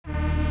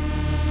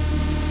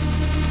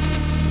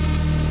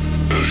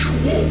As you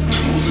walk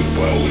through the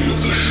valley of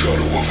the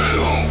shadow of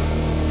hell,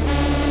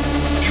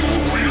 you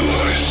will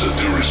realize that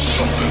there is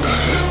something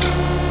ahead.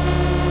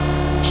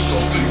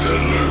 Something that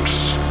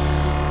lurks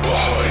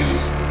behind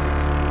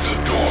the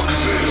dark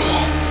veil.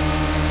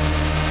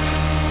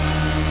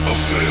 A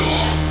veil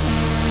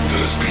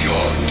that is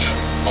beyond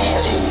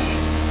our own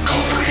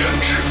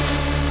comprehension.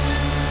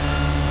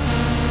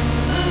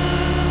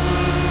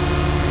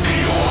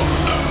 Beyond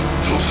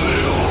the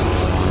veil.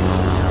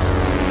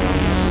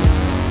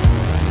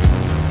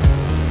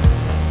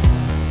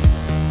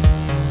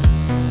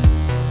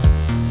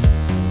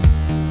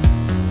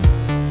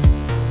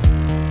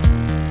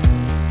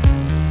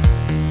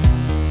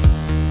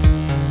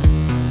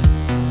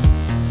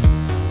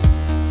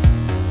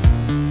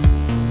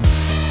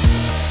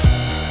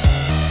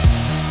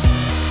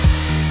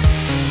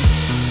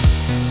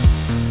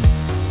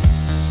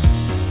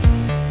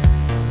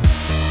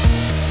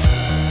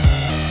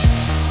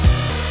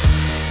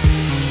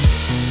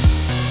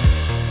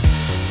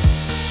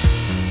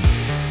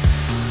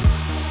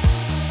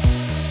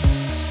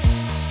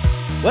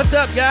 What's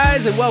up,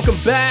 guys, and welcome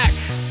back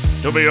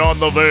to Beyond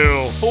the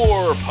Veil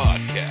Horror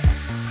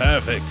Podcast.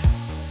 Perfect.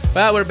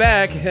 Well, we're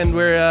back, and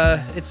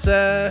we're it's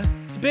a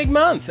big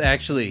month,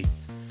 actually.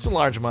 It's a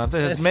large month.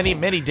 It has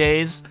many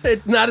days.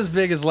 It's not as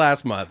big as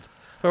last month,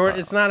 but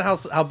it's not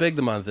how big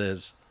the month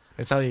is.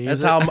 That's how you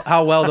use That's it.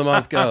 how well the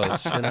month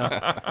goes, you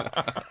know.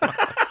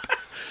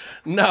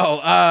 No,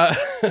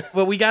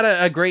 but we got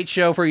a great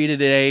show for you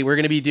today. We're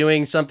going to be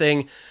doing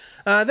something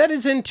that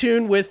is in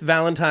tune with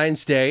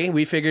Valentine's Day.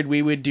 We figured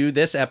we would do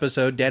this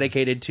episode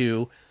dedicated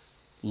to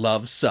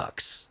Love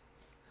Sucks.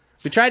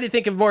 We tried to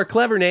think of more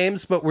clever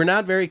names, but we're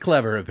not very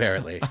clever,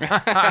 apparently.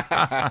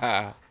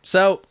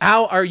 So,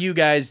 how are you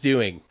guys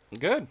doing?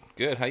 Good.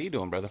 How you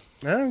doing, brother?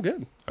 I'm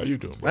good. How you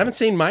doing, I bro? haven't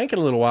seen Mike in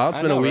a little while. It's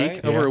I been know, a week,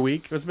 right? over Yeah. a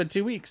week. It's been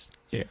 2 weeks.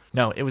 Yeah.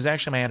 No, it was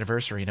actually my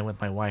anniversary, and I went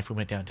with my wife. We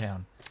went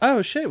downtown.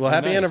 Oh, shit. Well,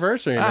 happy nice.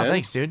 anniversary, man.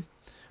 Thanks, dude.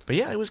 But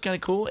yeah, it was kind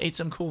of cool. Ate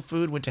some cool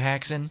food. Went to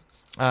Haxon.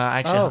 I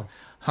actually Oh.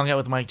 hung out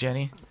with Mike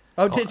Jenny.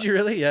 Oh, did you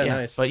really? Yeah, Yeah,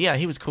 nice. But yeah,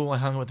 he was cool. I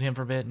hung with him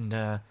for a bit, and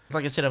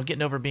like I said, I'm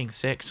getting over being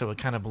sick, so it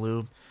kind of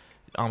blew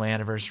on my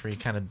anniversary,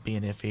 kind of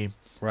being iffy.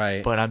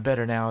 Right. But I'm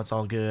better now. It's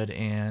all good.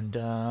 And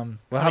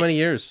Well, how many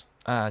years?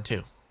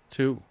 2.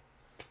 2.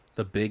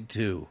 The big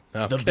 2.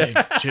 The Okay. big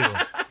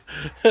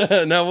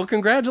 2. No, well,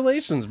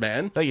 congratulations,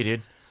 man. Thank you,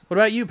 dude. What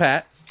about you,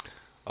 Pat?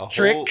 A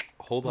Trick.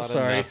 whole lot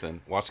Sorry. of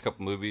nothing. Watched a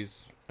couple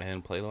movies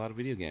and played a lot of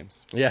video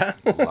games. Yeah?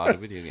 A lot of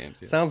video games.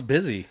 Yes. Sounds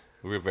busy.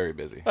 We're very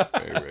busy.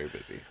 Very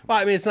busy. Well,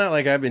 I mean, it's not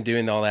like I've been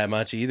doing all that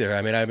much either.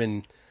 I mean, I've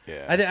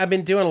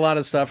been doing a lot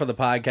of stuff for the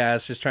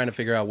podcast, just trying to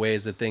figure out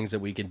ways of things that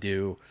we can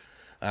do.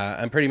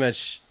 I'm pretty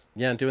much,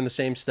 doing the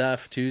same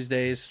stuff.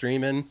 Tuesdays,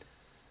 streaming,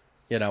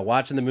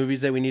 watching the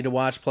movies that we need to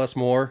watch plus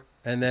more.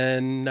 And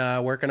then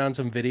working on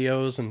some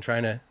videos and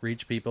trying to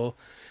reach people.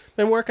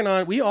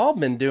 We all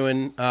been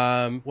doing,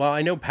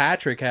 I know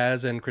Patrick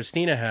has and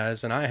Christina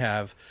has and I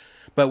have,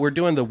 but we're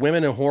doing the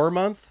Women in Horror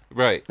Month.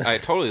 Right. I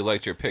totally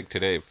liked your pick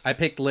today. I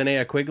picked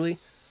Linnea Quigley.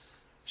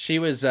 She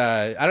was,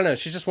 I don't know,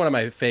 she's just one of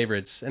my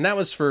favorites. And that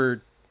was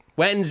for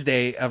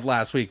Wednesday of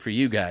last week for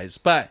you guys.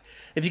 But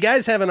if you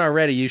guys haven't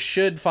already, you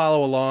should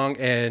follow along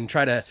and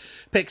try to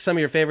pick some of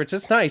your favorites.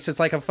 It's nice. It's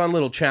like a fun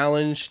little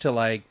challenge to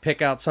like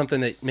pick out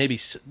something that maybe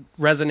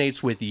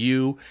resonates with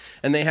you.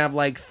 And they have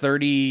like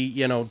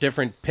 30,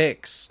 different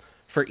picks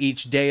for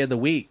each day of the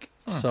week.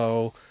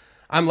 So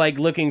I'm like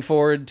looking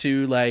forward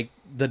to like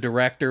the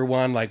director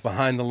one, like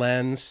Behind the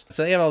Lens.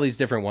 So they have all these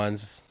different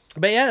ones.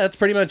 But yeah, that's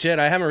pretty much it.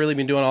 I haven't really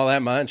been doing all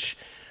that much.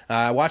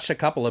 I watched a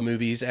couple of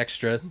movies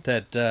extra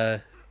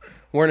that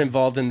weren't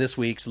involved in this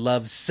week's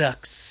Love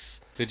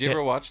Sucks. Did you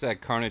ever watch that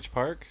Carnage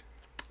Park?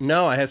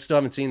 No, I still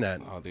haven't seen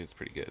that. Oh, dude, it's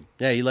pretty good.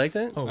 Yeah, you liked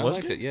it? Oh, I was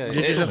liked it. Yeah.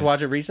 Did you just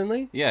watch it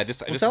recently? Yeah, I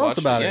just tell us watched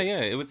about it. Yeah.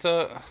 It was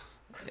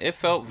it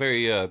felt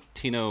very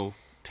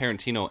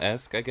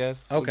Tarantino-esque, I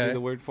guess. Would Okay. be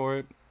the word for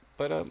it.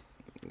 But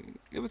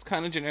it was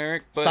kind of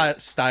generic,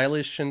 but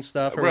Stylish and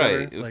stuff, or Right,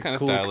 whatever? it was like kinda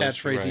cool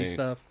stylish, catchphrasey right.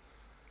 stuff.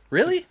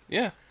 Really?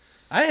 yeah.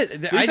 At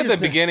At least at the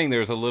beginning,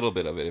 there was a little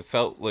bit of it. It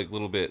felt like a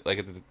little bit like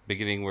at the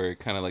beginning where it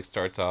kind of like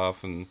starts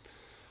off, and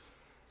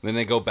then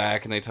they go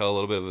back and they tell a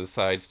little bit of the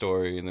side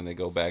story, and then they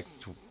go back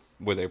to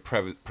where they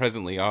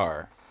presently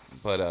are.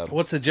 But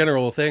What's the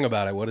general thing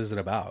about it? What is it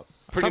about?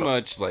 pretty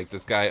much like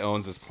this guy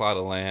owns this plot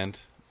of land,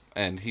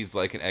 and he's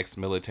like an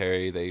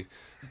ex-military. They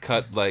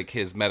cut like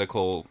his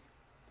medical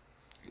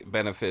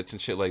benefits and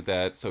shit like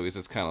that, so he's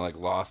just kind of like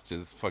lost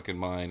his fucking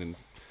mind, and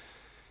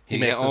He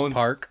makes his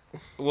park.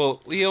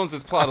 Well, he owns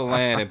this plot of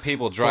land, and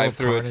people drive of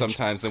through it carnage.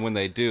 sometimes, and when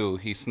they do,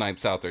 he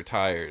snipes out their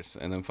tires,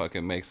 and then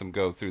fucking makes them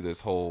go through this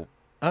whole...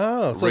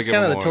 Oh, so it's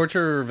kind of the Rigmarole.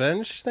 torture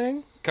revenge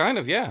thing? Kind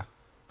of, yeah.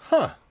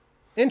 Huh.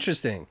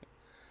 Interesting.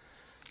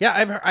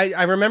 Yeah,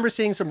 I remember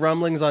seeing some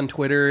rumblings on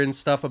Twitter and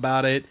stuff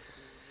about it.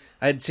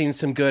 I'd seen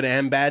some good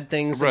and bad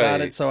things about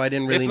Right. it, so I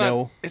didn't really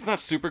know. It's not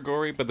super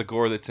gory, but the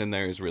gore that's in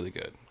there is really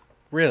good.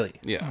 Really?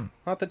 Yeah.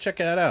 I'll have to check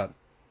that out.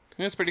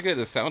 Yeah, it's pretty good.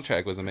 The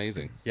soundtrack was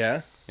amazing.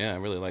 Yeah? Yeah, I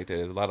really liked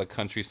it. A lot of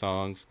country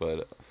songs,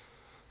 but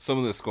some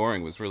of the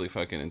scoring was really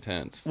fucking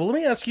intense. Well, let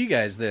me ask you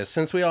guys this.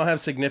 Since we all have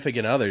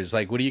significant others,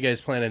 like, what are you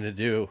guys planning to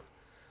do?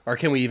 Or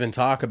can we even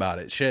talk about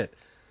it? Shit.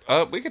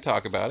 We could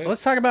talk about it.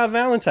 Let's talk about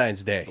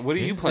Valentine's Day. What do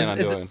you plan on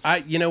doing?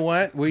 You know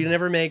what? We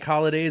never make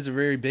holidays a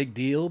very big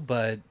deal,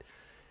 but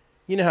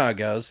you know how it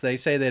goes. They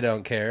say they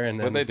don't care, and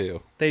then But they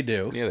do. They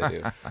do. Yeah, they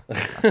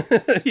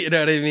do. You know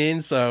what I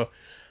mean? So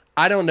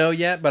I don't know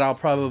yet, but I'll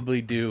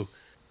probably do.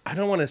 I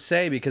don't want to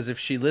say because if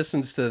she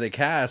listens to the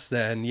cast,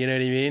 then you know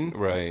what I mean?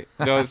 Right.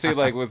 No, see,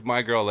 like with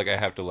my girl, like I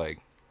have to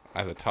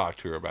talk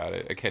to her about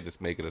it. I can't just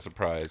make it a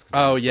surprise.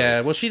 Oh yeah.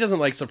 Well, she doesn't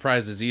like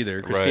surprises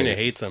either. Christina Right.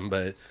 hates them,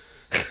 but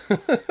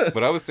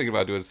But I was thinking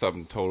about doing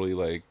something totally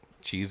like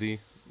cheesy.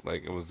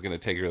 Like I was gonna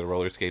take her to the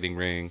roller skating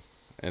ring,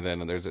 and then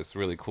there's this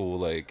really cool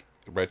like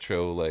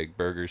retro like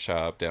burger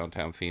shop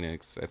downtown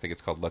Phoenix. I think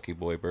it's called Lucky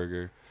Boy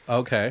Burger.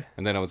 okay.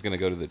 And then I was gonna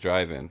go to the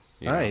drive-in.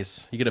 You know.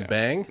 Nice. You gonna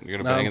bang? You're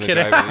gonna No, bang I'm in the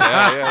kidding. drive-in.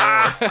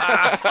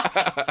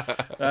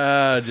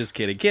 Yeah. Just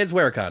kidding. Kids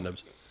wear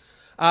condoms.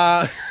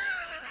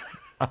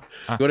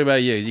 What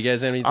about you? You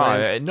guys have any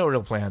plans? No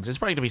real plans. It's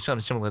probably going to be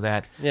something similar to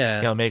that. Yeah.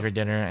 You know, make her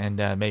dinner, and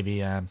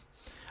maybe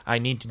I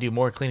need to do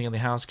more cleaning in the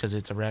house because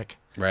it's a wreck.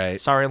 Right.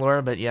 Sorry,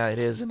 Laura, but yeah, it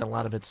is, and a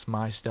lot of it's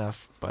my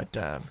stuff. But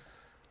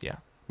yeah.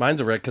 Mine's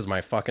a wreck because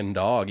my fucking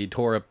dog, he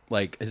tore up,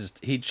 like,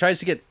 he tries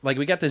to get, like,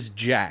 we got this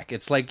jack.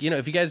 It's like, you know,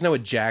 if you guys know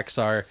what jacks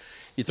are,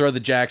 you throw the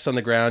jacks on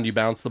the ground, you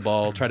bounce the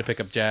ball, try to pick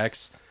up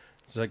jacks.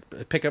 It's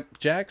like, pick up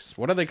jacks?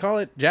 What do they call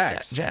it?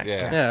 Jacks. Jacks.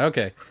 Yeah. Yeah,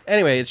 okay.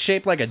 Anyway, it's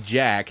shaped like a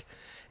jack,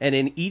 and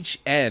in each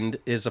end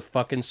is a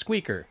fucking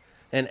squeaker,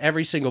 in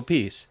every single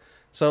piece.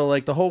 So,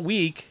 like, the whole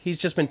week, he's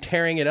just been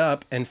tearing it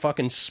up and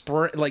fucking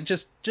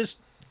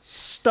just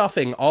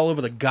stuffing all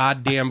over the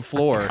goddamn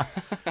floor.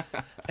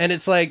 And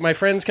it's like, my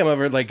friends come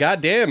over, like, God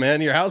damn,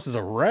 man, your house is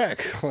a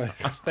wreck. Like,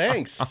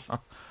 thanks.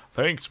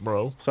 Thanks,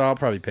 bro. So I'll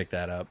probably pick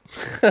that up.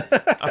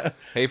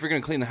 Hey, if you're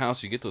gonna clean the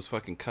house, you get those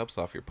fucking cups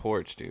off your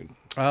porch, dude.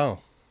 Oh,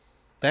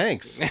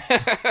 thanks. Like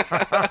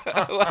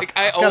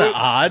I Kind of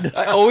odd.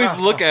 I always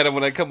look at them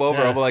when I come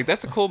over. I'm like,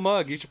 that's a cool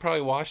mug. You should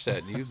probably wash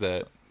that and use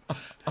that.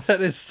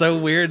 That is so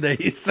weird that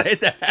you say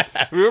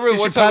that. Remember You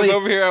one should time I was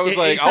probably- over here, I was he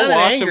like, I'll sounded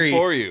wash angry. them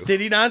for you.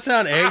 Did he not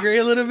sound angry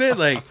a little bit?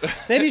 Like,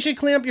 maybe you should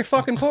clean up your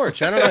fucking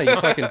porch. I don't know,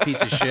 you fucking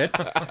piece of shit.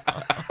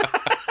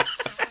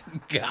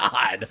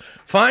 God.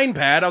 Fine,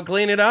 Pat, I'll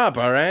clean it up,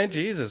 all right?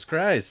 Jesus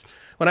Christ.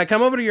 When I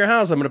come over to your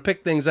house, I'm going to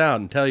pick things out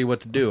and tell you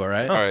what to do, all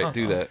right? All right,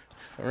 do that.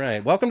 All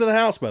right. Welcome to the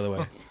house, by the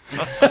way.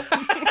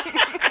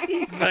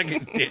 You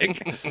fucking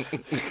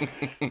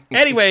dick.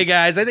 Anyway,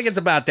 guys, I think it's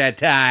about that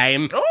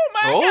time. Oh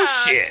my Oh,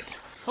 god! shit.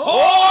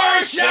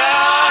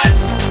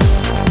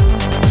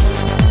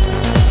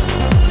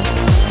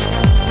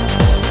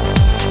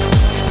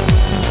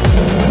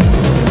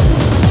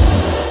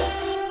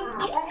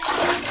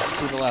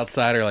 People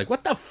outside are like,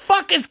 what the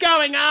fuck is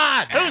going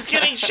on? Who's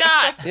getting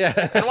shot?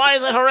 Yeah. And why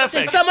is it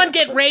horrific? Did someone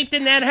get raped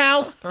in that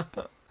house?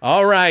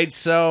 All right,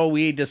 so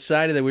we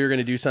decided that we were going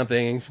to do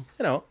something,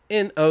 you know,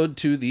 in ode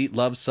to the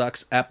Love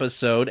Sucks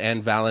episode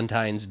and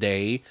Valentine's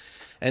Day.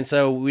 And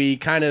so we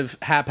kind of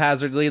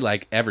haphazardly,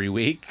 like every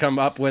week, come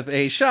up with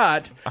a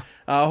shot,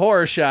 a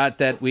horror shot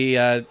that we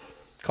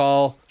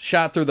call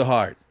Shot Through the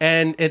Heart.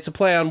 And it's a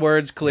play on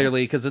words,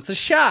 clearly, because it's a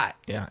shot.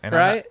 Yeah, and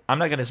Right? I'm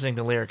not going to sing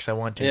the lyrics. I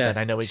want to, Yeah. but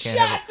I know we can't.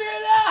 Shot Have it. through the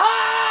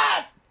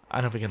heart! I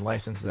don't know if we can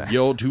license that.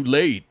 You're too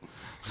late.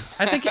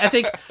 I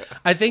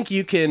think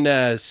you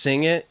can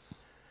sing it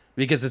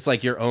because it's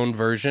like your own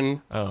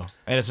version. Oh,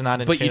 and it's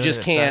not in But you tune,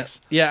 just it can't.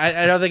 sucks? Yeah,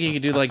 I don't think you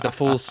could do like the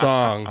full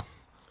song.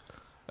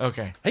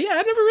 Okay. Yeah,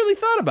 I never really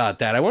thought about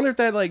that. I wonder if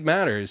that like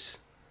matters.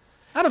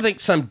 I don't think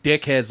some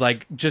dickhead's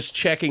like just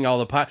checking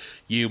all the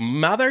You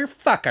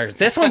motherfuckers!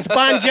 This one's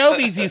Bon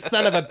Jovi's. You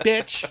son of a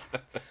bitch!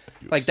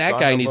 Like that son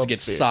guy of needs a to get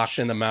bitch. socked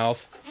in the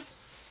mouth.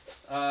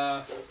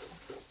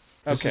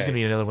 This is Okay. gonna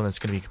be another one that's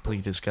gonna be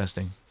completely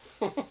disgusting.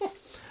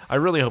 I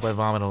really hope I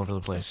vomit all over the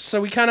place.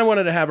 So we kind of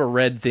wanted to have a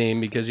red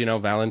theme because you know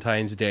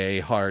Valentine's Day,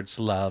 hearts,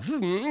 love,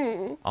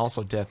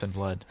 Also, death and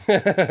blood.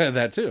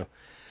 that too.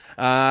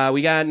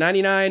 We got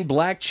 99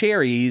 black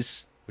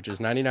cherries, which is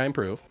 99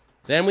 proof.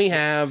 Then we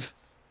have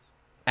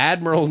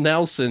Admiral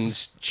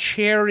Nelson's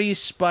cherry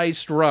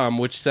spiced rum,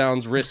 which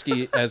sounds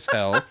risky as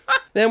hell.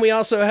 Then we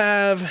also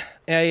have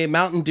a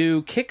Mountain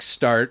Dew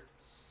Kickstart,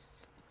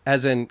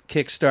 as in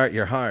kickstart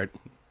your heart.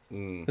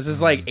 This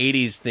is like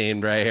 80s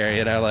themed right here,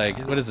 you know, like,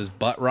 what is this,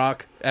 Butt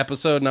Rock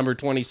episode number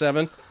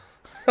 27?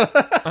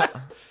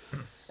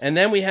 And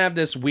then we have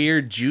this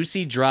weird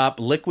Juicy Drop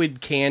liquid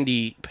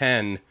candy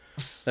pen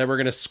that we're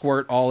going to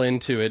squirt all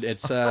into it.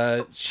 It's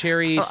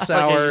cherry I like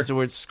sour. use the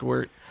word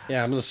squirt.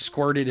 Yeah, I'm going to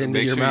squirt it into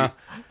Make your sure mouth.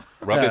 you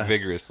rub it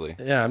vigorously.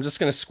 Yeah, I'm just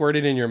going to squirt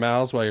it in your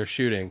mouths while you're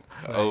shooting.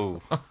 Oh.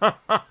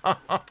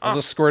 I'll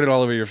just squirt it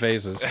all over your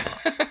faces.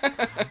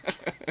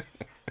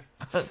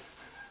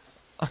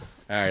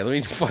 All right, let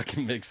me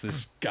fucking mix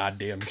this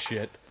goddamn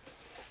shit.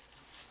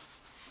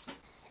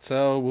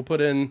 So we'll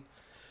put in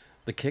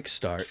the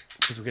kickstart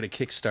because we're going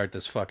to kickstart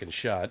this fucking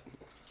shot.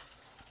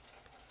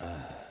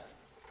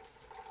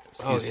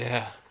 Oh,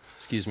 yeah.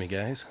 Excuse me,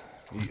 guys.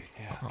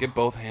 Yeah, get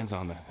both hands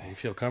on that. You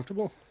feel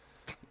comfortable?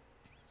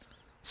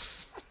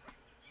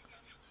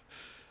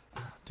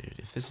 Dude,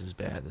 if this is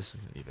bad, this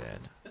is gonna be bad.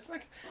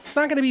 It's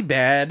not going to be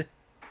bad.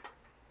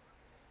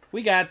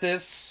 We got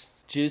this.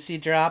 Juicy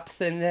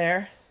drops in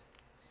there.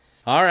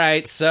 All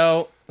right,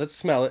 so let's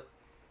smell it.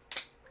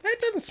 That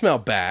doesn't smell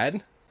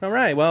bad. All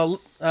right, well,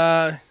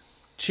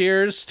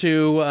 cheers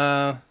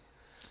to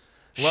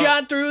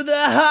Shot Through the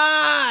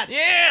Heart.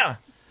 Yeah.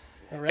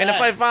 All right. And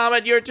if I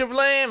vomit, you're to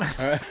blame.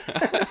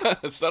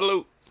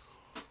 Salute.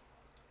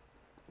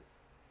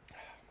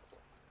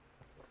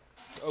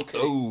 Okay.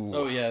 Ooh.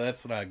 Oh, yeah,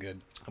 that's not good.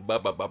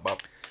 Bop, bop, bop,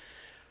 bop.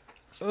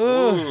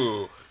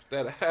 Ooh,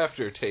 that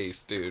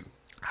aftertaste, dude.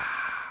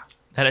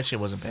 That actually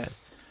wasn't bad.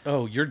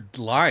 Oh, you're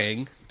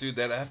lying. Dude,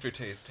 that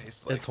aftertaste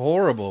tastes like... It's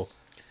horrible.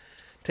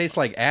 Tastes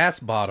like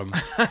ass bottom.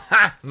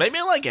 Maybe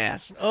I like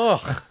ass. Ugh.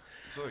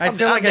 I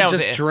feel I'm like I down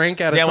with just it.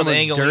 drank out of Down with the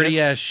someone's angeliness. dirty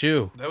ass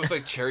shoe. That was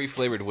like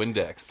cherry-flavored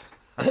Windex.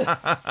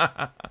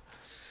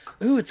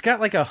 Ooh, it's got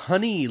like a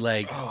honey,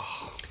 like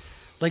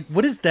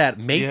what is that?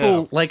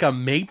 Maple, Yeah. like a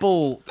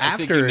maple I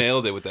think after. you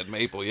nailed it with that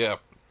maple, yeah.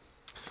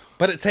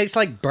 But it tastes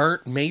like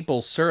burnt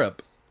maple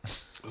syrup.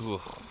 Ooh.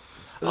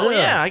 Oh, Ugh.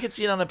 yeah, I could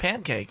see it on a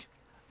pancake.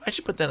 I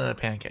should put that on a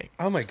pancake.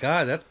 Oh my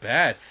god, that's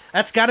bad.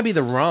 That's got to be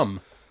the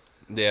rum.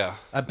 Yeah.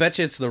 I bet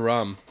you it's the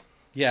rum.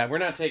 Yeah, we're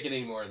not taking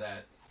any more of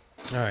that.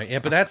 All right, yeah,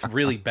 but that's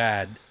really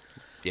bad.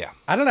 Yeah.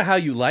 I don't know how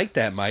you like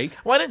that, Mike.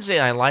 Well, I didn't say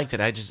I liked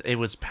it. It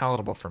was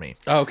palatable for me.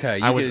 Okay,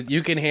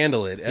 you can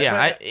handle it.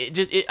 Yeah,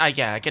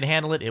 I can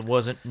handle it. It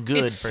wasn't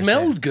good. It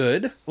smelled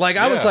good. Like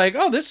I was Yeah. like,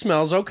 oh, this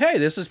smells okay.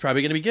 This is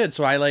probably gonna be good.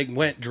 So I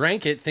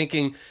drank it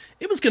thinking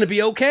it was gonna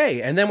be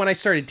okay. And then when I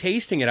started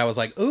tasting it, I was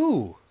like,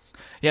 ooh.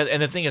 Yeah,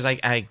 and the thing is,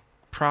 I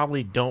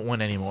probably don't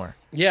want any more.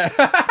 Yeah.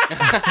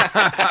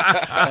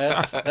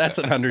 that's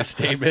an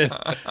understatement.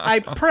 I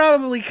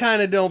probably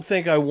kind of don't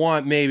think I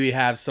want maybe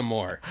have some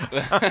more.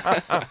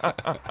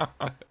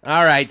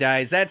 All right,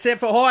 guys. That's it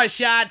for Horse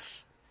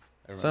Shots.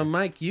 So,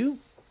 Mike, you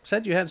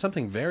said you had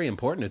something very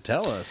important to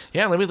tell us.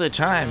 Yeah, let me the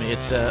time.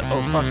 It's oh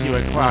fuck you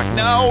o'clock.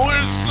 No,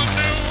 it's the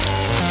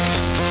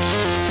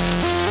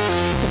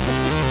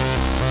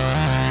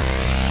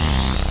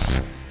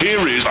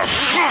Here is the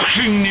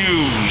fucking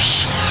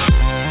news.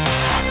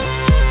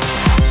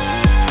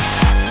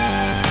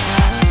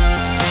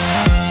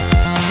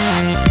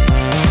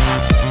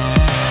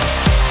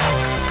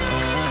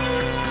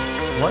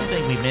 One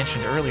thing we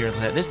mentioned earlier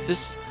that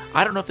this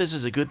I don't know if this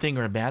is a good thing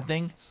or a bad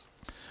thing,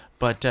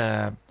 but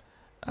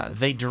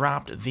they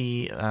dropped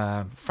the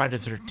Friday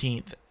the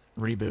 13th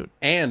reboot.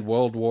 And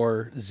World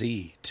War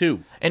Z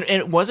 2.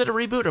 And was it a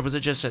reboot or was it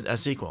just a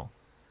sequel?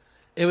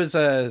 It was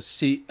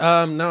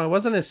no, it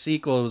wasn't a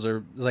sequel. It was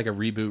like a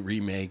reboot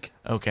remake.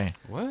 Okay.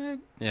 What?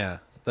 Yeah,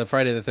 the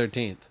Friday the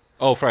 13th.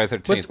 Oh, Friday the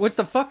 13th. What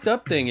the fucked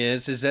up thing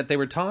is that they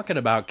were talking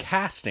about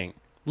casting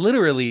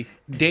literally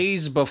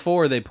days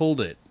before they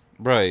pulled it.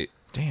 Right.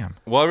 Damn.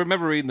 Well, I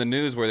remember reading the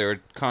news where they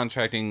were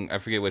contracting, I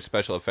forget which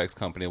special effects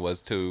company it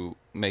was, to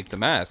make the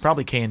mask.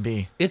 Probably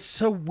K&B. It's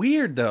so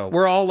weird, though.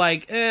 We're all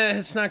like,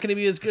 it's not going to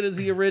be as good as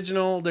the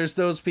original. There's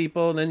those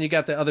people. And then you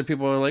got the other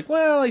people who are like,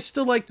 well, I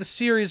still like the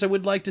series. I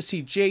would like to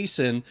see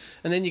Jason.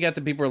 And then you got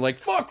the people who are like,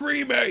 fuck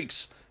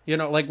remakes. You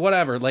know, like,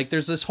 whatever. Like,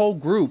 there's this whole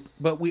group.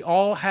 But we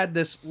all had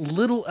this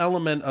little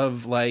element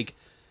of, like,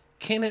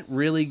 can it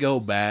really go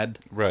bad?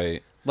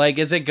 Right. Like,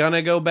 is it going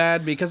to go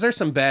bad? Because there's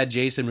some bad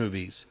Jason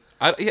movies.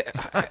 I'm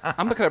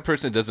the kind of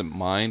person that doesn't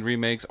mind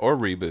remakes or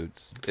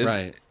reboots.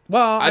 Right.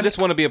 Well, I just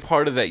want to be a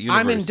part of that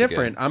universe. I'm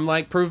indifferent. Again. I'm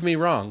like, prove me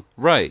wrong.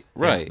 Right,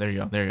 Yeah, right. there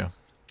you go.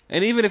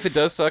 And even if it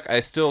does suck,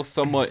 I still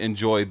somewhat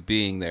enjoy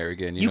being there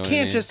again. You know what I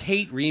can't mean? just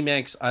hate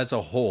remakes as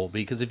a whole,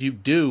 because if you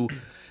do,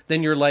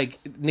 then you're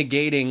like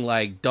negating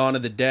like Dawn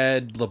of the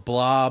Dead, The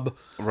Blob,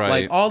 Right.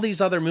 like all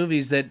these other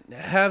movies that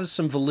have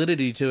some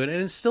validity to it,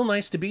 and it's still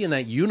nice to be in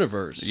that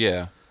universe.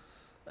 Yeah.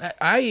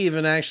 I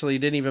even actually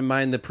didn't even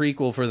mind the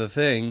prequel for The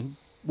Thing,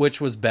 which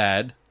was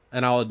bad,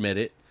 and I'll admit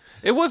it.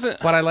 It wasn't.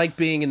 But I like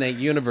being in that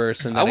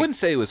universe, and I wouldn't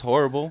say it was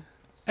horrible.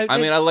 I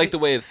mean, I like the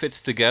way it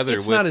fits together.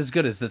 It's not as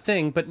good as The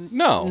Thing, but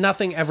No.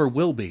 nothing ever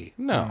will be.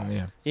 No.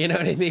 Yeah. You know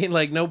what I mean?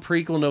 Like, no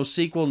prequel, no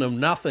sequel, no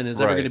nothing is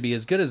ever Right. going to be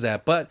as good as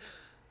that. But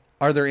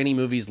are there any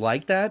movies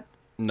like that?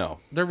 No.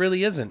 There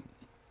really isn't.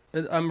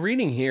 I'm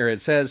reading here.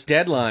 It says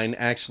Deadline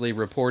actually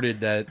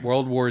reported that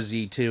World War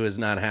Z 2 is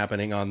not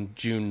happening on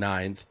June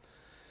 9th.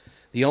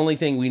 The only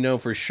thing we know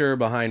for sure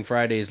behind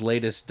Friday's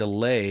latest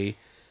delay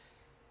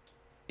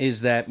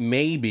is that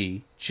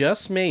maybe,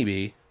 just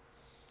maybe,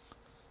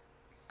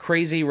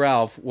 Crazy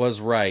Ralph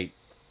was right.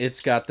 It's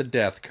got the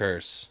death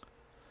curse.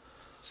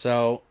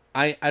 So,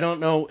 I don't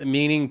know,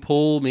 meaning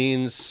pull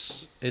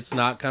means it's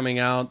not coming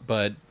out,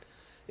 but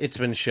it's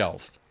been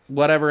shelved.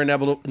 Whatever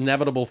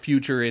inevitable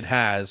future it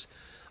has.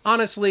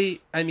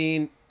 Honestly, I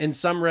mean, in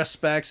some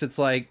respects, it's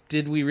like,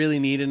 did we really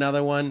need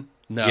another one?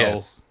 No.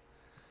 Yes.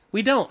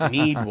 We don't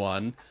need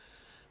one.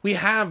 We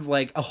have,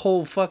 like, a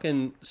whole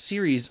fucking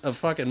series of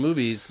fucking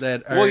movies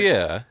that are... Well,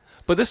 yeah.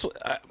 But this,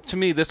 to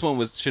me, this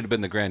one should have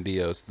been the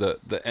grandiose,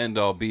 the end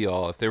all be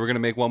all. If they were going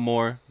to make one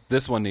more,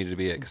 This one needed to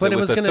be it because But it it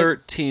was was the gonna-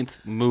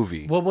 13th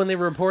movie. Well, when they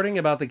were reporting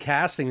about the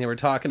casting, they were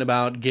talking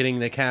about getting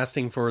the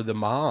casting for the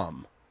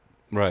mom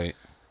Right.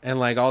 and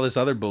like all this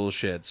other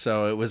bullshit.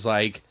 So it was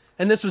like,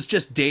 and this was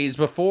just days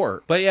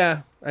before. But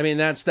yeah, I mean,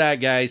 that's that,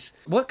 guys.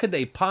 What could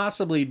they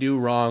possibly do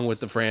wrong with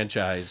the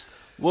franchise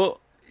Well,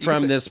 you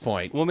from could- this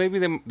point? Well, maybe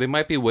they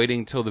might be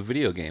waiting till the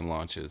video game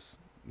launches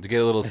to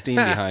get a little steam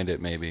behind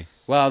it. Maybe.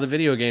 Well, the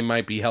video game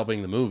might be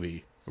helping the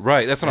movie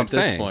Right. That's what I'm at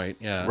this saying. point.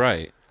 Yeah.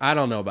 Right. I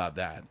don't know about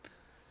that.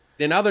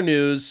 In other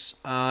news,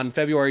 on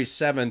February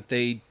 7th,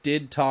 they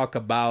did talk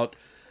about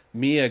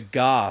Mia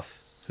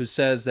Goth, who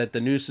says that the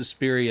new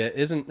Suspiria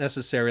isn't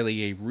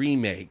necessarily a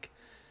remake,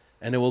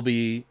 and it will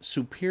be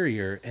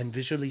superior and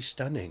visually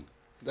stunning.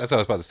 That's what I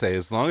was about to say.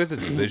 As long as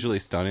it's visually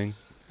stunning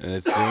and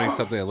it's doing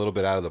something a little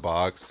bit out of the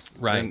box,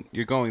 Right. then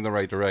you're going the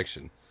right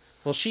direction.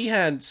 Well, she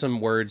had some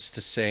words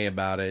to say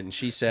about it, and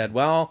she said,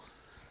 well,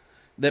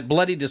 that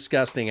Bloody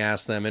Disgusting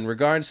asked them, in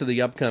regards to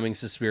the upcoming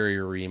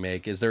Suspiria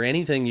remake, is there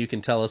anything you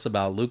can tell us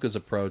about Luca's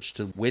approach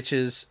to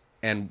witches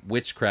and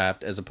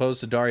witchcraft as opposed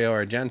to Dario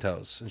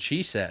Argento's? And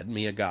she said,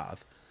 Mia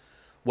Goth,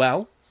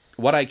 well,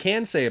 what I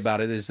can say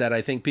about it is that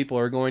I think people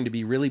are going to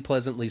be really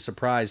pleasantly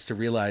surprised to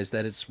realize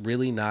that it's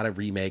really not a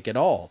remake at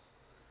all.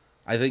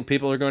 I think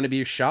people are going to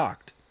be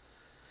shocked.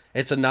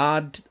 It's a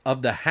nod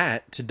of the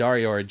hat to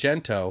Dario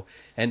Argento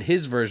and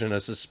his version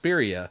of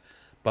Suspiria,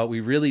 but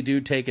we really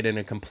do take it in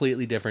a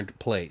completely different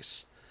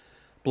place.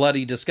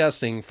 Bloody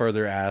Disgusting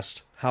further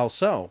asked, how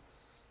so?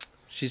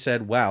 She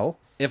said, well,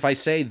 if I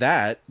say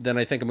that, then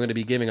I think I'm going to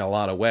be giving a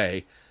lot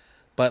away.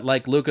 But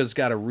like Luca's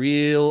got a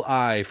real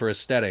eye for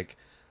aesthetic.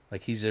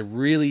 Like he's a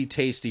really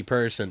tasty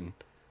person.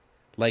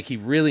 Like he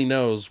really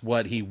knows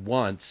what he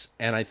wants,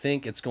 and I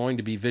think it's going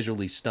to be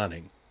visually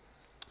stunning.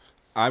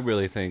 I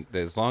really think that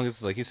as long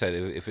as, like you said,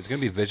 if it's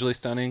going to be visually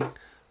stunning,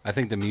 I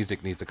think the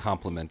music needs to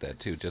complement that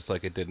too, just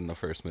like it did in the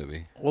first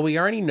movie. Well, we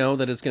already know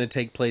that it's going to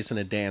take place in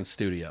a dance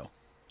studio,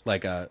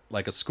 like a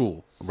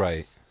school.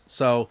 Right.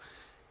 So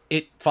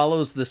it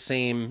follows the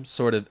same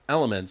sort of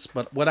elements.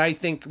 But what I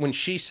think when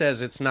she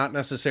says it's not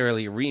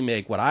necessarily a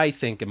remake, what I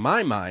think in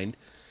my mind,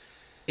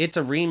 it's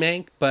a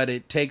remake, but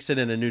it takes it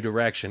in a new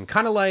direction.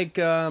 Kind of like,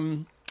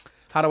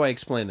 how do I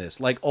explain this?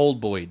 Like Old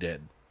Boy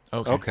did.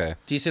 Okay.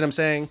 Do you see what I'm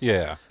saying?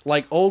 Yeah.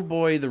 Like Old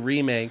Boy, the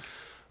remake.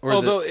 Or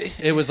Although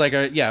it was like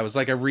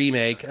a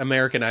remake,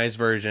 Americanized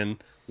version,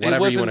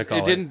 whatever you want to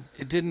call it.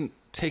 It didn't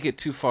take it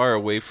too far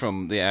away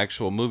from the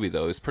actual movie,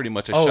 though. It's pretty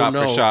much a Oh,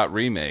 shot-for-shot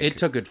remake. It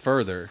took it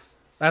further.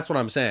 That's what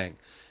I'm saying.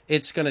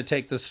 It's going to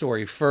take the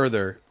story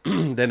further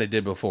than it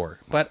did before.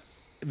 But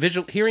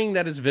hearing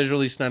that it's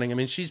visually stunning. I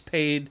mean, she's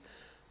paid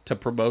to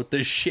promote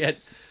this shit,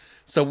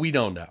 so we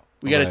don't know.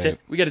 We got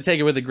to take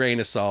it with a grain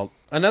of salt.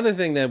 Another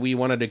thing that we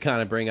wanted to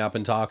kind of bring up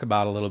and talk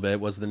about a little bit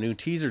was the new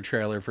teaser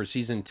trailer for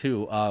season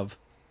 2 of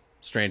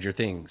Stranger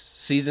Things.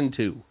 Season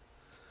 2.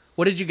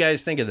 What did you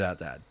guys think about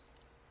that?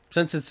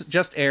 Since it's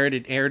just aired,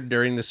 it aired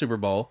during the Super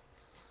Bowl,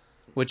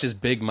 which is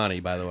big money,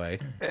 by the way.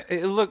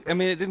 It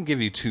didn't give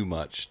you too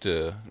much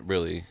to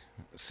really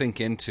sink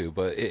into,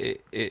 but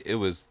it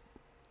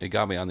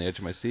got me on the edge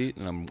of my seat,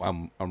 and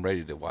I'm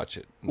ready to watch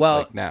it. Well,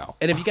 like now.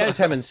 And if you guys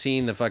haven't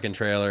seen the fucking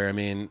trailer, I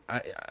mean,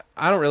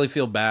 I don't really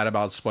feel bad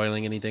about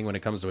spoiling anything when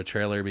it comes to a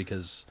trailer,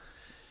 because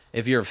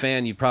if you're a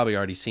fan, you've probably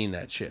already seen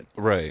that shit.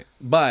 Right.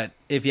 But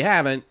if you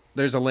haven't,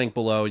 there's a link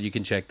below. You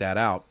can check that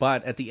out.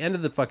 But at the end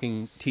of the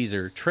fucking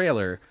teaser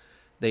trailer,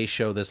 they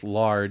show this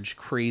large,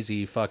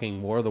 crazy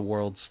fucking War of the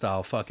Worlds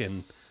style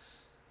fucking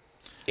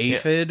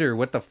aphid, or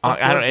what the fuck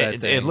was that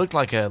thing? It looked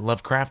like a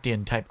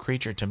Lovecraftian type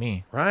creature to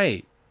me.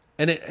 Right.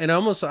 And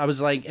almost, I was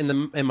like,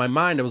 in my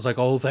mind, I was like,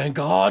 oh, thank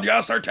God,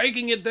 yes, they're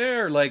taking it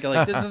there. Like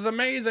this is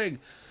amazing.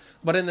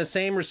 But in the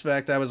same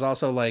respect, I was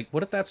also like,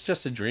 what if that's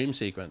just a dream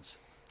sequence?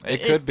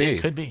 It could be.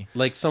 It could be.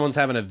 Like someone's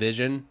having a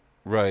vision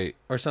Right.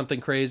 or something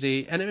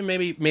crazy, and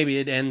maybe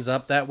it ends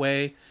up that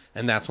way,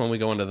 and that's when we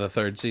go into the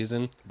third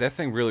season. That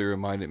thing really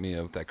reminded me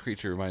of, that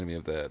creature reminded me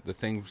of the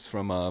things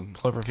from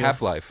Cloverfield?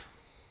 Half-Life.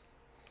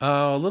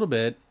 A little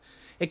bit.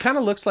 It kind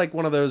of looks like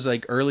one of those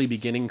like early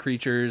beginning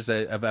creatures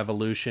of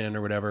evolution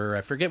or whatever.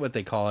 I forget what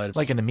they call it.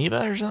 Like an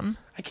amoeba or something?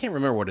 I can't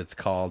remember what it's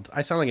called.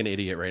 I sound like an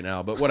idiot right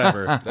now, but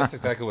whatever. That's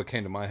exactly what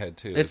came to my head,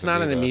 too. It's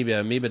not an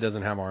amoeba. Amoeba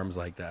doesn't have arms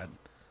like that.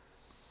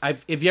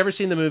 Have you ever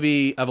seen the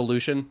movie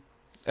Evolution?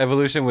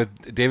 Evolution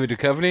with David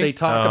Duchovny? They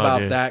talk Oh, about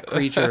dude. that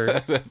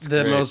creature, the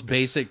great. most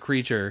basic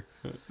creature.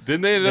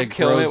 Didn't they end that up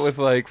killing grows- it with,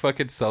 like,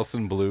 fucking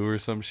Selsun Blue or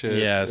some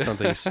shit? Yeah,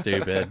 something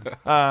stupid.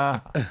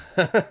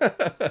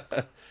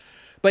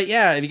 But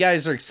yeah, if you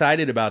guys are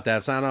excited about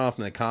that, sound off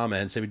in the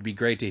comments. It would be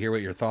great to hear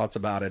what your thoughts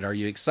about it. Are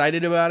you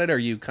excited about it? Are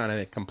you kind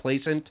of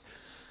complacent?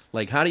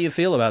 Like, how do you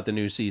feel about the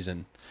new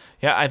season?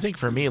 Yeah, I think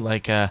for me,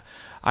 like,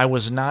 I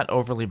was not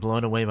overly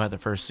blown away by the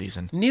first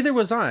season. Neither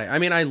was I. I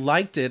mean, I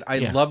liked it.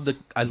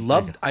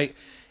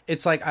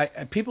 It's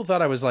like people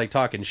thought I was like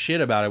talking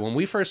shit about it when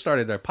we first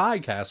started our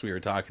podcast. We were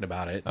talking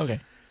about it, Okay.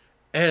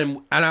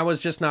 and I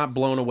was just not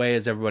blown away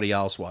as everybody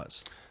else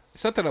was.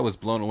 It's not that I was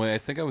blown away. I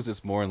think I was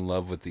just more in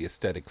love with the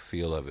aesthetic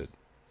feel of it.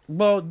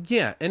 Well,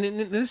 yeah, and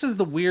this is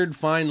the weird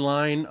fine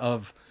line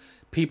of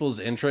people's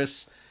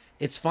interests.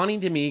 It's funny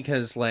to me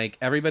because, like,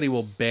 everybody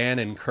will ban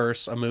and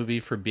curse a movie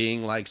for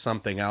being like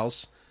something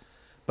else,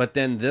 but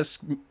then this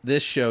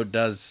show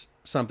does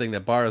something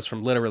that borrows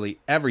from literally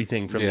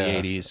everything from the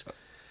 80s,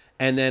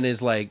 and then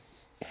is, like,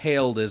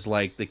 hailed as,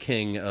 like, the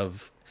king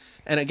of...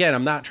 And again,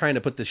 I'm not trying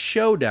to put the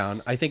show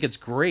down. I think it's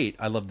great.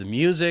 I love the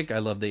music. I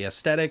love the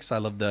aesthetics. I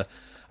love the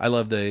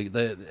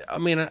I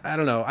mean, I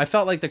don't know. I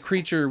felt like the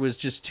creature was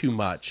just too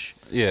much.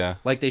 Yeah.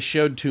 Like they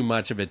showed too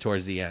much of it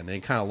towards the end. And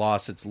it kind of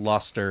lost its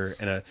luster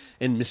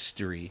in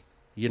mystery.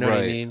 You know what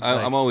I mean?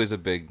 I'm always a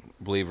big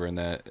believer in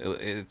that.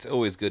 It's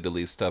always good to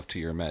leave stuff to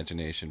your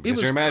imagination.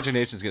 Because your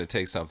imagination is going to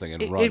take something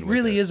and run with it. It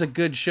really is a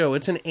good show.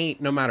 It's an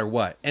 8 no matter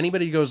what.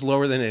 Anybody who goes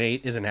lower than an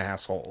 8 is an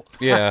asshole.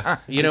 Yeah.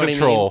 You know what I mean?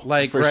 Troll,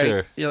 like, for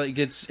sure. You know, like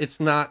it's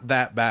not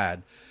that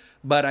bad.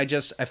 But I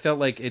felt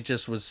like it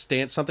just was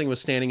something was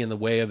standing in the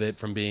way of it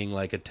from being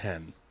like a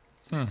 10.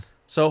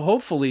 So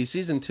hopefully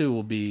season 2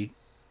 will be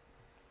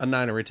a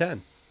 9 or a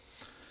 10.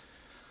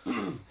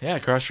 Yeah,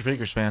 cross your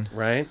fingers, man.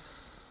 Right?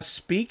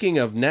 Speaking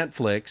of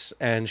Netflix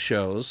and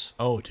shows...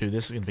 Oh, dude,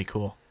 this is going to be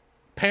cool.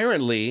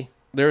 Apparently,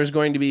 there is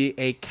going to be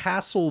a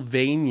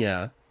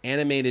Castlevania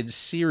animated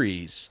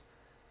series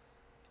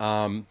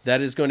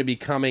that is going to be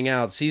coming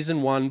out.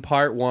 Season 1,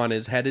 Part 1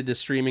 is headed to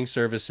streaming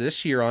service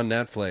this year on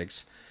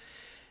Netflix.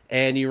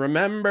 And you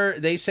remember,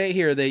 they say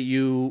here that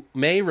you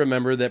may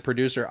remember that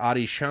producer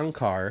Adi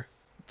Shankar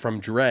from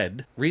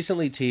Dread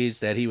recently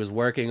teased that he was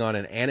working on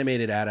an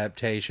animated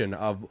adaptation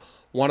of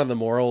one of the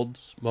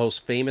world's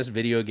most famous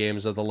video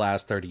games of the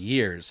last 30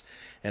 years.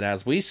 And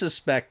as we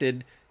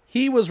suspected,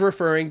 he was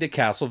referring to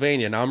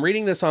Castlevania. Now, I'm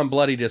reading this on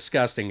Bloody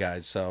Disgusting,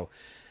 guys, so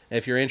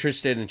if you're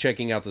interested in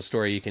checking out the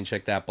story, you can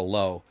check that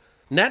below.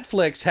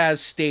 Netflix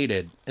has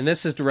stated, and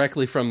this is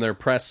directly from their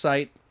press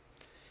site,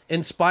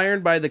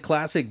 inspired by the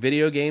classic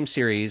video game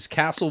series,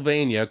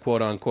 Castlevania,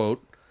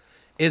 quote-unquote,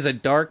 is a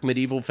dark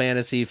medieval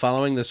fantasy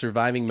following the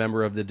surviving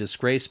member of the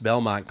disgraced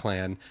Belmont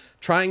clan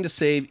trying to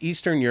save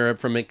Eastern Europe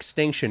from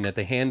extinction at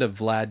the hand of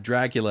Vlad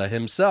Dracula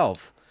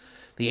himself.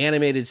 The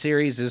animated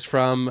series is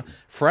from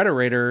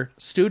Frederator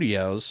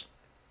Studios,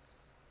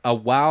 a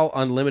WoW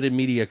Unlimited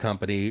media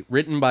company,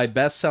 written by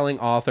best-selling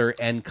author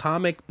and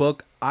comic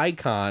book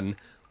icon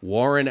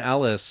Warren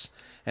Ellis,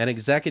 and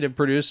executive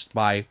produced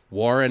by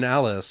Warren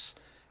Ellis,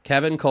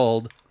 Kevin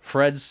Cold,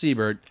 Fred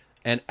Siebert,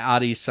 and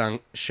Adi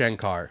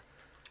Shankar.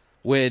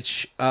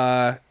 Which,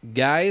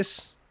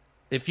 guys,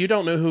 if you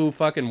don't know who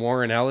fucking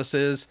Warren Ellis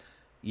is,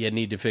 you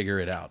need to figure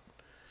it out.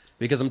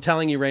 Because I'm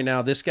telling you right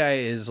now, this guy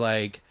is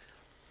like...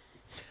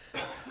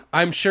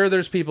 I'm sure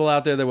there's people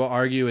out there that will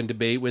argue and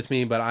debate with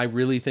me, but I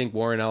really think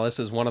Warren Ellis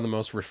is one of the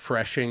most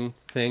refreshing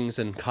things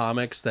in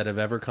comics that have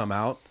ever come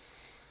out.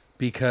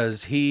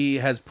 Because he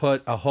has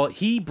put a whole...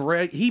 He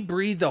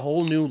breathed a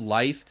whole new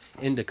life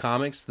into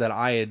comics that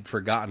I had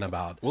forgotten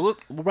about. We'll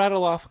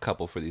rattle off a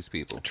couple for these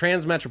people.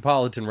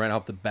 Transmetropolitan right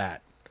off the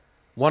bat.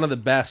 One of the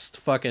best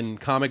fucking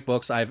comic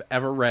books I've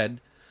ever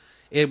read.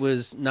 It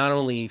was not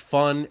only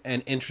fun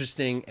and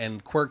interesting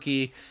and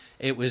quirky,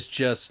 it was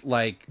just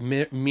like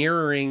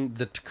mirroring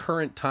the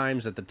current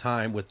times at the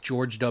time with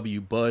George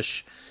W.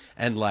 Bush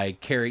and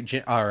like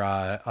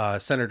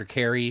Senator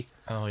Kerry.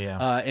 Oh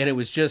yeah. And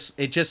it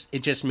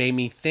just made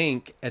me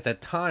think at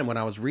that time when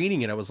I was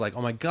reading it, I was like,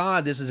 oh my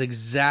God, this is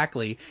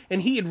exactly,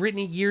 and he had written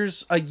it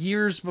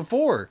years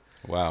before.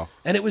 Wow.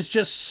 And it was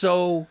just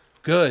so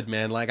good,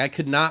 man. Like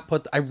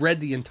I read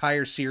the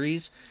entire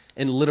series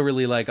in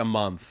literally like a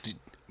month.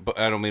 But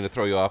I don't mean to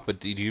throw you off, but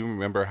do you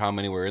remember how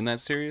many were in that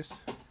series?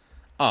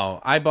 Oh,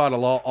 I bought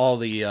all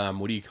the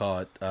what do you call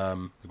it?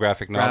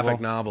 Graphic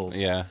novels.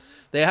 Yeah.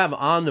 They have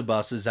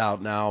omnibuses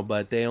out now,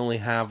 but they only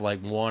have like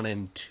 1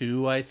 and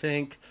 2, I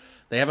think.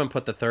 They haven't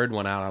put the third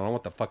one out. I don't know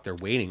what the fuck they're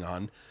waiting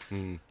on.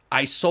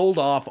 I sold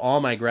off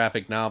all my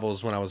graphic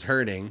novels when I was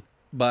hurting,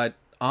 but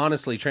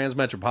honestly,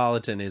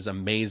 Transmetropolitan is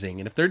amazing.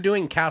 And if they're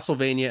doing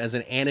Castlevania as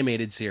an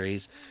animated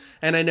series,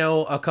 and I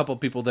know a couple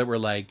people that were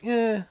like,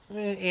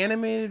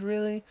 animated,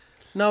 really?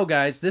 No,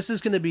 guys, this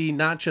is going to be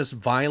not just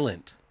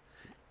violent.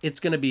 It's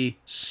going to be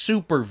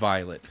super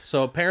violent.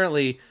 So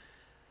apparently...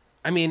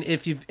 I mean,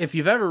 if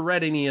you've ever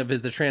read any of the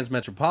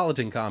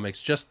Transmetropolitan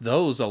comics, just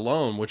those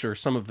alone, which are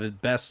some of the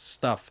best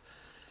stuff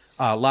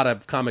a lot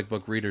of comic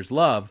book readers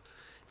love,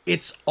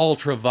 it's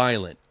ultra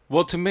violent.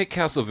 Well, to make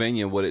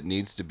Castlevania what it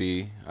needs to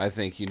be, I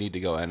think you need to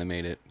go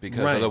animate it,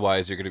 because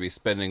otherwise you're going to be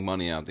spending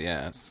money out the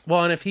ass.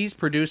 Well, and if he's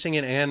producing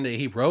it and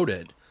he wrote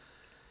it,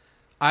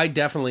 I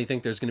definitely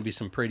think there's going to be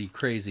some pretty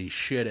crazy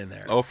shit in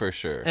there. Oh, for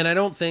sure. And I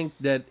don't think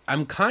that...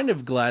 I'm kind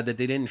of glad that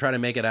they didn't try to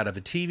make it out of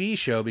a TV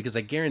show, because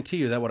I guarantee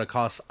you that would have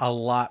cost a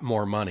lot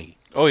more money.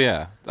 Oh,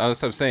 yeah.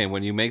 That's what I'm saying.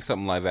 When you make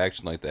something live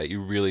action like that,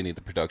 you really need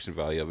the production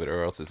value of it,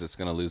 or else it's just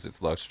going to lose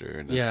its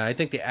luster. Yeah, I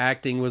think the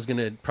acting was going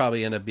to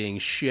probably end up being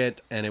shit,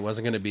 and it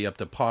wasn't going to be up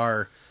to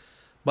par.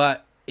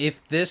 But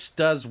if this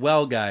does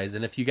well, guys,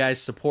 and if you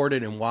guys support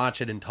it and watch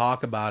it and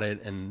talk about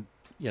it, and,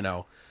 you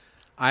know...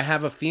 I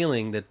have a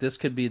feeling that this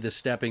could be the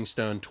stepping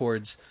stone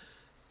towards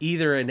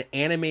either an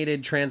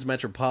animated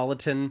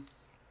Transmetropolitan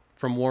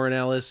from Warren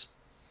Ellis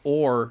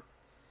or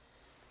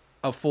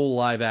a full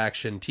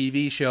live-action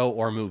TV show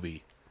or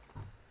movie.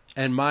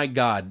 And my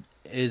God,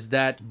 is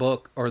that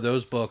book or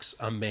those books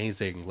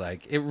amazing.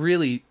 Like, it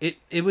really,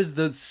 it was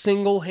the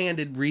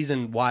single-handed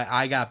reason why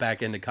I got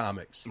back into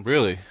comics.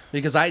 Really?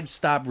 Because I'd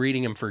stopped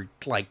reading them for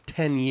like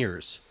 10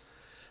 years.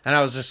 And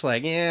I was just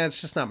like, yeah, it's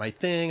just not my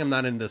thing. I'm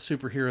not into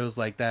superheroes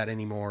like that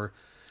anymore.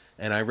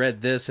 And I read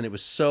this, and it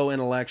was so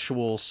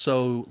intellectual,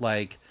 so,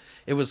 like,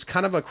 it was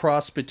kind of a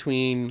cross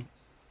between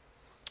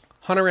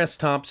Hunter S.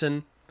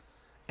 Thompson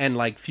and,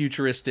 like,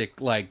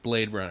 futuristic, like,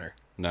 Blade Runner.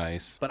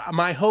 Nice. But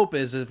my hope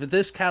is, if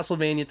this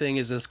Castlevania thing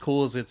is as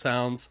cool as it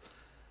sounds,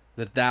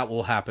 that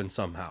will happen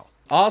somehow.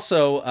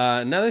 Also,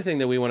 another thing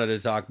that we wanted to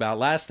talk about,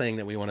 last thing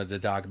that we wanted to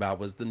talk about,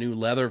 was the new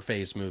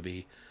Leatherface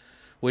movie,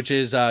 which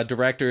is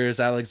directors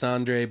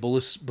Alexandre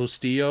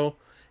Bustillo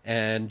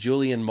and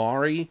Julian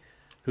Maury,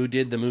 who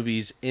did the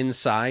movies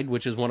Inside,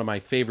 which is one of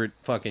my favorite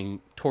fucking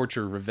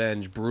torture,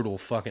 revenge, brutal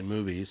fucking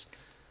movies.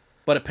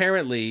 But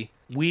apparently,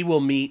 we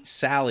will meet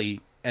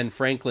Sally and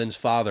Franklin's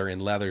father in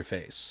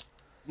Leatherface.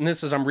 And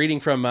this is, I'm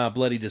reading from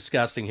Bloody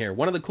Disgusting here.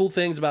 One of the cool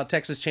things about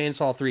Texas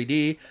Chainsaw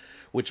 3D,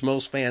 which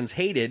most fans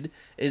hated,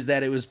 is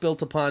that it was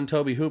built upon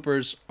Tobe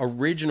Hooper's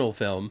original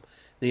film.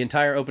 The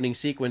entire opening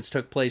sequence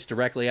took place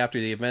directly after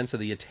the events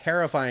of the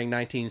terrifying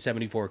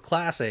 1974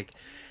 classic,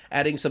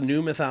 adding some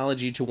new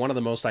mythology to one of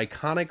the most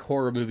iconic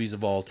horror movies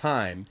of all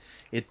time.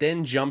 It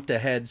then jumped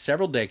ahead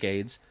several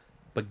decades,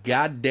 but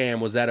goddamn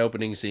was that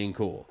opening scene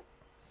cool.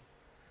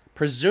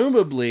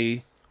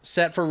 Presumably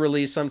set for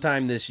release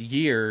sometime this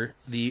year,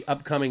 the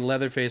upcoming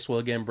Leatherface will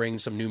again bring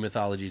some new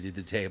mythology to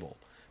the table,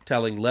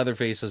 telling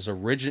Leatherface's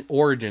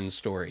origin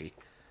story.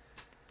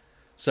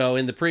 So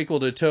in the prequel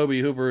to Tobe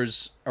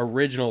Hooper's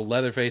original,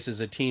 Leatherface is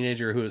a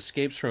teenager who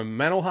escapes from a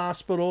mental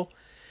hospital,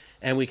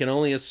 and we can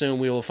only assume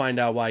we will find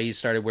out why he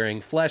started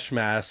wearing flesh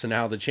masks and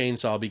how the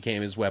chainsaw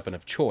became his weapon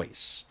of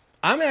choice.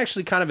 I'm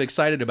actually kind of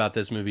excited about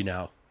this movie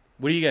now.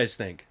 What do you guys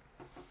think?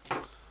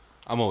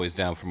 I'm always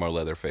down for more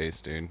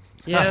Leatherface, dude.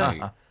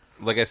 Yeah.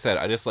 Like I said,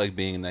 I just like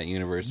being in that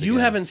universe. You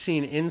again. haven't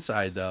seen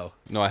Inside, though.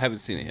 No, I haven't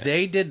seen it yet.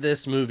 They did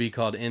this movie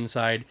called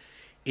Inside.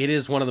 It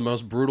is one of the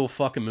most brutal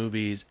fucking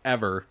movies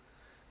ever.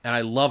 And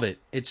I love it.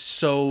 It's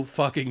so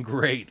fucking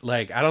great.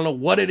 Like, I don't know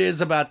what it is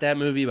about that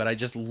movie, but I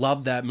just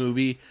love that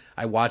movie.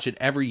 I watch it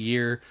every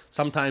year,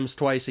 sometimes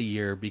twice a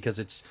year, because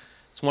it's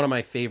one of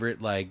my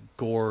favorite, like,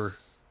 gore,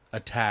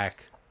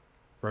 attack,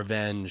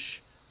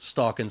 revenge,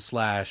 stalk and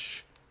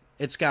slash.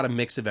 It's got a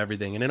mix of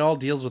everything. And it all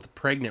deals with a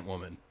pregnant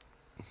woman,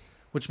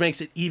 which makes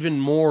it even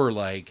more,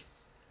 like,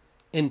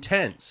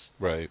 intense.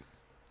 Right.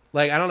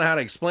 Like, I don't know how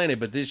to explain it,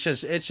 but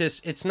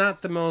it's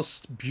not the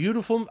most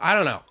beautiful. I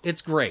don't know.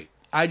 It's great.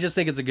 I just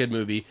think it's a good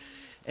movie.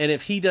 And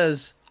if he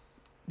does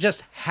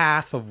just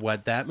half of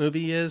what that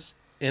movie is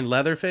in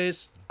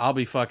Leatherface, I'll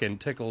be fucking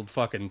tickled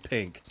fucking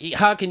pink.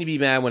 How can you be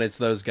mad when it's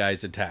those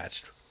guys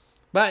attached?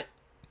 But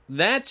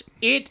that's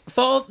it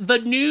for the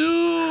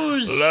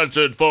news. That's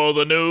it for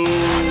the news.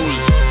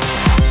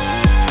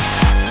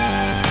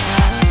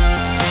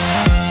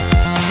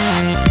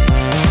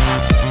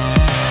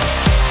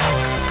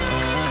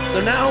 So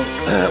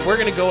now we're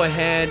going to go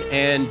ahead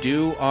and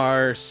do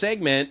our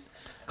segment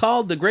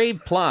called The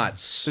Grave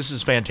Plots. This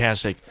is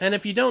fantastic. And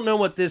if you don't know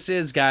what this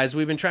is, guys,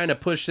 we've been trying to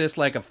push this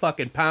like a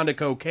fucking pound of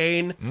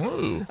cocaine.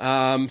 Ooh.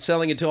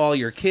 Selling it to all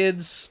your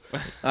kids. Can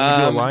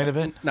you do a line of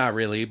it? Not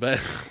really, but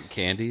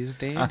Candy's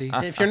dandy.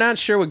 if you're not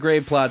sure what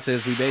Grave Plots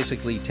is, we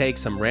basically take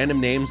some random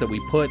names that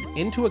we put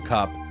into a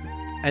cup,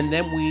 and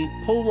then we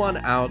pull one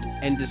out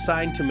and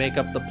decide to make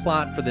up the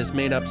plot for this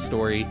made-up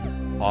story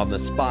on the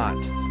spot.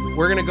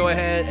 We're going to go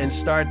ahead and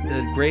start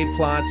the Grave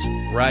Plots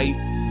right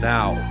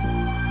now.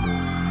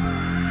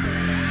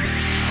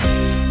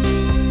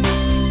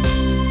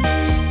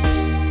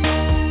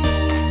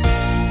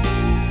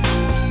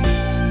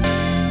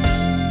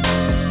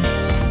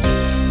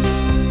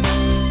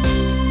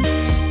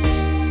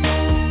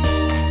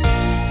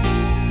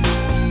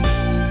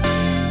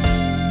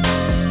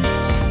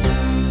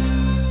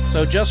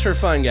 So just for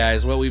fun,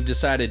 guys, what we've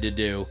decided to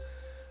do,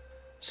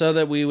 so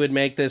that we would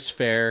make this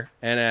fair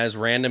and as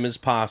random as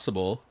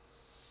possible,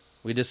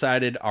 I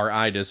decided,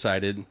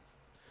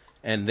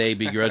 and they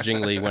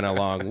begrudgingly went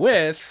along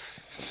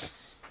with,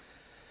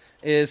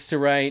 is to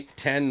write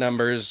 10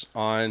 numbers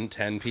on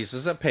 10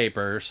 pieces of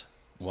paper,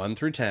 1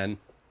 through 10,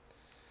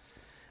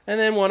 and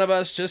then one of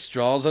us just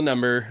draws a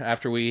number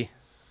after we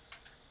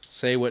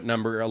say what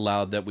number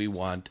aloud that we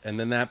want, and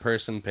then that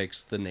person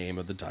picks the name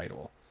of the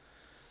title.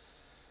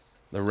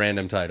 The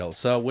random title.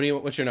 So,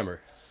 what's your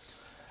number?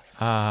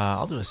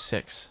 I'll do a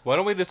 6. Why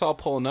don't we just all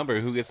pull a number?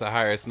 Who gets the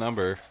highest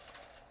number?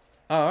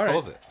 Oh, all right.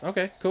 Pulls it.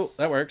 Okay, cool.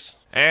 That works.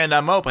 And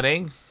I'm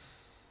opening.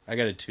 I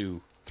got a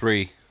 2.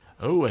 3.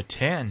 Oh, a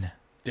 10.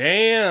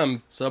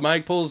 Damn. So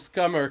Mike pulls the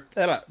cumber.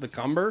 The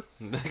cumber?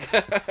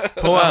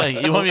 Pull out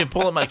you want me to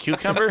pull up my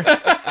cucumber?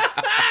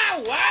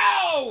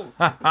 Wow.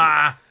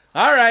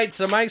 All right.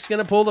 So Mike's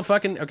gonna pull the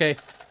fucking. Okay.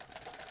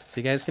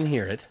 So you guys can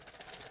hear it.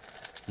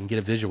 You can get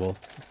a visual.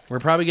 We're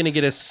probably going to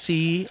get a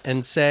see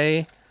and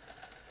say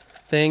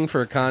thing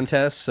for a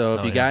contest. So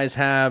if you guys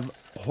have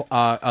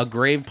a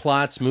Grave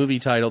Plots movie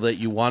title that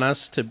you want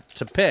us to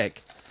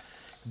pick,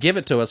 give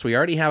it to us. We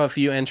already have a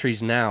few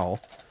entries now.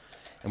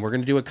 And we're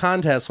going to do a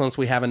contest once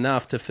we have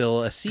enough to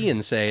fill a see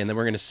and say. And then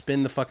we're going to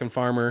spin the fucking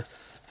farmer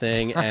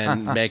thing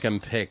and make them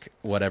pick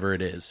whatever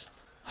it is.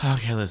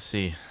 Okay, let's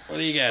see. What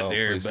do you got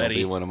there, Please don't buddy?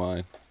 be one of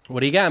mine.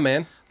 What do you got,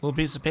 man? Little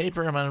piece of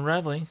paper. I'm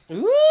unraveling.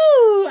 Ooh,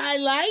 I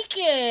like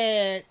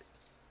it.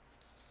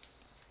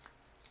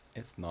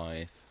 It's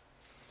nice.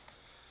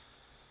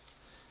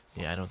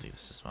 Yeah, I don't think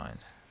this is mine.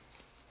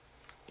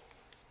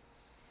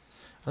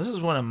 This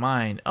is one of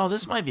mine. Oh,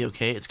 this might be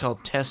okay. It's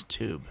called Test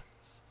Tube.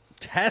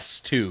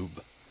 Test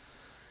tube.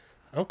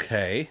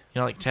 Okay. You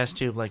know, like test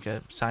tube, like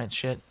a science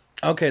shit?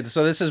 Okay,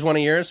 so this is one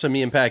of yours, so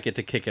me and Pat get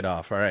to kick it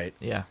off. All right.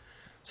 Yeah.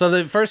 So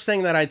the first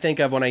thing that I think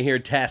of when I hear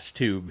test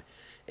tube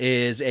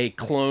is a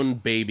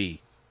cloned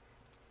baby,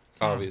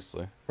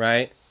 Obviously.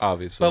 right?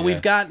 Obviously. But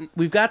we've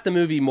got the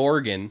movie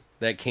Morgan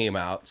that came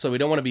out, so we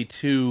don't want to be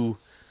too.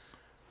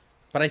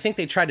 But I think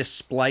they tried to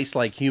splice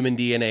like human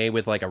DNA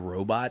with like a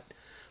robot.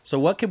 So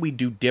what could we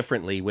do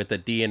differently with the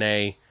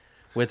DNA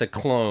with a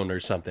clone or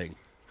something?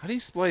 How do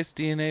you splice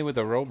DNA with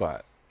a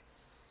robot?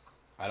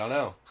 I don't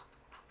know.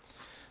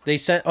 They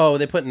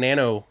they put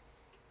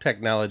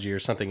nanotechnology or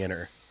something in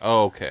her.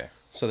 Oh, okay.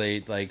 So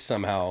they like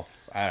somehow,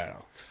 I don't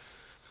know.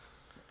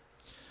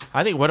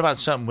 I think, what about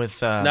something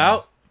with...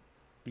 No.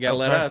 You gotta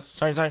let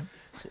sorry, us. Sorry.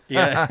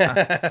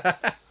 Yeah.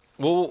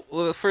 Well,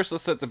 first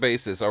let's set the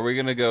basis. Are we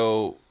gonna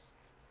go?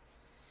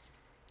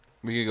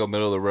 We gonna go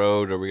middle of the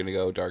road? Or are we gonna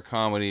go dark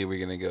comedy? Are we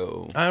gonna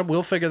go?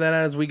 We'll figure that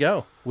out as we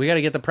go. We got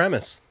to get the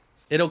premise.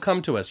 It'll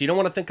come to us. You don't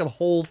want to think of the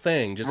whole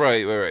thing. Just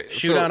Right.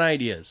 shoot on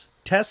ideas.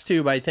 Test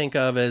tube, I think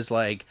of as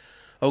like,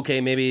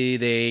 okay, maybe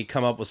they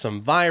come up with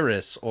some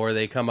virus, or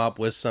they come up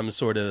with some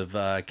sort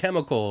of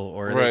chemical,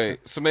 or Right.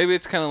 So maybe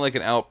it's kind of like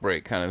an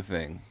outbreak kind of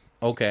thing.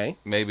 Okay.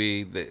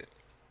 Maybe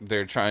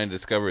they're trying to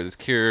discover this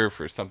cure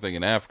for something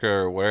in Africa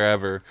or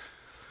wherever.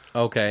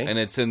 Okay. And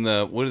it's in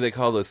the, what do they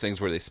call those things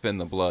where they spin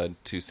the blood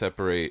to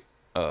separate,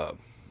 Oh,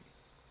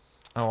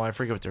 I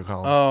forget what they're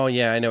called. oh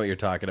yeah, I know what you're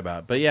talking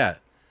about. But yeah.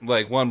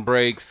 like one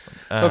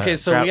breaks. Okay,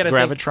 so we gotta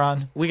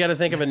Gravitron? We got to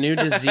think of a new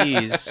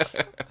disease.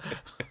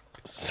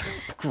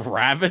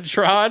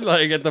 Gravitron,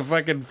 like at the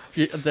fucking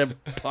the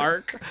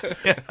park.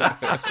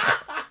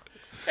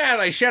 Yeah,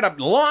 they set up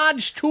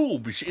large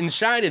tubes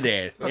inside of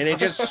there, and it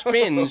just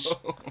spins.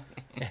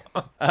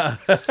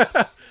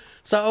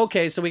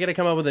 So we got to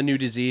come up with a new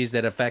disease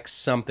that affects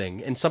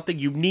something, and something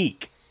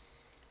unique.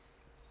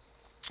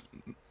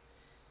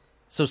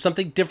 So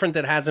something different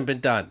that hasn't been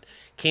done.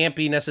 Can't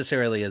be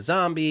necessarily a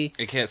zombie.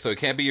 It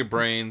can't be your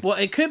brains. Well,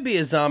 it could be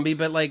a zombie,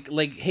 but like,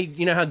 hey,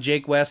 you know how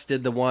Jake West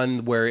did the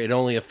one where it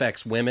only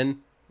affects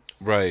women?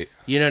 Right.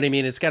 You know what I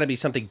mean? It's got to be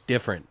something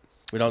different.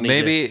 We don't need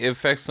Maybe it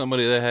affects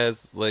somebody that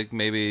has, like,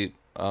 maybe,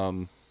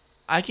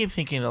 I keep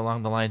thinking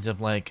along the lines of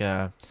like,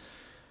 I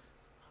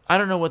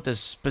don't know what the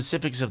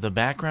specifics of the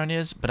background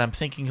is, but I'm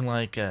thinking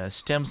like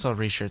stem cell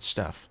research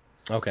stuff.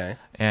 Okay.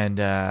 And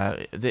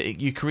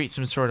you create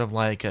some sort of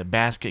like a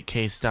basket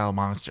case style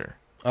monster.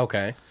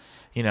 Okay.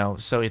 You know,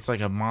 so it's like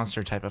a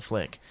monster type of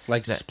flick.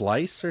 Like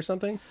Splice or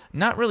something?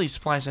 Not really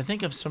Splice. I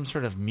think of some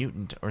sort of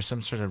mutant or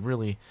some sort of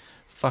really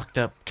fucked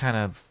up kind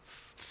of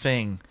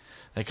thing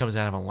that comes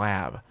out of a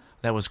lab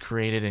that was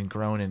created and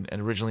grown and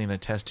originally in a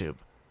test tube.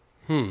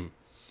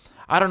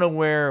 I don't know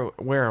where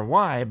or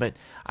why, but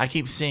I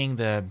keep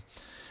seeing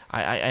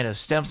I know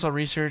stem cell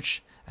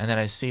research, and then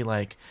I see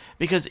like,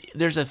 because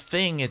there's a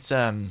thing, it's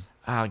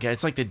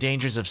it's like the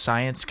dangers of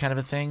science kind of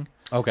a thing.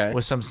 Okay.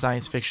 With some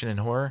science fiction and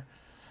horror.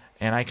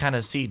 And I kind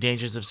of see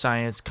dangers of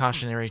science,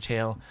 cautionary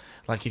tale,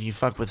 like if you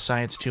fuck with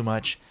science too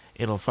much,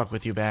 it'll fuck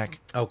with you back.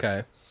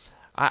 Okay.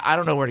 I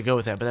don't know where to go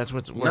with that, but that's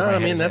what's where No, my I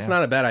head mean, is that's at.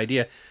 not a bad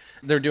idea.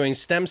 They're doing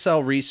stem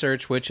cell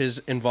research, which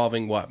is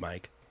involving what,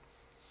 Mike?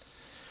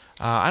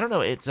 I don't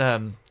know. It's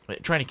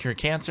trying to cure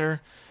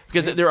cancer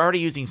because they're already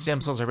using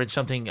stem cells. I read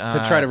something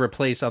To try to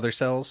replace other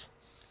cells?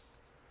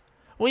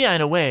 Well, yeah,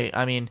 in a way.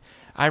 I mean,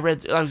 I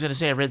read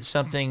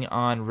something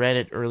on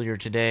Reddit earlier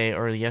today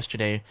or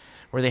yesterday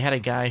where they had a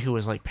guy who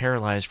was like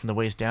paralyzed from the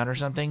waist down or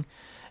something,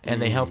 and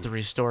they helped to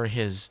restore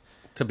his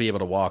To be able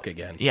to walk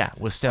again.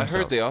 with stem I cells.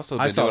 heard they also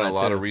I been saw doing a that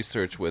lot too. of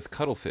research with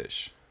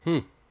cuttlefish.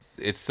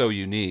 It's so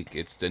unique.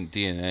 It's in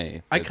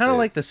DNA. I that kind of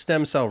they- like the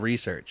stem cell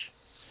research.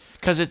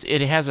 because it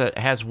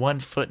has 1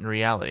 foot in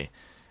reality,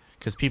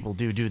 because people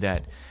do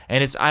that,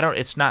 and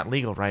it's not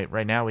legal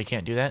right now. We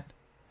can't do that.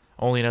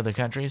 Only in other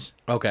countries.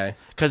 Okay.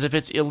 Because if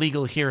it's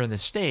illegal here in the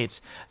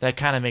States, that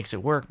kind of makes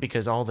it work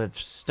because all the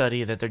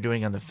study that they're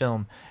doing on the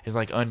film is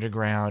like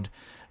underground,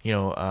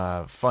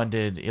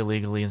 funded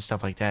illegally and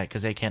stuff like that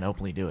because they can't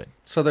openly do it.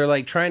 So they're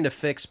like trying to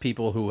fix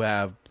people who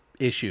have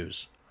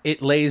issues.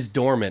 It lays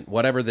dormant,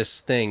 whatever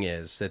this thing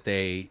is that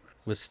they,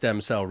 with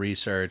stem cell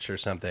research or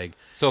something.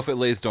 So if it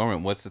lays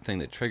dormant, what's the thing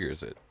that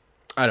triggers it?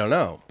 I don't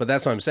know, but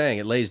that's what I'm saying.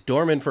 It lays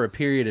dormant for a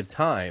period of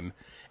time,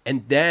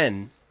 and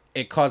then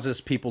it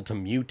causes people to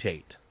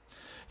mutate.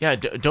 Yeah,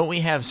 don't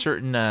we have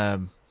certain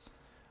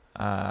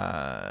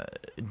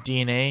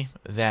DNA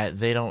that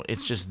they don't?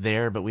 It's just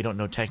there, but we don't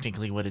know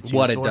technically what it's used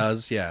What it for?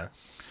 does, yeah.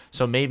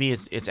 So maybe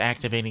it's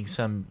activating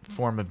some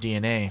form of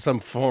DNA. Some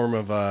form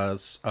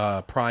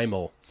of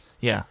primal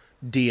Yeah,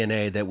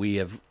 DNA that we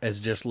have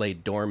has just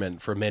laid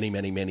dormant for many,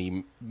 many,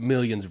 many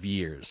millions of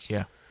years.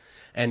 yeah,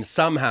 And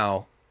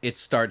somehow it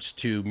starts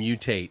to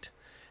mutate,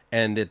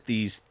 and that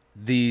these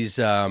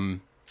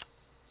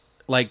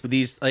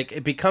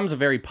it becomes a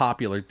very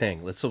popular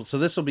thing. So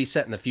this will be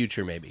set in the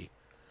future, maybe.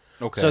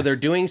 Okay. So they're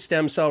doing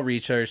stem cell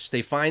research.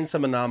 They find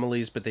some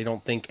anomalies, but they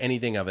don't think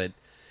anything of it.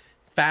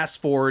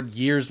 Fast forward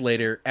years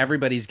later,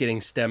 everybody's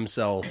getting stem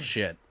cell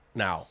shit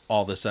now,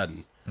 all of a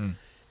sudden.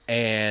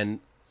 And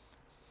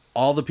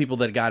all the people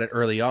that got it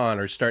early on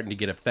are starting to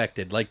get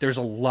affected. Like, there's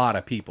a lot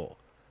of people.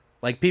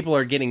 Like, people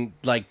are getting,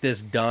 like,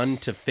 this done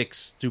to fix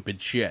stupid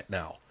shit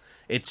now.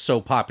 It's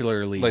so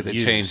popularly like they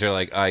used. change their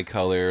like eye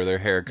color or their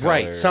hair color.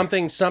 Right,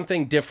 something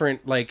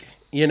different, like,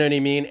 you know what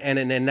I mean?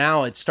 And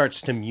now it starts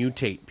to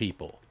mutate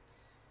people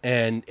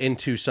and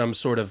into some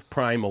sort of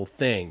primal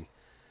thing.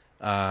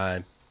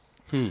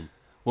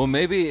 Well,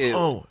 maybe it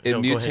No, go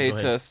mutates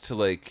ahead. us to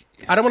like.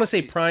 I don't want to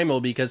say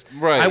primal because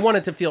Right. I want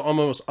it to feel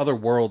almost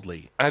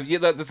otherworldly.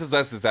 That's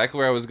exactly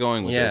where I was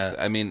going with Yeah. this.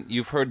 I mean,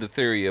 you've heard the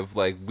theory of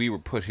like we were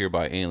put here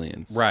by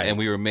aliens, Right. And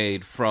we were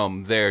made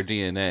from their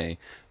DNA.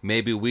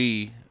 Maybe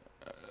we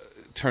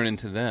turn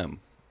into them,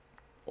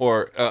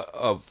 or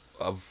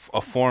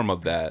a form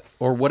of that.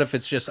 Or what if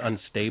it's just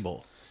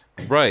unstable?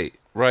 Right.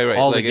 Like it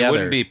Altogether.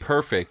 wouldn't be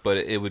perfect, but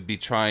it would be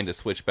trying to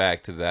switch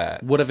back to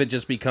that. What if it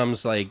just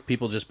becomes like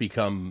people just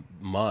become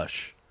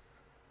mush?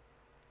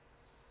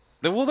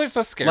 Well, there's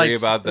so scary Like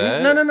about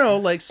that. No.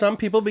 Like some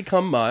people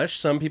become mush.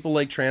 Some people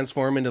like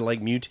transform into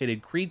like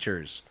mutated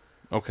creatures,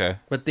 Okay.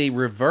 but they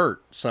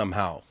revert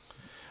somehow.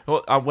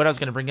 Well, what I was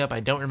going to bring up, I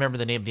don't remember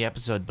the name of the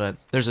episode, but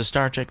there's a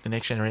Star Trek: The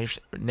Next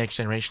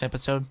Generation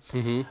episode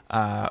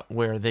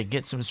where they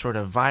get some sort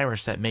of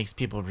virus that makes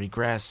people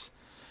regress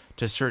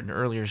to certain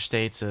earlier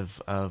states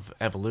of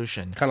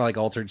evolution. Kind of like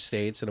altered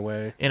states in a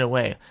way. In a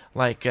way,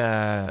 like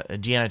Deanna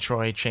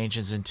Troi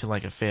changes into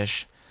like a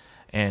fish,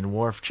 and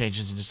Worf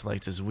changes into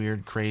like this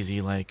weird,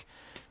 crazy like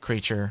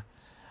creature.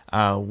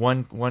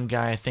 One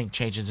guy I think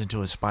changes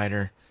into a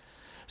spider.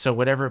 So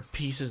whatever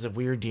pieces of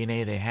weird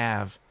DNA they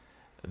have,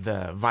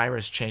 the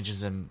virus changes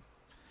them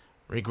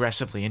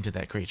regressively into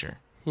that creature.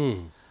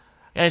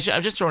 Yeah,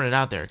 I'm just throwing it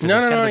out there because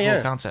it's kind of a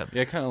cool concept.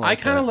 Yeah, kind of. I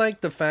kind of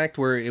like the fact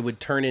where it would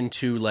turn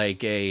into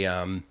like a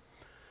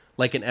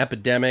like an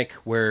epidemic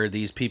where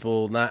these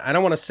people I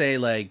don't want to say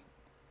like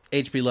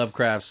H.P.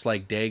 Lovecraft's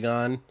like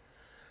Dagon,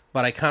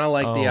 but I kind of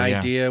like the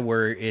idea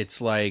where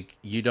it's like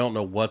you don't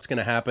know what's going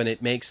to happen.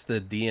 It makes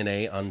the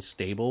DNA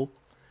unstable.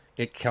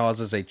 It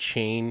causes a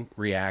chain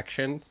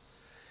reaction.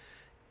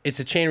 It's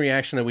a chain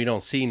reaction that we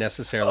don't see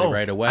necessarily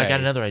right away. I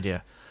got another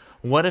idea.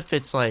 What if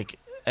it's like,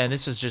 and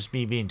this is just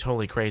me being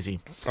totally crazy.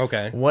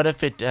 Okay. What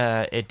if it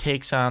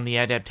takes on the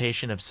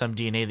adaptation of some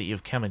DNA that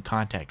you've come in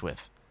contact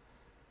with?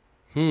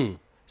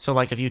 So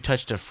like if you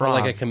touched a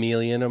frog, Like a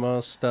chameleon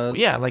almost does.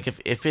 yeah, like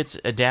if it's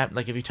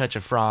like if you touch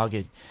a frog,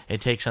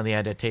 it takes on the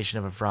adaptation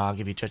of a frog.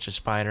 If you touch a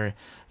spider,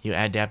 you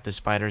adapt the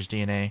spider's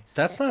DNA.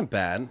 That's not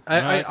bad. I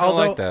kinda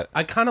although like that.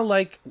 I kind of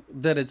like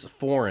that it's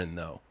foreign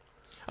though.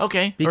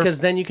 Okay, Because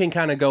then you can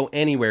kind of go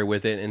anywhere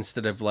with it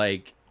instead of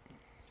like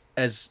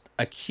as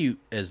acute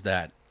as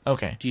that.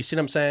 okay. Do you see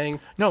what I'm saying?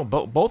 No,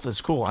 both is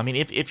cool. I mean,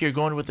 if you're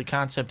going with the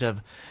concept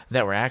of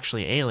that we're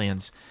actually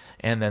aliens,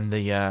 and then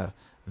the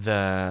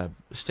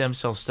stem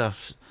cell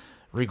stuff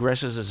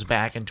regresses us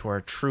back into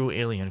our true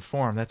alien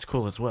form, that's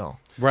cool as well.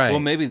 Right. Well,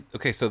 maybe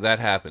okay. So that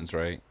happens,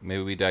 right?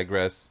 Maybe we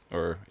digress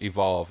or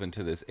evolve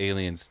into this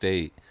alien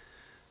state.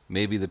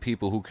 Maybe the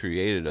people who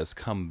created us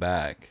come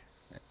back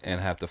and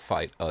have to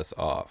fight us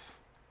off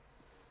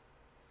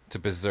to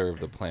preserve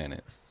the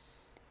planet.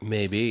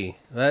 Maybe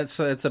it's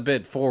a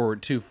bit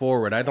too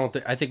forward. I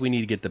think we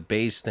need to get the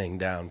base thing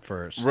down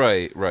first.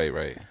 Right.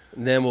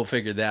 Then we'll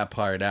figure that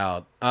part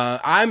out.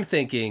 I'm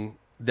thinking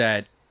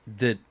that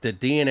the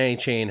DNA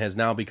chain has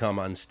now become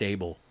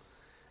unstable,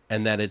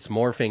 and that it's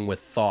morphing with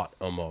thought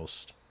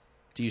almost.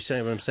 Do you see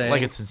what I'm saying?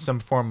 Like it's in some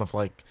form of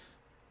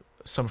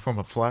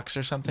flux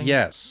or something.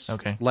 Yes.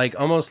 Okay. Like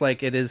almost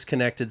like it is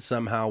connected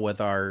somehow with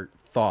our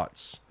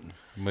thoughts.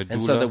 Medulla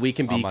And so that we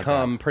can oblongata.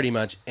 become pretty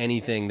much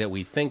anything that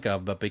we think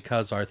of, but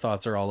because our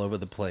thoughts are all over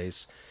the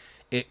place,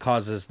 it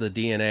causes the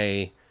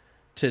DNA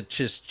to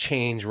just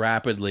change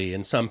rapidly.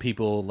 And some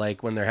people,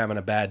 like when they're having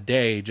a bad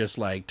day, just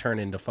like turn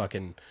into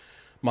fucking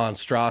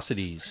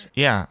monstrosities.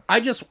 Yeah.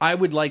 I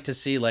would like to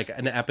see like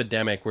an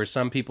epidemic where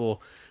some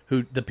people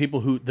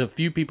the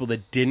few people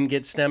that didn't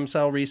get stem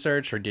cell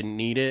research or didn't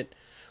need it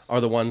are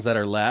the ones that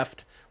are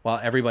left, while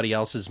everybody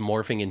else is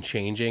morphing and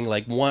changing.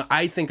 Like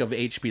I think of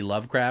H.P.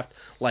 Lovecraft,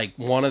 like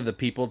one of the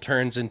people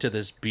turns into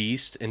this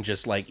beast and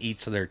just like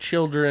eats their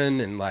children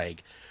and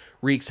like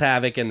wreaks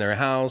havoc in their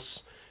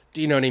house.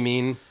 Do you know what I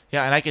mean?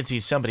 Yeah, and I can see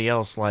somebody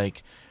else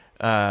like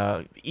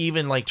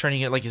even like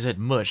turning it, like you said,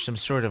 mush, some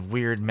sort of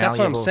weird That's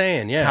what I'm malleable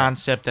saying, yeah.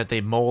 concept that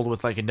they mold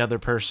with like another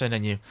person,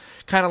 and you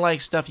kind of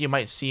like stuff you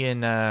might see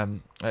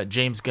in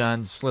James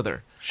Gunn's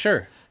Slither.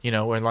 Sure. You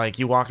know, where like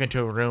you walk into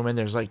a room and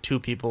there's like two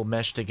people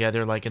meshed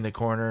together, like in the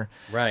corner,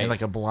 Right. and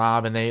like a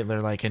blob, and they're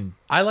like in.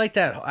 I like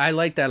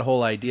that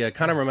whole idea. It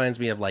kind of reminds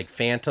me of like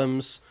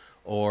Phantoms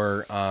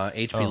or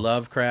H.P.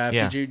 Lovecraft.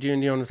 Yeah. Do you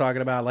know what I'm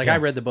talking about? Like Yeah. I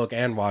read the book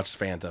and watched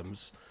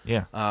Phantoms.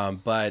 Yeah.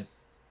 But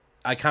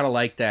I kind of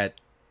like that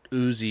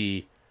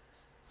oozy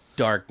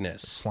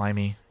darkness.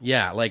 Slimy.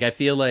 Yeah, like I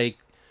feel like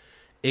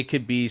it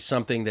could be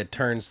something that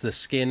turns the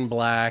skin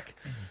black.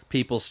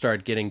 People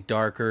start getting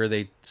darker.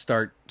 They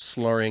start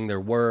slurring their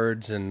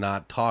words and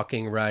not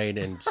talking right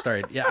and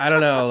start, yeah, I don't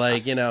know,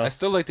 like, you know. I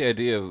still like the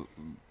idea of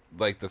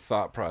like the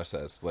thought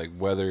process, like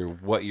whether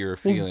what you're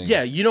feeling.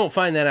 Yeah, you don't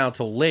find that out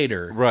till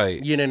later.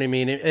 Right. You know what I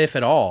mean? If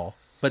at all.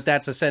 But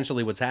that's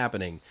essentially what's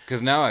happening.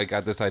 Because now I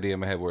got this idea in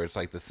my head where it's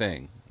like the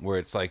thing, where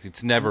it's like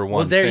it's never one.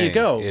 Well, there thing. you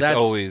go. It's That's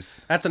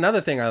always that's another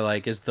thing I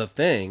like is the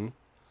thing.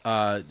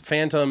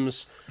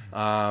 Phantoms,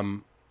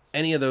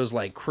 any of those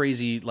like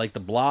crazy, like the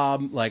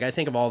Blob. Like I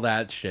think of all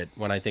that shit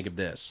when I think of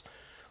this.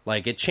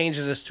 Like it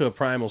changes us to a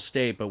primal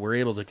state, but we're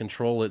able to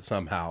control it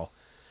somehow.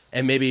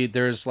 And maybe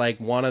there's like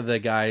one of the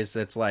guys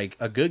that's like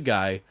a good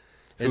guy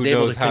is Who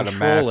able knows to how to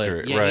control master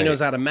it. it, Yeah, he right. knows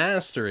how to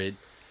master it.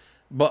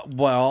 But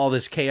while all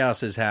this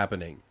chaos is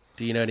happening,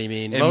 do you know what I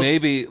mean? and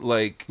maybe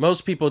like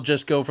Most people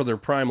just go for their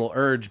primal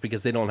urge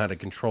because they don't know how to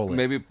control it.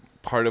 maybe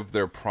part of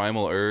their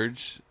primal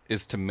urge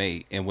is to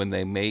mate, and when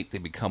they mate, they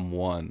become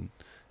one,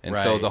 and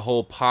so Right. the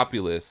whole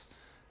populace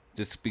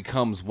just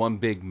becomes one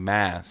big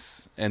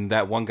mass, and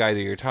that one guy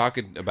that you're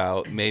talking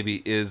about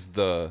maybe is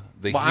the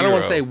Well, hero. I don't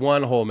want to say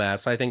one whole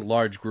mass. I think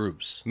large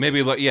groups.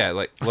 maybe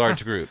like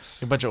large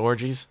groups, A bunch of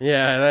orgies.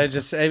 Yeah,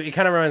 it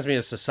kind of reminds me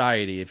of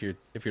society if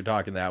you're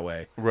talking that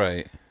way.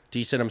 right? Do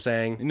you see what I'm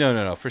saying?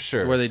 No, for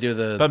sure. Where they do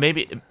the But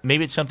maybe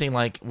it's something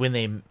like when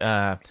they,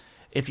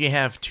 if you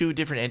have two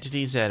different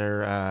entities that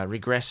are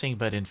regressing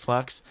but in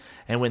flux,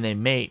 and when they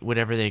mate,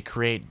 whatever they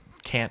create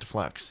can't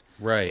flux.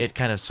 Right. It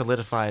kind of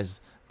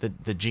solidifies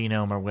the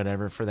genome or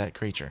whatever for that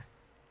creature.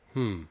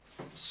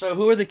 So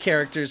who are the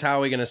characters? How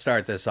are we going to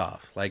start this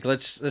off? Like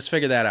let's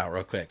figure that out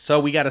real quick. So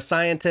we got a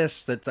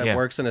scientist that Yeah.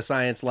 works in a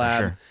science lab.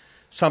 Sure.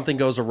 Something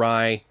goes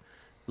awry,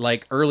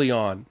 like early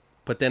on,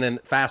 but then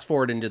fast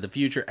forward into the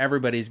future,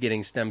 everybody's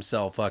getting stem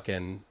cell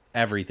fucking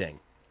everything.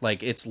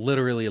 Like it's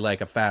literally like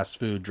a fast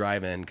food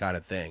drive-in kind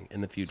of thing in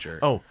the future.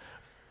 Oh,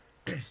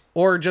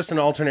 Or just an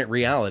alternate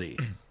reality.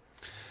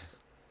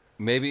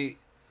 Maybe,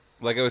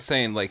 like I was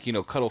saying, like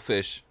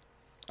cuttlefish.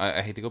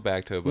 I hate to go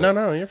back to it, but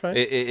No, you're fine.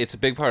 it's a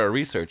big part of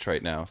research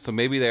right now. So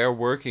maybe they are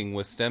working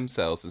with stem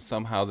cells, and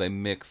somehow they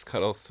mix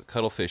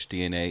cuttlefish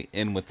DNA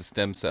in with the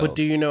stem cells. But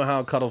do you know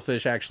how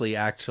cuttlefish actually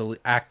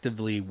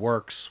actively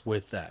works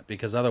with that?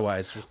 Because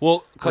otherwise,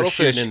 Well, we're cuttlefish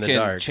shooting in the can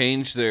dark.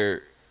 change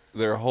their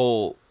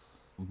whole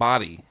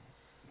body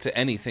to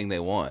anything they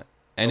want,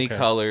 any Okay.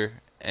 color,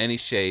 any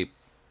shape,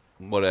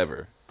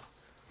 whatever.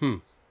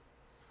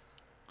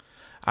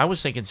 I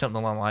was thinking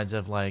something along the lines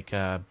of like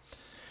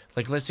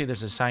let's say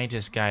there's a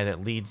scientist guy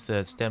that leads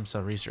the stem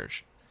cell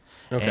research.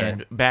 Okay.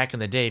 And back in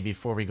the day,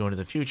 before we go into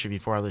the future,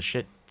 before all this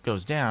shit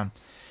goes down,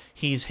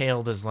 he's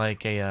hailed as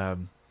like a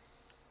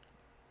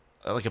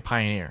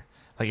pioneer.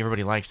 Like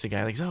everybody likes the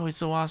guy. Like, oh, he's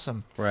so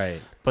awesome.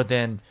 right. But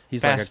then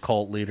He's like a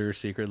cult leader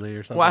secretly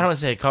or something. well, I don't want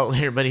to say a cult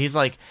leader, but he's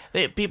like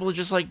people are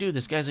just like, dude,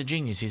 this guy's a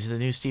genius. He's the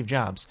new Steve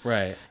Jobs.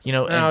 Right. You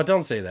know, No, and-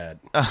 don't say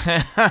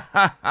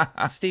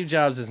that. Steve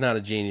Jobs is not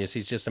a genius.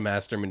 He's just a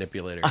master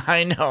manipulator.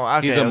 I know.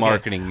 Okay, He's a okay.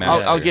 marketing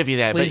master. I'll give you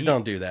that. Please but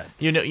don't do that.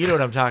 You know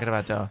what I'm talking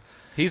about, though.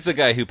 He's the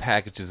guy who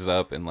packages it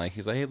up and like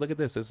he's like, hey, look at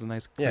this. This is a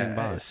nice clean Yeah,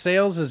 box.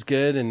 sales is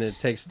good, and it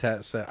takes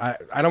tests. I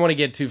don't want to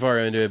get too far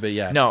into it, but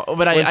yeah. No, but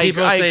When I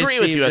people say agree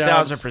with Steve you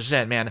Jobs-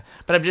 1,000%, man.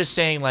 But I'm just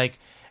saying, like,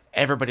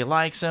 everybody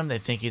likes him. They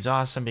think he's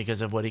awesome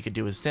because of what he could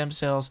do with stem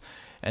cells,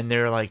 and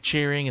they're like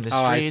cheering in the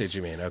streets. Oh, I see what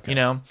you mean. Okay. You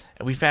know,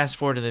 and we fast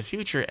forward to the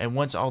future, and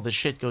once all the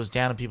shit goes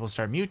down and people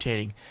start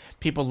mutating,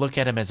 people look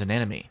at him as an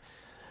enemy.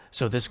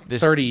 So this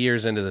 30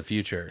 years into the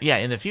future. yeah,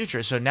 in the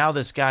future. So now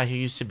this guy who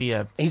used to be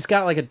He's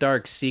got like a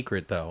dark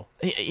secret, though.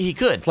 he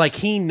could. Like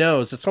he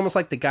knows. It's almost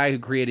like the guy who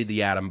created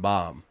the atom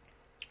bomb.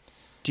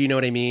 Do you know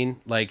what I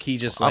mean? Like he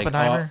just like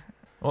Oppenheimer.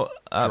 Well,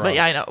 but drunk.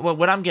 yeah, I know. Well,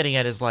 what I'm getting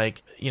at is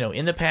like,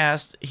 in the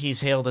past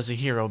he's hailed as a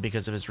hero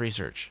because of his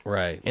research.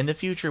 Right. In the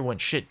future, when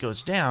shit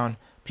goes down,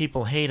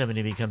 people hate him and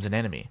he becomes an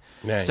enemy.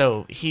 Right.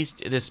 So he's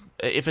this.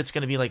 If it's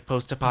going to be like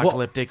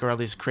post-apocalyptic or all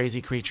these crazy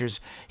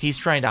creatures, he's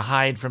trying to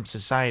hide from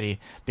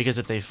society because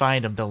if they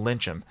find him, they'll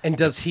lynch him. And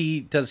does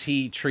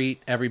he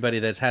treat everybody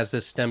that has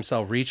this stem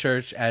cell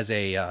research as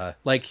a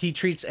like he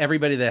treats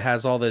everybody that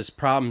has all these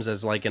problems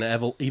as like an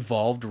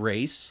evolved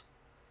race?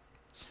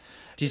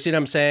 Do you see what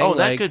I'm saying? Oh,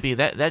 that Like, could be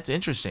that. That's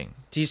interesting.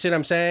 Do you see what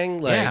I'm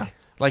saying? Like, yeah.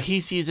 Like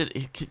he sees it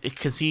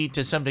because he,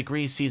 to some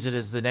degree, sees it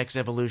as the next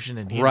evolution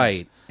in humans.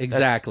 Right,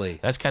 exactly.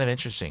 That's kind of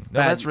interesting.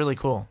 No, Bad- that's really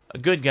cool. A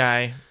good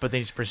guy, but then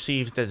he's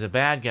perceived as a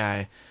bad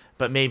guy.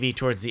 But maybe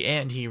towards the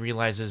end, he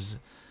realizes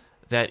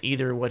that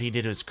either what he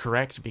did was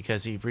correct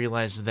because he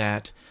realized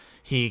that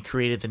he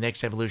created the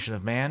next evolution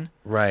of man,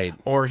 Right.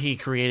 or he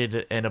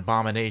created an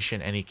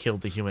abomination and he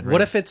killed the human race.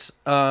 What if it's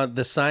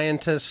the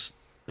scientist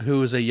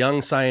who is a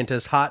young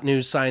scientist, hot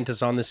news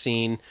scientist on the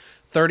scene?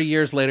 30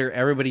 years later,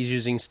 everybody's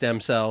using stem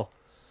cell,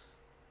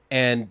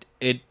 and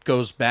it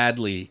goes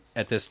badly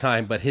at this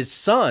time. But his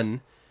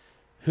son,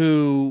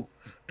 who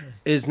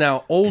is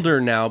now older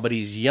now, but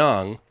he's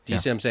young. Do you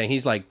see what I'm saying?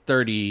 He's like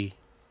 30,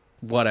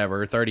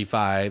 whatever,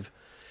 35.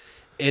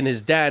 And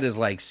his dad is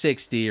like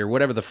 60 or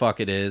whatever the fuck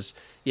it is.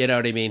 You know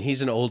what I mean?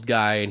 He's an old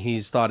guy and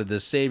he's thought of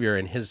this savior,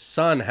 and his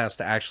son has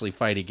to actually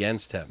fight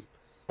against him.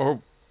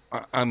 Or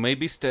I may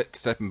be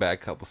stepping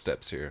back a couple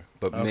steps here,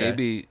 but Okay.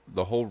 maybe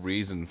the whole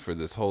reason for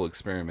this whole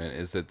experiment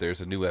is that there's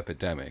a new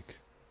epidemic,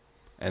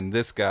 and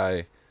this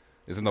guy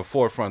is in the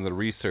forefront of the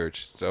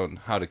research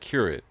on how to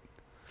cure it.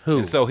 Who?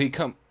 And so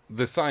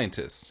the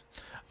scientist.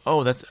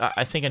 Oh, that's.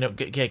 I think I know.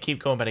 Yeah, keep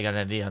going, but I got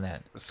an idea on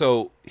that.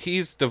 So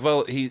he's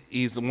developed.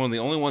 He's one of the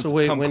only ones So to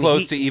wait, come when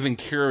close he- to even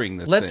curing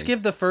this. Let's thing.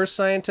 give the first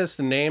scientist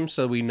a name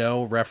so we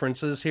know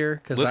references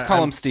here. Let's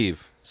call him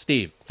Steve.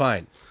 Steve.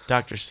 Fine.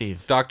 Dr.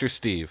 Steve. Dr.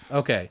 Steve.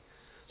 Okay.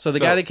 So the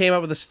So- guy that came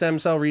up with the stem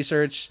cell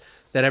research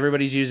that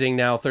everybody's using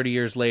now 30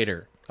 years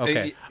later.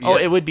 Okay. Oh,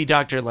 it would be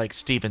Dr. like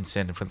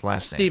Stevenson for the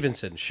last name.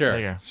 Stevenson, sure. There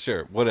you go.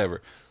 Sure,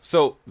 whatever.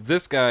 So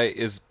this guy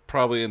is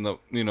probably in the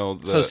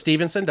So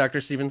Stevenson,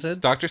 Dr. Stevenson?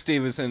 Dr.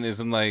 Stevenson is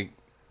in like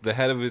the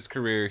head of his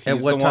career. He's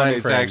At what the one time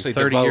who's frame? actually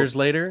 30 developed- years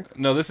later?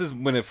 No, this is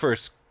when they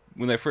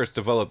first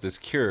developed this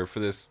cure for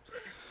this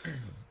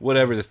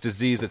this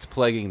disease that's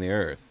plaguing the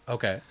earth.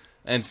 Okay.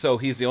 And so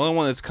he's the only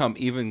one that's come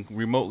even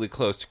remotely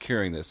close to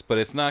curing this, but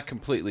it's not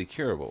completely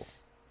curable.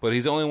 But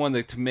he's the only one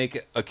to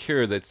make a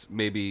cure that's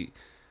maybe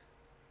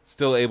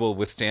still able to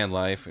withstand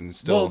life and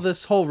still Well,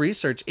 this whole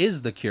research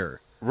is the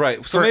cure.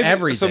 right. for maybe,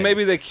 everything. So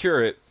maybe they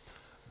cure it,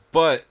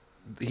 but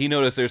he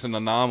noticed there's an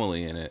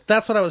anomaly in it.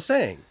 That's what I was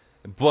saying.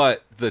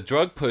 But the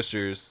drug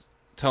pushers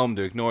tell him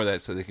to ignore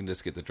that so they can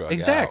just get the drug out.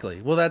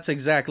 Exactly. Well, that's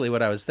exactly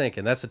what I was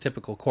thinking. That's a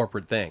typical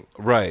corporate thing.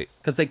 Right.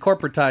 Because they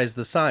corporatize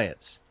the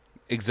science.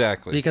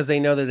 Exactly. Because they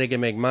know that they can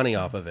make money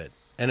off of it.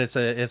 And it's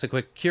a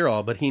quick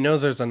cure-all, but he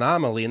knows there's an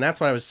anomaly, and that's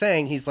what I was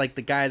saying. He's like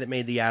the guy that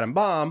made the atom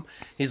bomb.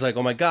 He's like,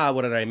 oh my God,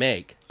 what did I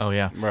make? Oh,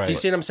 yeah. Right. Do you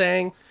see what I'm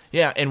saying?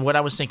 Yeah, and what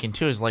I was thinking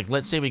too is like,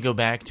 let's say we go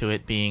back to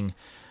it being,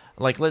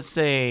 like, let's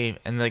say,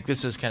 and like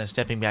this is kind of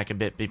stepping back a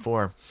bit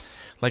before,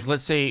 like,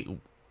 let's say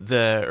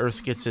the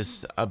Earth gets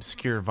this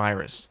obscure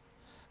virus,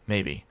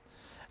 maybe,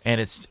 and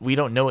we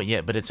don't know it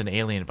yet, but it's an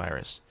alien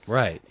virus.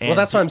 Right. And Well,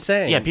 that's what I'm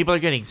saying. Yeah, people are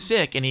getting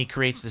sick, and he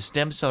creates the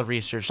stem cell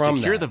research From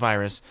to cure that. the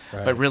virus,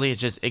 Right. but really it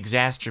just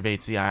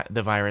exacerbates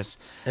the virus.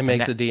 It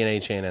makes And the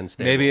DNA chain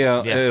unstable. Maybe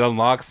Yeah. it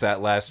unlocks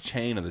that last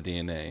chain of the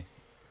DNA,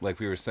 like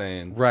we were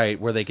saying. Right,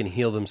 where they can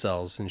heal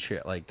themselves and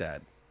shit like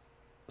that.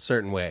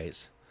 Certain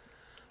ways.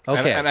 And-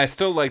 Okay. And I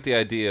still like the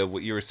idea of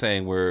what you were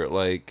saying, where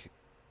like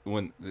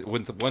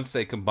once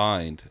they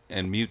combined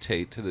and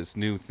mutate to this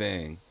new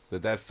thing,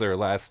 that's their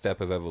last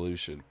step of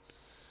evolution.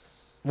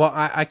 Well,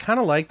 I kind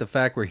of like the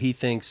fact where he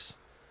thinks,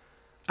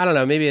 I don't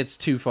know, maybe it's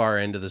too far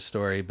into the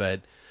story, but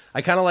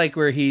I kind of like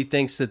where he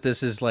thinks that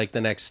this is like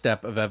the next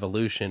step of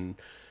evolution.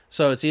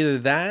 So it's either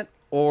that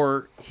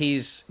or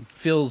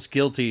feels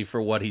guilty for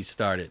what he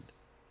started.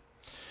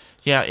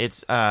 Yeah,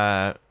 it's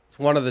It's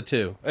one of the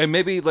two. And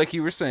maybe, like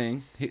you were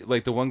saying,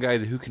 like the one guy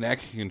who can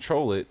actually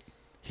control it,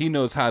 he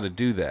knows how to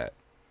do that.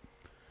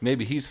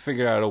 Maybe he's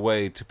figured out a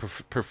way to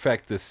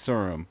perfect this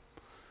serum.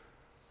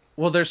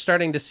 Well, they're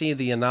starting to see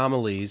the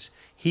anomalies.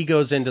 He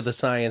goes into the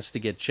science to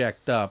get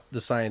checked up,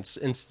 the science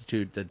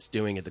institute that's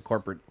doing it, the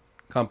corporate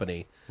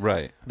company.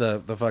 Right. The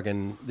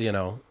fucking,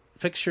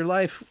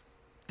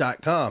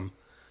 fixyourlife.com,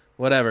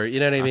 whatever, you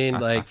know what I mean?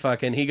 Like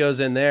fucking, he goes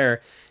in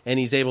there and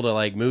he's able to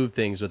like move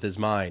things with his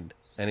mind,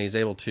 and he's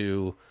able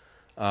to,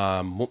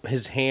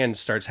 his hand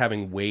starts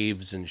having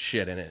waves and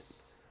shit in it.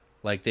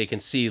 Like they can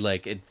see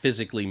like it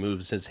physically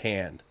moves his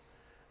hand,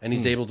 and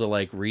he's able to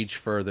like reach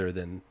further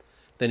than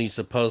he's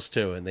supposed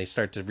to. And they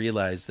start to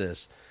realize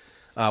this,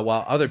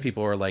 while other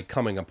people are like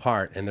coming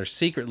apart, and they're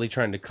secretly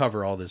trying to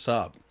cover all this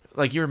up.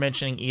 like you were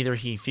mentioning, either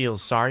he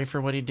feels sorry for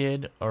what he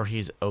did or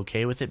he's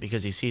okay with it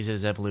because he sees it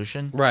as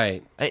evolution.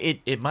 Right.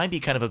 It might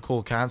be kind of a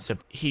cool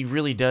concept. He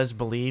really does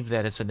believe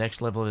that it's the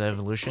next level of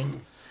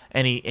evolution,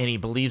 and he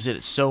believes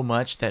it so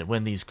much that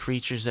when these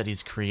creatures that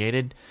he's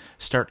created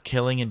start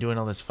killing and doing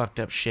all this fucked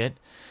up shit,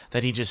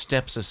 that he just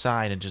steps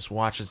aside and just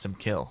watches them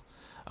kill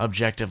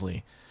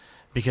objectively,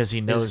 because he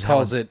knows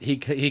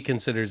He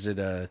considers it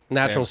a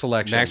natural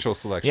selection. Natural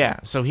selection. Yeah,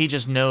 so he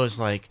just knows,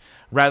 like,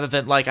 rather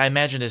than, like, I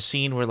imagine a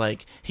scene where,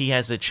 like, he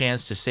has a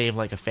chance to save,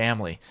 like, a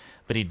family,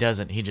 but he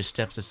doesn't. He just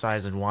steps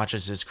aside and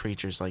watches his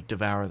creatures, like,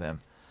 devour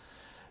them.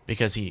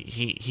 Because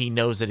he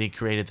knows that he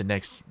created the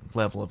next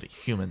level of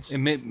humans.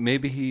 And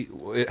maybe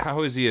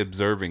how is he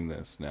observing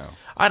this now?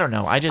 I don't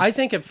know. I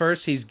think at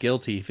first he's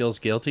guilty. He feels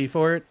guilty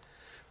for it.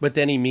 But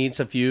then he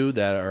meets a few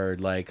that are,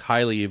 like,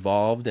 highly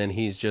evolved, and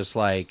he's just,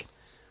 like,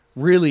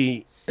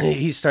 really,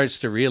 he starts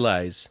to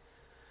realize,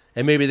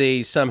 And maybe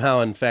they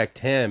somehow infect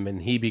him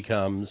and he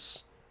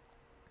becomes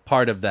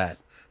part of that.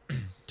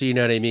 Do you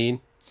know what I mean?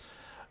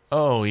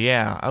 Oh,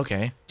 yeah.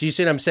 Okay. Do you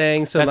see what I'm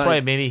saying? So That's why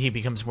maybe he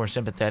becomes more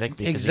sympathetic.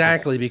 Because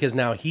exactly, because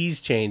now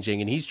he's changing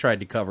and he's tried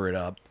to cover it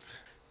up.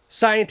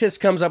 Scientist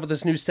comes up with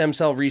this new stem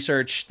cell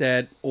research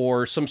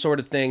or some sort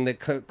of thing that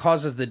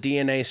causes the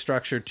DNA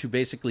structure to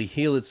basically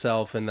heal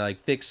itself and like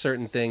fix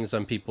certain things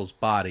on people's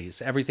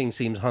bodies. Everything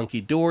seems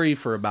hunky-dory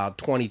for about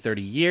 20,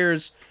 30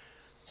 years.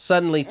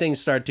 Suddenly things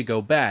start to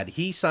go bad.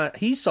 He saw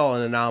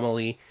an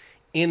anomaly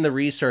in the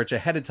research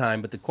ahead of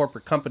time, but the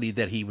corporate company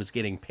that he was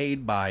getting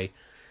paid by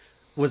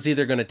was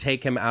either going to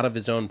take him out of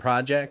his own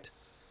project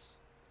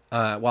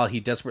while he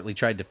desperately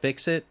tried to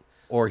fix it,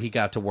 or he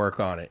got to work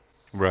on it.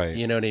 Right.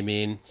 You know what I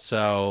mean?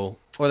 So,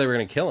 or they were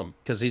going to kill him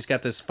because he's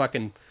got this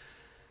fucking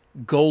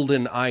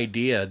golden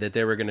idea that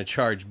they were going to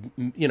charge,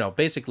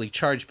 basically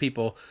charge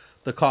people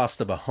the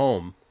cost of a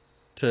home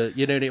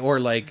to, or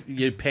like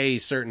you pay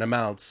certain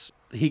amounts.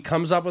 He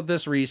comes up with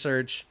this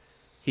research.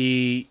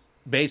 He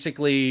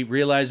basically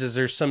realizes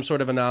there's some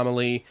sort of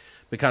anomaly,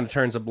 but kind of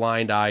turns a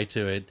blind eye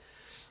to it.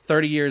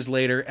 30 years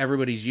later,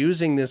 everybody's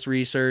using this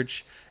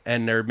research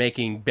and they're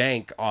making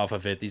bank off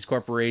of it. These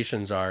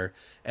corporations are,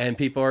 and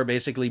people are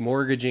basically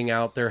mortgaging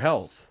out their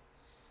health.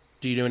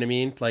 Do you know what I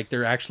mean? Like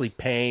they're actually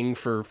paying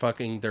for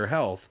fucking their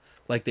health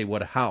like they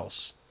would a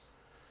house.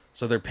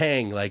 So they're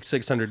paying like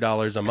 $600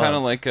 a month. Kind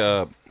of like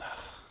a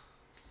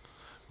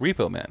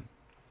Repo Man.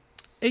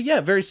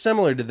 Yeah, very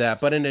similar to that,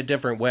 but in a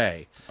different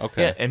way.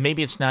 Okay. Yeah, and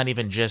maybe it's not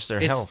even just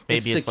their health.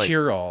 Maybe it's the like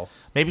cure-all.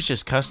 Maybe it's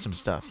just custom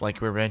stuff, like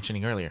we were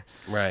mentioning earlier.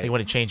 Right. They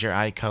want to change your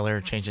eye color,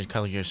 change the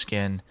color of your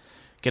skin,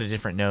 get a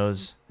different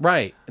nose.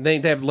 Right. They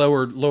have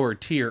lower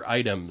tier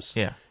items.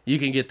 Yeah. You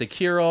can get the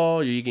cure-all,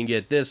 or you can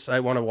get this, I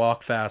want to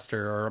walk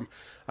faster, or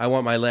I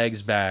want my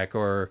legs back,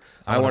 or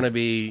I want to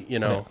be,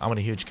 I want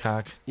a huge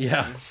cock.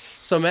 Yeah.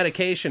 So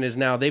medication is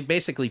now, they've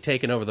basically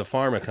taken over the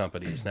pharma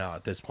companies now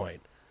at this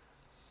point.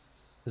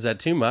 Is that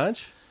too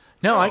much?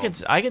 No, I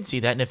can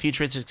see that in a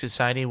futuristic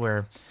society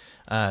where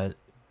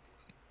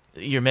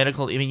you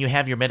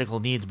have your medical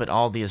needs, but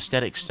all the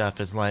aesthetic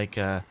stuff is like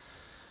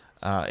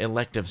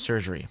elective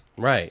surgery.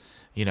 Right.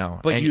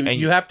 But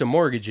you have to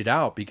mortgage it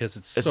out because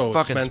it's so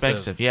fucking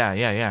expensive.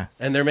 Yeah.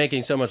 And they're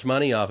making so much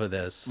money off of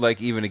this.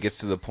 Like even it gets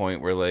to the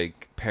point where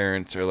like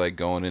parents are like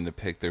going in to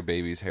pick their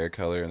baby's hair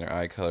color and their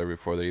eye color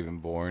before they're even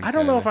born. I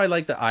don't know if I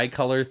like the eye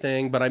color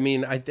thing, but I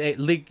mean,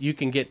 you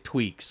can get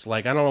tweaks.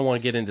 Like I don't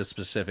want to get into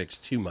specifics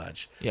too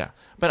much. Yeah,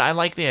 but I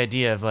like the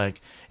idea of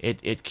like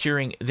it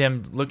curing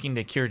them, looking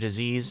to cure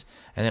disease,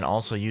 and then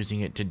also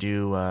using it to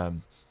do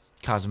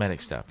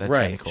cosmetic stuff. That's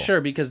right. Kinda cool. Sure,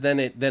 because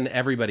then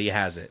everybody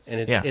has it, and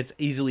it's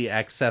easily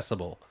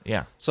accessible.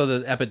 Yeah. So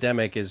the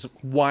epidemic is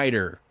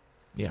wider.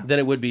 Yeah. Than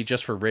it would be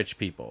just for rich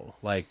people.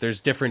 Like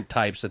there's different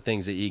types of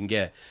things that you can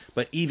get,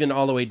 but even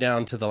all the way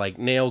down to the like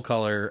nail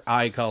color,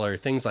 eye color,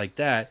 things like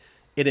that,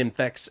 it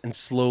infects and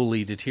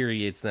slowly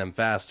deteriorates them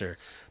faster.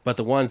 But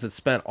the ones that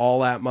spent all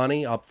that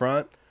money up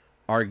front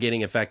are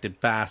getting affected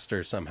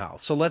faster somehow.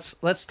 So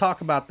let's talk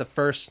about the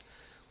first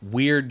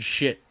weird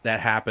shit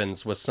that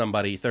happens with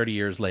somebody 30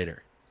 years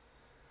later.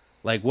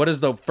 Like what is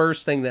the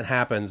first thing that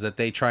happens that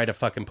they try to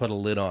fucking put a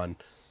lid on?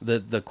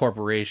 The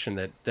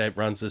corporation that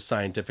runs this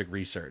scientific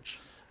research.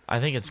 I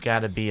think it's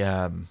got to be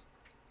one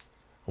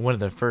of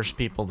the first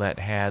people that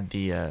had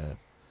the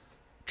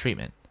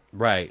treatment.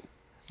 Right.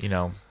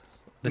 The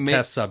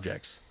test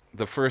subjects.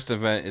 The first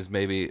event is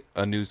maybe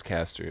a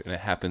newscaster, and it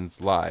happens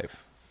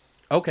live.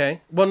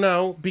 Okay. Well,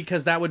 no,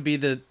 because that would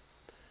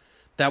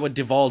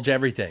divulge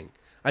everything.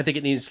 I think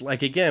it needs,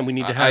 like, again, we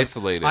need to have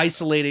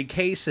isolated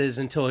cases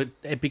until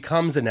it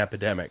becomes an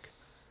epidemic.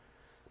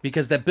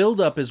 Because that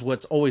buildup is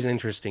what's always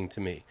interesting to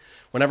me.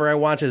 Whenever I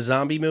watch a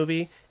zombie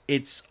movie,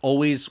 it's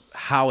always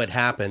how it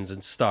happens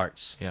and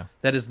starts. Yeah.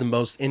 That is the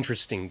most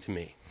interesting to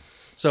me.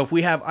 So if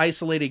we have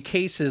isolated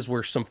cases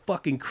where some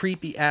fucking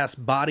creepy-ass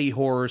body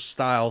horror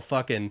style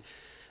fucking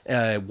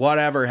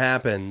whatever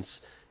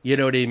happens, you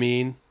know what I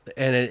mean?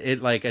 And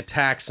it like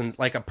attacks and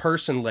like a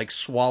person like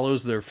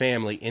swallows their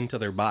family into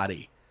their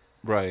body.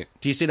 Right.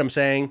 Do you see what I'm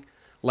saying?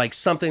 Like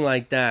something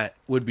like that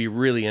would be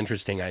really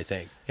interesting, I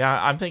think.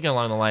 Yeah, I'm thinking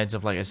along the lines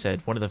of, like I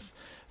said, one of the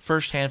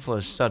first handful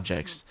of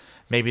subjects.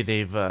 Maybe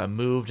they've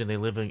moved and they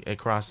live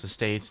across the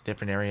states,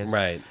 different areas.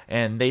 Right.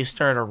 And they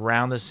start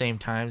around the same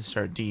time,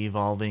 start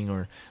de-evolving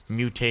or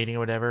mutating or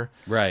whatever.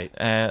 Right.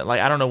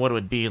 Like, I don't know what it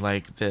would be,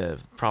 like the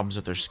problems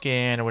with their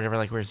skin or whatever,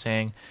 like we were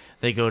saying.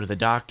 They go to the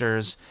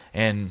doctors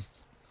and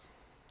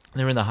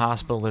they're in the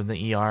hospital, they're in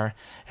the ER,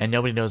 and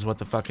nobody knows what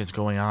the fuck is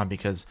going on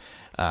because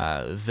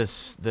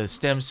the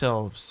stem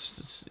cell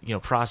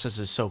process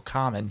is so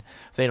common,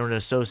 they don't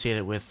associate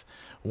it with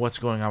what's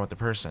going on with the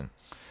person.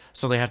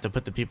 So they have to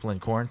put the people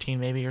in quarantine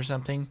maybe or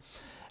something.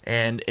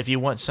 And if you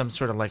want some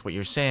sort of like what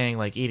you're saying,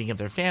 like eating of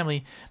their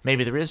family,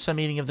 maybe there is some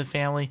eating of the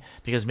family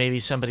because maybe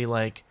somebody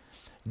like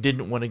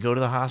didn't want to go to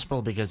the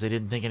hospital because they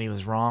didn't think anything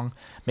was wrong.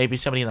 Maybe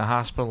somebody in the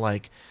hospital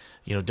like,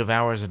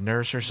 devours a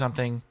nurse or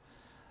something.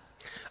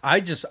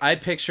 I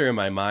picture in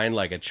my mind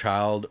like a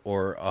child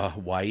or a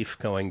wife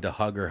going to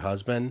hug her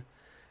husband,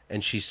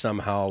 and she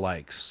somehow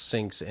like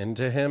sinks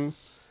into him.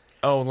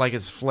 Oh, like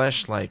it's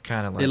flesh, like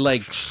kind of like It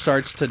like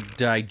starts to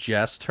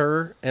digest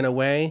her in a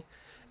way,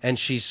 and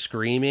she's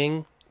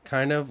screaming,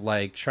 kind of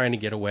like trying to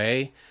get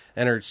away,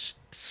 and her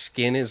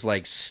skin is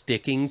like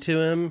sticking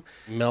to him,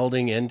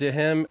 melding into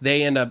him.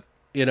 They end up,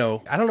 I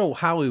don't know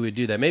how we would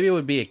do that. Maybe it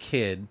would be a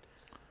kid,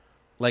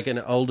 like an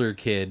older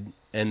kid,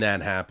 and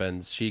that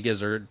happens. She gives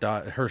her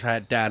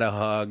dad a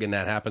hug, and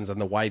that happens, and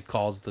the wife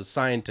calls the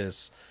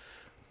scientists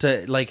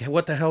to like,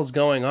 what the hell's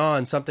going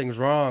on? Something's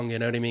wrong. You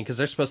know what I mean? Because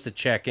they're supposed to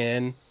check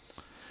in.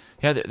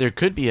 Yeah, there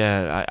could be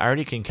I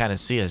already can kind of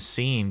see a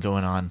scene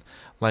going on,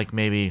 like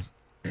maybe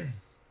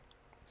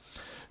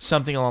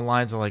something along the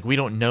lines of like, we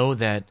don't know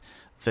that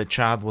the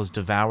child was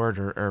devoured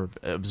or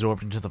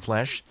absorbed into the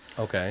flesh.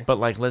 Okay. But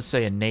like, let's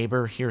say a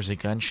neighbor hears a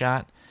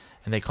gunshot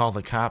and they call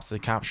the cops. The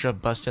cops show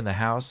up, bust in the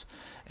house,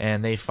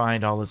 and they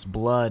find all this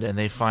blood, and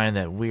they find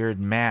that weird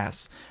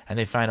mass, and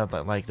they find out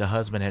that like the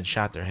husband had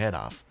shot their head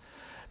off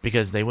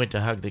because they went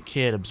to hug the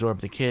kid, absorb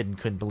the kid, and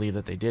couldn't believe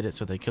that they did it,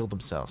 so they killed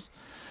themselves.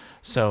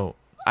 So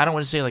I don't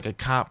want to say like a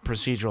cop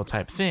procedural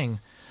type thing,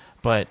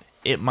 but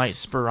it might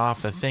spur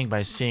off the thing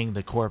by seeing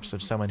the corpse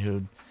of someone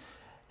who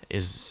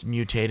is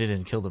mutated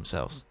and killed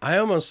themselves.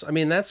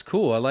 That's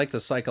cool. I like the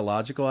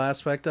psychological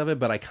aspect of it,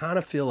 but I kind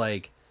of feel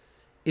like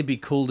it'd be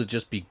cool to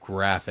just be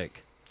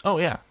graphic. Oh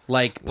yeah,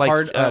 Like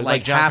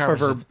like John half of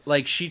her, Carpenter's-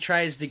 like she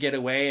tries to get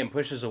away and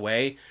pushes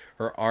away.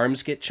 Her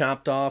arms get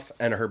chopped off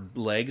and her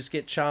legs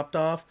get chopped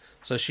off.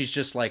 So she's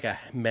just like a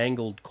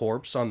mangled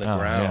corpse on the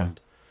ground.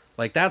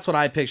 Like that's what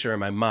I picture in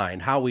my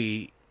mind. How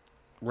we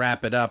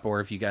wrap it up, or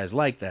if you guys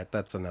like that,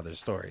 that's another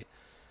story.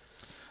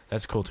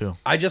 That's cool too.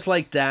 I just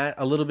like that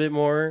a little bit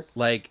more.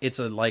 Like it's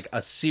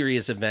a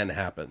serious event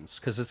happens,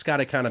 because it's got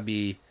to kind of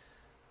be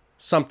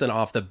something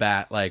off the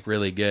bat, like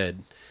really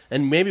good.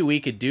 And maybe we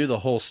could do the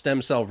whole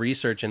stem cell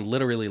research and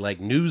literally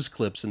like news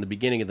clips in the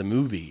beginning of the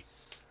movie.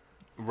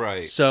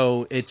 Right.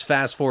 So it's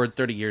fast forward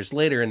 30 years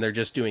later, and they're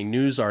just doing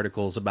news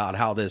articles about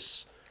how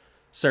this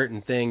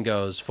certain thing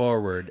goes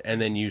forward,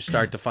 and then you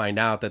start to find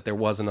out that there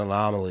was an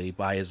anomaly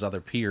by his other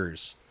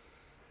peers.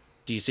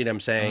 Do you see what I'm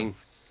saying?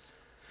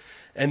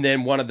 And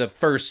then one of the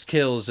first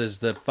kills is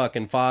the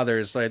fucking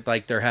fathers,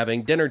 like they're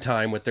having dinner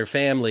time with their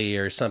family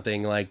or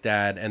something like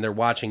that, and they're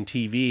watching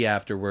TV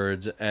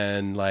afterwards,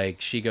 and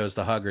like she goes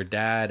to hug her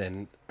dad,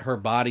 and her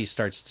body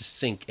starts to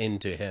sink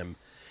into him,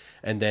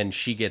 and then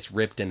she gets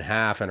ripped in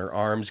half, and her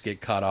arms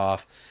get cut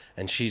off,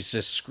 and she's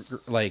just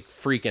like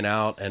freaking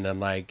out, and then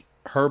like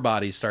her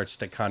body starts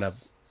to kind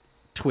of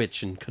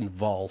twitch and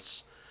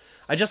convulse.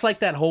 I just like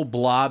that whole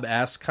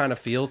blob-esque kind of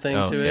feel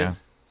thing to it.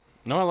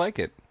 No, I like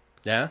it.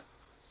 Yeah?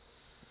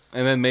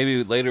 And then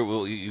maybe later,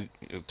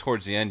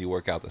 towards the end, you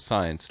work out the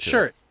science. Too.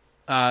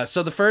 Sure.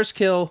 So the first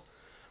kill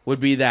would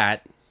be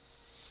that.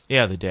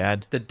 Yeah, the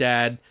dad. The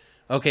dad.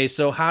 Okay,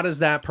 so how does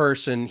that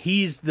person...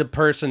 He's the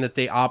person that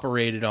they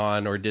operated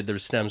on or did their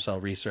stem cell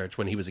research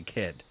when he was a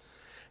kid.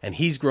 And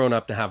he's grown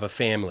up to have a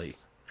family.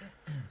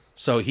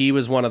 So he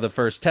was one of the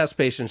first test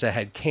patients that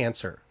had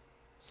cancer.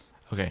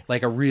 Okay.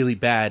 Like a really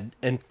bad,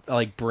 and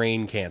like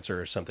brain cancer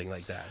or something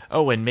like that.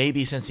 Oh, and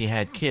maybe since he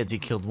had kids, he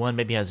killed one.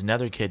 Maybe he has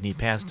another kid, and he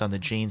passed on the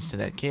genes to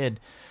that kid,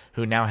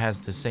 who now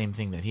has the same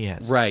thing that he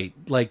has. Right.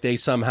 Like they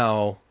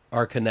somehow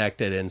are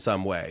connected in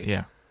some way.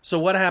 Yeah. So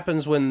what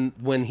happens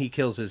when he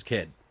kills his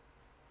kid?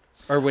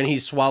 Or when he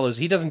swallows...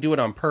 He doesn't do it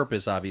on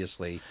purpose,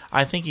 obviously.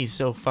 I think he's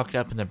so fucked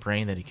up in the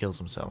brain that he kills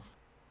himself.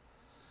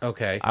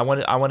 Okay. I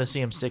want to see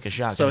him stick a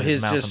shotgun So in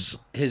his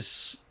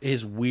mouth.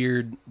 his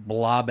weird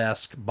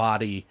blob-esque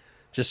body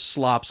just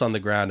slops on the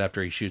ground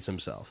after he shoots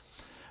himself.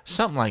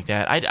 Something like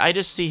that. I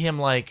just see him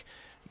like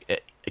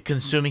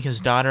consuming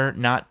his daughter,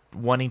 not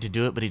wanting to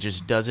do it, but he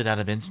just does it out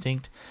of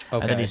instinct.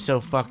 Okay. And then he's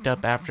so fucked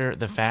up after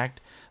the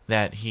fact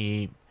that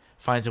he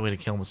finds a way to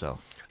kill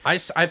himself. I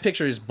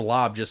picture his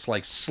blob just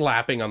like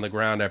slapping on the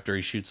ground after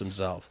he shoots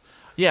himself.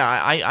 Yeah,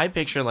 I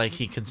picture like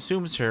he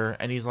consumes her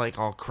and he's like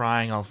all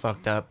crying, all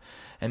fucked up,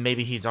 and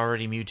maybe he's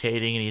already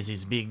mutating and he has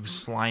these big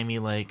slimy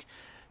like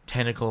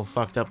tentacle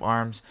fucked up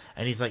arms,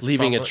 and he's like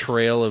Leaving a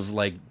trail of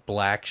like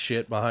black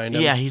shit behind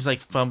him. Yeah, he's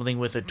like fumbling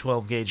with a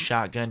 12-gauge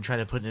shotgun trying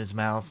to put it in his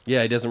mouth.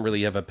 Yeah, he doesn't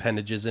really have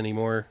appendages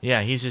anymore.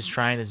 Yeah, he's just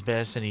trying his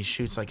best, and he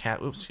shoots like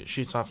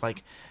shoots off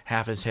like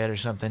half his head or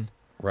something.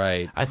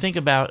 Right. I think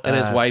about And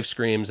his wife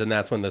screams, and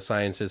that's when the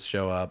scientists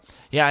show up.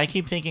 Yeah, I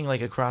keep thinking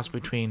like a cross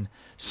between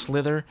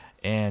Slither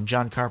and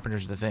John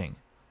Carpenter's The Thing.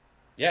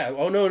 Yeah.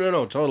 Oh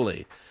no,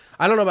 totally.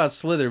 I don't know about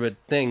Slither, but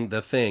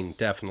The Thing,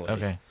 definitely.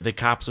 Okay. The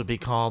cops would be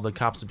called. The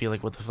cops would be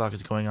like, what the fuck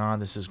is going on?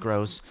 This is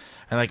gross.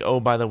 And like, oh,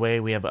 by the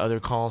way, we have other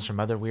calls from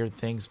other weird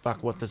things.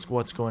 Fuck,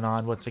 what's going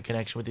on? What's the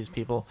connection with these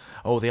people?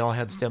 Oh, they all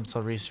had stem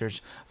cell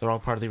research. They're all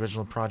part of the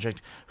original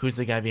project. Who's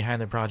the guy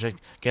behind the project?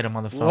 Get him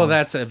on the phone. Well,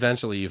 that's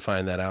eventually you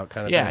find that out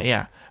kind of thing.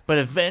 Yeah. But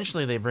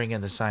eventually they bring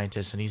in the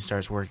scientist and he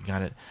starts working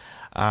on it.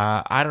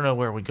 I don't know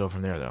where it would go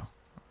from there, though.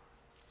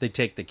 They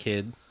take the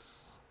kid.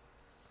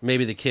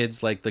 Maybe the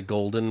kid's like the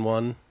golden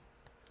one.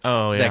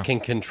 Oh yeah. that can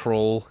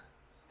control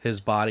his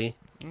body.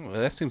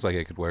 Well, that seems like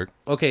it could work.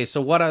 Okay,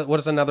 so what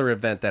is another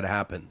event that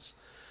happens?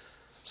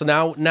 So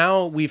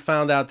now we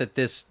found out that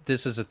this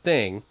is a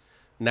thing.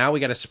 Now we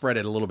got to spread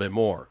it a little bit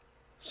more.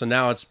 So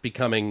now it's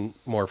becoming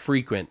more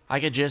frequent.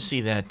 I could just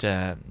see that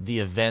the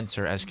events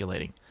are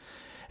escalating,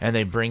 and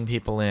they bring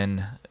people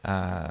in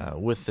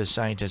with the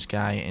scientist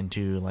guy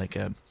into like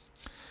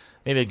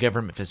maybe a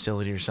government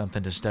facility or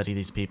something to study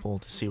these people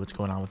to see what's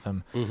going on with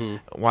them. Mm-hmm.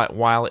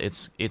 While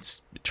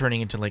it's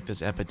turning into like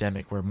this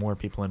epidemic where more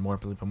people and more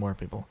people and more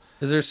people.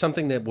 Is there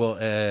something that will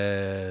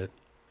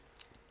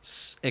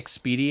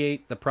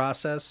expedite the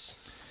process?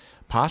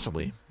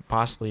 Possibly.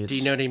 It's, Do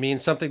you know what I mean?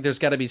 There's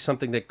got to be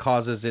something that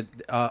causes it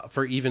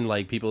for even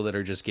like people that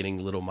are just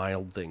getting little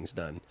mild things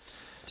done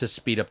to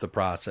speed up the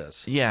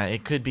process. Yeah,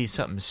 it could be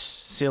something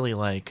silly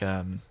like.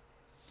 I mean,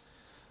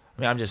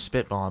 I'm just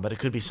spitballing, but it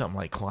could be something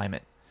like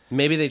climate.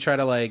 Maybe they try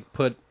to like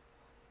put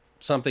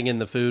something in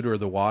the food or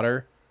the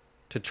water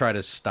to try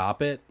to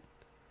stop it,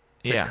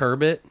 to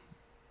curb it,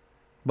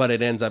 but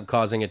it ends up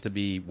causing it to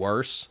be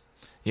worse.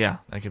 Yeah,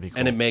 that could be cool.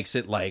 And it makes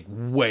it like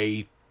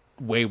way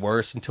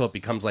worse until it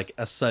becomes like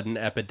a sudden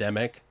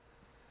epidemic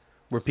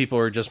where people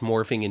are just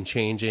morphing and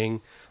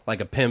changing,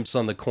 like a pimp's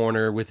on the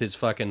corner with his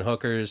fucking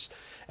hookers,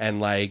 and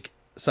like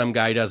some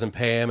guy doesn't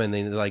pay him, and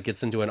then like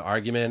gets into an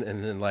argument,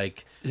 and then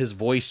like his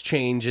voice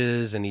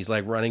changes and he's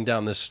like running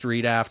down the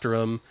street after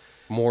him,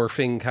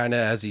 morphing kind of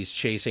as he's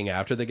chasing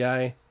after the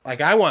guy.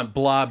 Like I want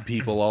blob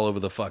people all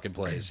over the fucking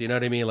place, you know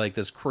what I mean? Like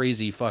this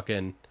crazy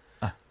fucking,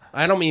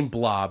 I don't mean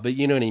blob, but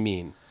you know what I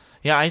mean.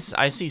 Yeah, I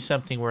see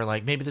something where,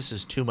 like, maybe this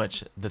is too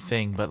much the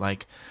thing, but,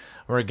 like,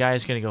 where a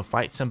guy's going to go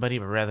fight somebody,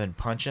 but rather than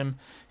punch him,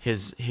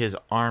 his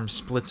arm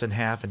splits in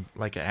half and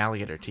like an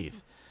alligator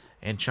teeth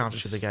and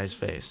chomps through the guy's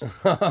face.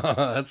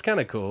 That's kind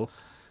of cool.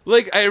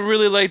 Like, I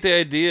really like the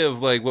idea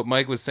of, like, what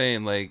Mike was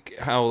saying, like,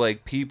 how,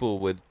 like, people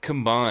would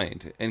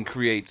combine and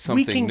create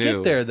something new. We can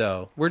get there,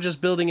 though. We're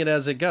just building it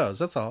as it goes.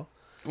 That's all.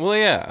 Well,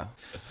 yeah.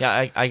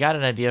 Yeah, I got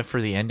an idea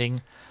for the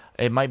ending.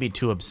 It might be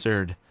too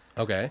absurd.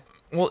 Okay.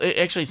 Well,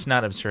 actually, it's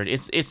not absurd.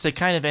 It's the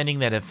kind of ending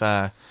that if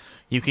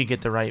you could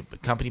get the right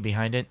company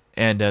behind it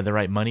and the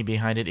right money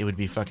behind it, it would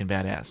be fucking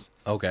badass.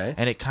 Okay.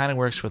 And it kind of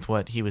works with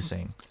what he was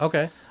saying.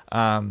 Okay.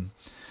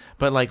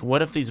 But, like,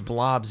 what if these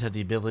blobs had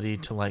the ability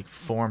to, like,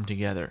 form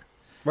together?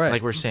 Right.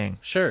 Like we're saying.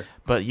 Sure.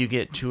 But you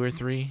get 2 or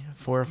 3,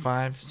 4 or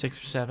 5,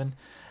 6 or 7,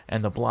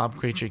 and the blob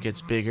creature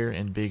gets bigger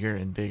and bigger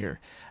and bigger.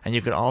 And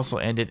you could also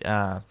end it,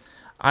 I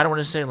don't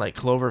want to say like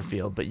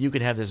Cloverfield, but you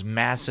could have this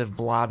massive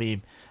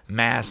blobby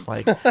mass,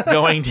 like,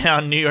 going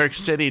down New York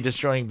City,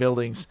 destroying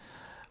buildings.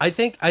 I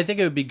think it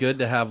would be good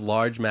to have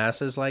large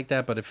masses like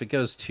that, but if it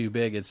goes too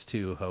big, it's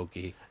too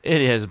hokey.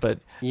 It is, but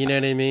you know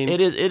what I mean.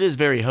 It is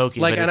very hokey.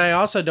 Like, but and I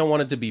also don't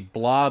want it to be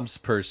blobs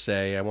per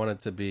se. I want it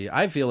to be.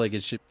 I feel like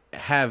it should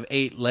have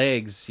 8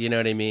 legs. You know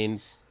what I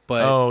mean?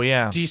 But oh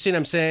yeah, do you see what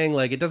I'm saying?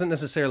 Like, it doesn't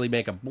necessarily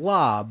make a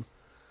blob,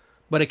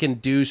 but it can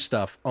do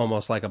stuff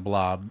almost like a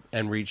blob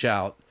and reach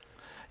out.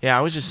 Yeah,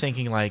 I was just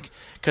thinking, like,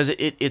 because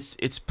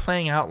it's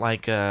playing out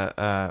like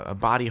a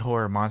body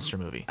horror monster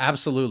movie.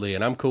 Absolutely,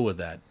 and I'm cool with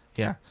that.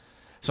 Yeah.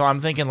 So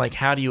I'm thinking, like,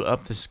 how do you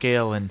up the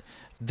scale? And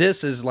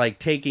this is like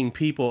taking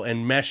people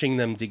and meshing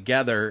them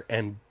together,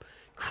 and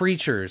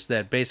creatures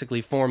that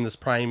basically form this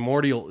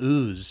primordial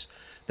ooze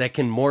that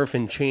can morph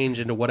and change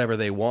into whatever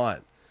they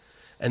want.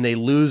 And they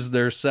lose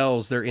their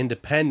selves, their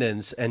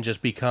independence, and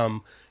just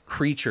become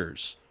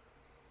creatures.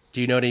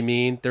 Do you know what I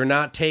mean? They're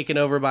not taken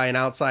over by an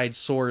outside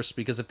source,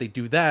 because if they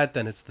do that,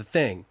 then it's the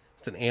thing.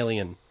 It's an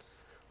alien.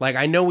 Like,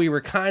 I know we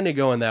were kind of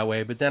going that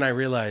way, but then I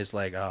realized,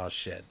 like, oh,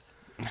 shit.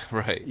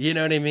 Right. You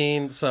know what I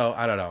mean? So,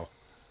 I don't know.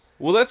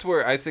 Well, that's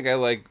where I think I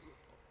like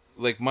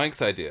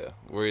Mike's idea,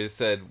 where he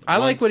said... I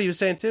like what he was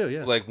saying, too,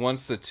 yeah. Like,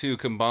 once the two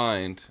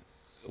combined,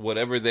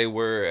 whatever they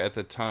were at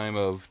the time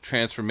of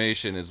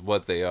transformation is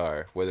what they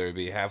are. Whether it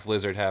be half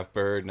lizard, half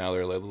bird, now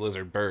they're a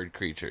lizard-bird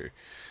creature.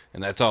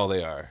 And that's all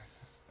they are.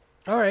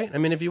 All right. I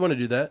mean, if you want to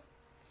do that.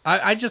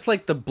 I just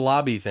like the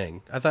blobby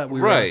thing. I thought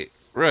we were...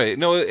 Right.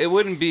 No, it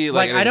wouldn't be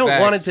like I don't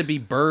want it to be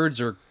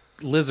birds or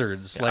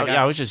lizards. Like,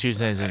 I was just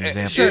using that as an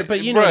example. Sure,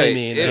 but you know what I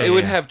mean. It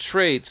would have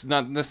traits,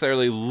 not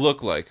necessarily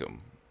look like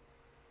them.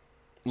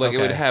 Like, it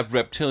would have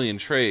reptilian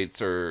traits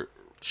or...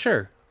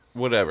 Sure.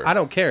 Whatever. I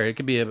don't care. It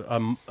could be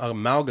an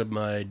amalgam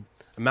of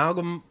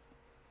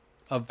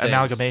things.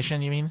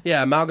 Amalgamation, you mean?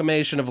 Yeah,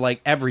 amalgamation of,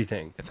 like,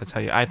 everything. If that's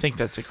how I think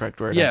that's the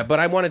correct word. Yeah, but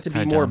I want it to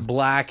be more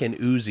black and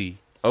oozy.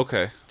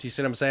 Okay. Do you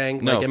see what I'm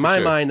saying? No, like, in my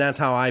mind, that's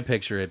how I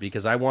picture it,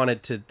 because I want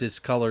it to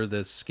discolor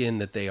the skin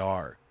that they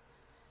are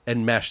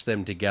and mesh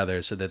them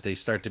together so that they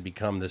start to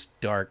become this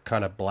dark,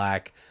 kind of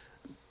black,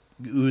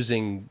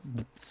 oozing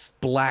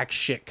black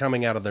shit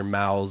coming out of their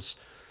mouths.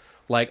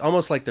 Like,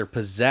 almost like they're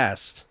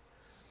possessed,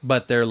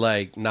 but they're,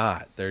 like,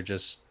 not. They're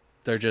just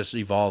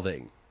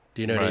evolving.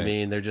 Do you know what I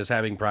mean? They're just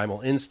having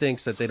primal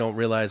instincts that they don't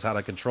realize how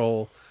to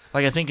control.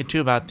 Like, I think,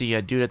 too, about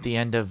the dude at the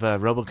end of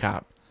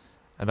RoboCop.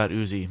 About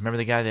Uzi. Remember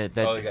the guy that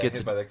got gets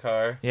hit by the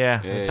car? Yeah,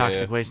 the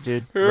toxic waste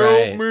dude.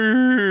 Help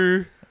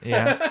me!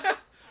 Yeah.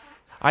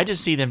 I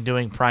just see them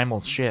doing primal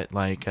shit,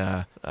 like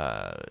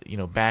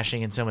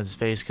bashing in someone's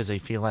face because they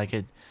feel like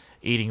it,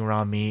 eating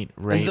raw meat,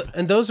 rape.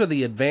 And those are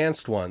the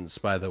advanced ones,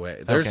 by the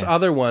way. There's Okay.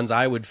 other ones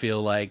I would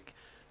feel like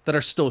that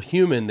are still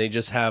human. They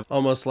just have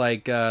almost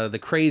like the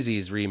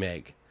Crazies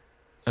remake,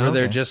 where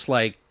they're Okay. just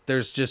like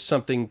there's just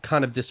something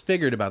kind of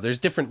disfigured about. There's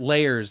different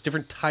layers,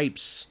 different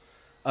types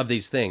of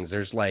these things.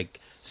 There's like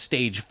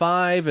stage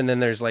 5, and then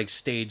there's like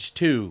stage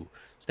 2,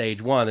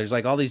 stage 1. There's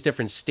like all these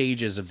different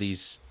stages of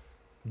these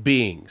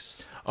beings.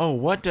 Oh,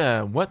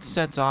 what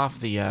sets off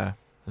the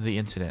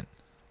incident?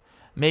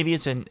 Maybe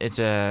it's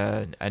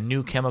a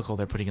new chemical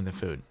they're putting in the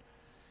food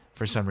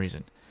for some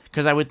reason.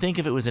 Because I would think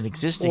if it was an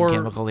existing Or-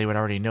 chemical, they would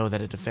already know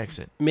that it affects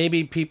it.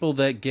 Maybe people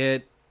that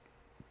get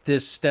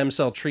this stem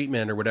cell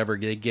treatment or whatever,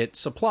 they get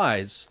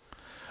supplies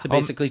to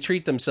basically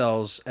treat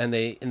themselves, and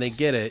they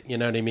get it. You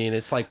know what I mean?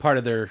 It's like part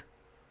of their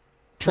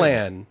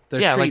plan,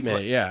 their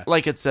treatment.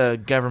 like it's a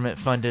government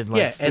funded. Like,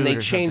 yeah, food and they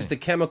or change the something.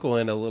 chemical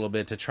in a little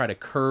bit to try to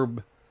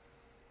curb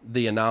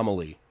the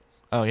anomaly,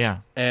 Oh yeah,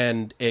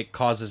 and it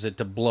causes it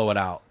to blow it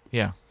out.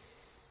 yeah.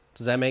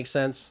 Does that make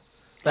sense?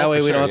 That Oh, way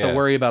for we don't sure, have to yeah.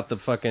 worry about the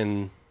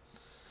fucking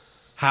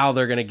how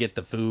they're gonna get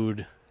the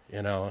food,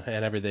 and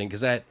everything,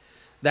 because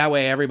that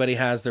way everybody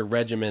has their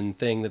regimen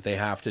thing that they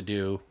have to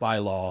do by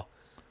law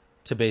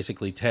to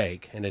basically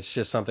take, and it's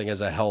just something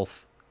as a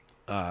health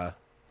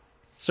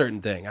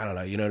certain thing. I don't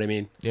know. You know what I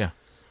mean? Yeah.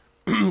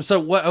 So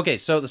what? Okay,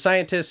 so the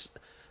scientist,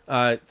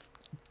 the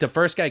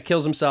first guy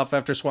kills himself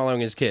after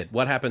swallowing his kid.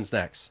 What happens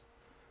next?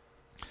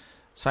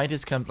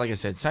 Scientists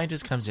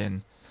comes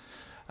in.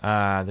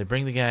 They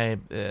bring the guy.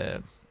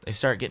 They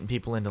start getting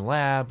people into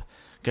lab,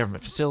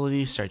 government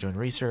facilities, start doing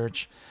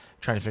research,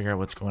 trying to figure out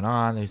what's going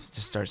on. They just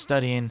start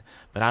studying,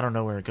 but I don't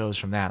know where it goes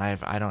from that.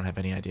 I don't have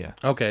any idea.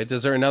 Okay,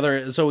 does there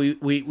another? So they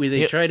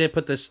Yep. try to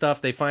put this stuff.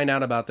 They find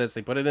out about this.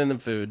 They put it in the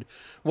food.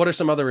 What are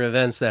some other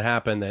events that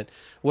happen?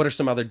 What are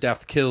some other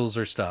death kills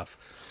or stuff?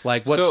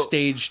 Like what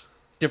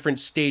different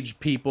stage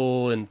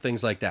people and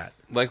things like that.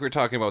 Like we're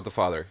talking about the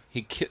father.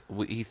 He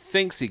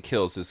thinks he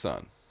kills his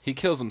son. He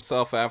kills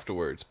himself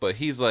afterwards, but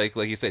he's like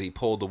you said, he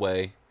pulled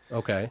away.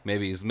 Okay.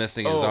 Maybe he's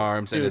missing his Oh,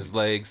 arms and dude. his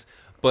legs,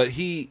 but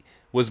he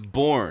was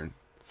born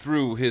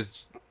through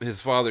his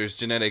father's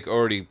genetic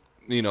already,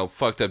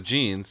 fucked up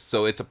genes,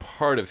 so it's a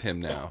part of him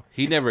now.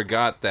 He never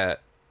got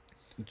that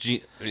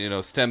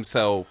stem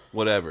cell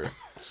whatever.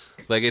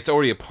 Like it's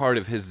already a part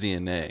of his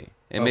DNA.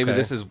 And maybe Okay.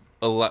 this is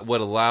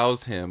what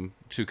allows him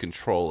to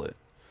control it.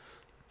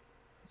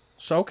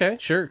 So okay,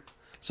 sure.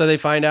 So they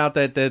find out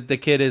that the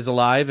kid is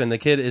alive, and the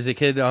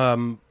kid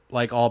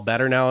like all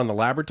better now in the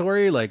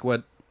laboratory. Like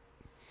what?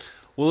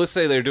 Well, let's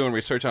say they're doing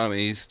research on him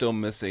and he's still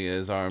missing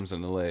his arms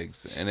and the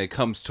legs. And it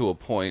comes to a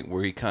point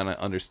where he kind of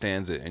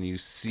understands it. And you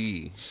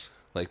see,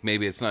 like,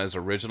 maybe it's not his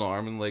original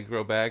arm and leg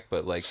grow back,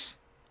 but, like...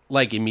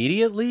 Like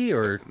immediately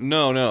or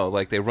No.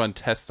 Like, they run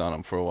tests on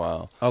him for a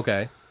while.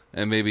 okay.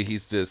 And maybe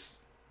he's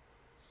just...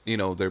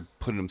 they're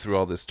putting him through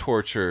all this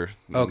torture.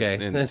 Okay.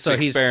 And so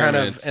he's kind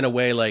of, in a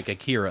way, like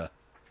Akira.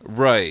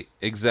 Right.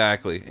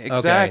 Exactly.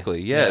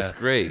 Exactly. Yes. Yeah.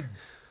 Great.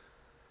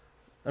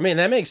 I mean,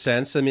 that makes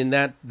sense. I mean,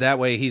 that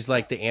way he's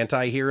like the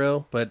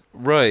anti-hero, but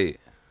Right.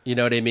 you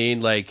know what I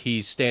mean? Like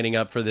he's standing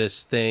up for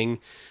this thing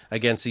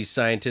against these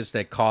scientists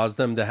that caused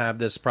them to have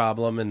this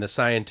problem, and the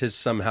scientist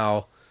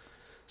somehow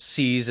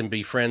sees and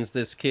befriends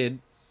this kid.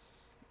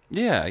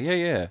 Yeah.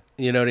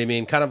 You know what I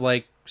mean? Kind of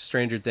like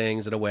Stranger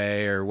Things in a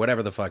way, or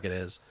whatever the fuck it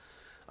is.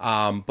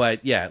 But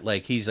yeah,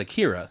 like he's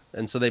Akira,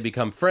 and so they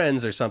become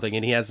friends or something,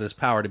 and he has this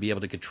power to be able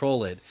to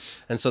control it.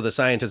 And so the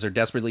scientists are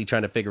desperately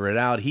trying to figure it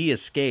out. He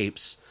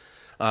escapes.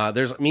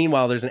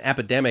 Meanwhile, there's an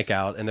epidemic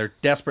out, and they're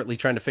desperately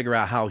trying to figure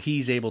out how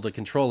he's able to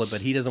control it,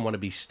 but he doesn't want to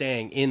be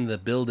staying in the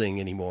building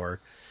anymore.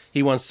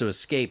 He wants to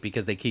escape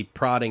because they keep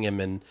prodding him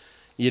and,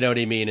 you know what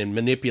I mean, and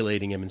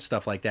manipulating him and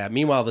stuff like that.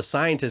 Meanwhile, the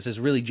scientist is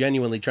really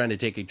genuinely trying to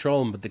take control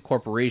of him, but the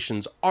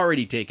corporation's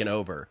already taken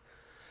over,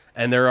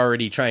 and they're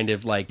already trying to,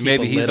 like, keep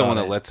Maybe a he's lid the on one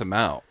that it. lets him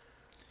out.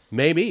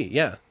 Maybe,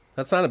 yeah.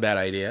 That's not a bad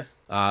idea.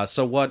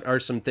 So what are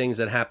some things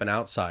that happen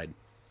outside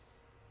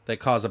that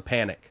cause a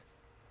panic?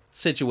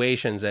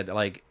 Situations that,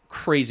 like,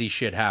 crazy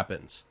shit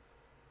happens.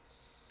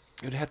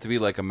 It would have to be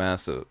like a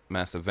mass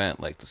event,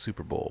 like the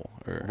Super Bowl,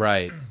 or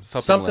Right.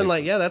 Something Something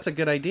like- like, yeah, that's a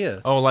good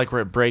idea. Oh, like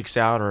where it breaks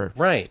out, or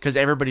Right. because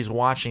everybody's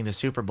watching the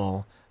Super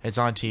Bowl. It's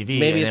on TV.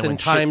 Maybe and it's then in when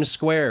Times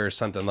Square or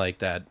something like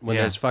that when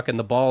Yeah. there's fucking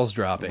the balls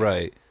dropping.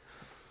 right.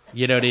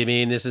 You know what I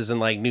mean? This is in,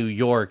 like, New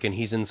York, and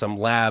he's in some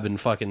lab in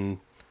fucking,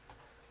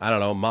 I don't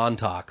know,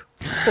 Montauk.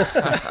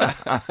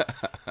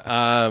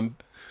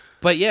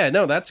 But yeah,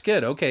 no, that's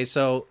good. Okay,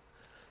 so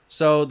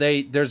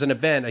there's an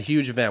event, a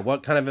huge event.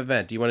 What kind of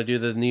event? Do you want to do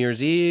the New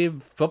Year's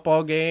Eve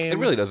football game? It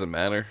really doesn't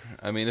matter.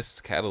 I mean, it's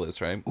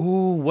Catalyst, right?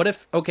 Ooh, what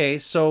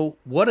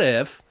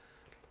if,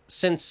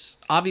 since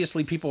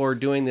obviously people are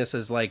doing this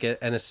as like an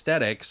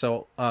aesthetic,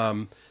 so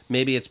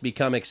maybe it's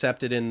become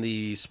accepted in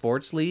the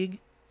sports league?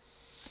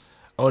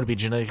 Oh, to be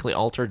genetically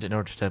altered in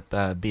order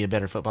to be a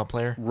better football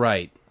player?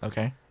 Right.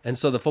 Okay. And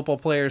so the football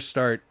players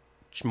start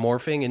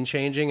morphing and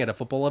changing at a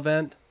football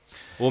event?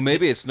 Well,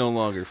 maybe it's no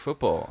longer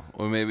football,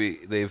 or maybe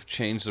they've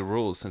changed the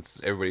rules since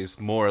everybody's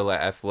more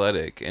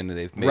athletic, and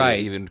they've made it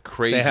even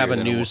crazier. They have a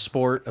than new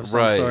sport of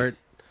some sort.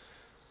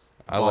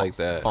 I like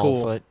that.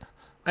 Cool. Ballfoot.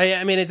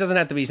 I mean, it doesn't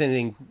have to be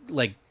anything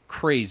like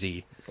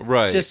crazy.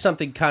 Right. Just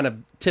something kind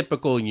of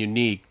typical and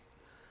unique.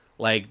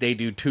 Like they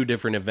do 2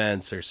 different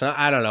events or something.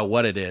 I don't know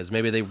what it is.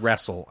 Maybe they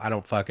wrestle. I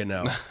don't fucking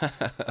know.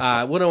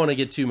 We don't want to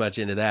get too much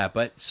into that.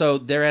 But so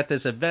they're at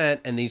this event,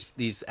 and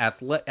these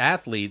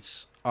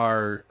athletes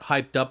are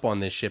hyped up on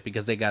this shit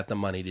because they got the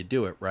money to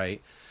do it,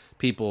 right?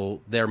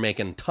 People, they're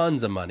making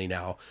tons of money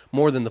now,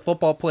 more than the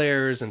football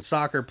players and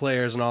soccer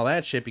players and all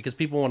that shit, because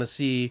people want to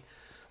see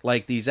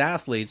like these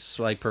athletes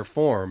like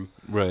perform.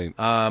 Right.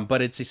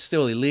 But it's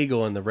still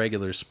illegal in the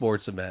regular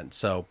sports event.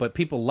 So, but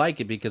people like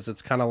it because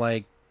it's kind of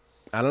like,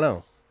 I don't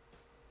know,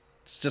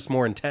 it's just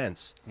more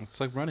intense. It's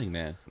like Running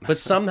Man.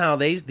 But somehow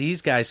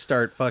these guys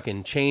start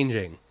fucking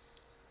changing,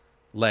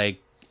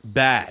 like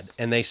bad,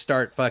 and they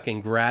start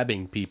fucking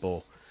grabbing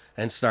people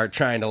and start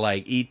trying to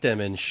like eat them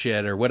and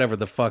shit or whatever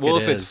the fuck Well,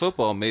 it if is. it's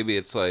football, maybe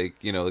it's like,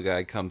 the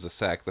guy comes to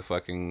sack the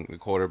fucking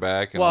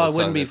quarterback. And all Well, of it a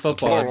wouldn't sudden be it's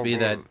football. It'd be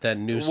that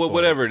new Well, sport.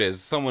 whatever it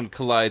is. Someone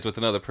collides with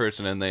another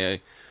person and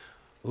they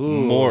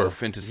Ooh.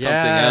 morph into something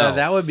Yeah, else.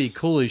 that would be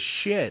cool as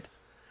shit.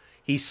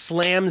 He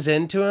slams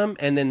into him,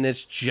 and then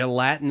this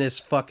gelatinous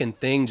fucking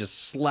thing just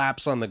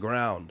slaps on the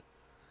ground.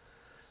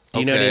 Do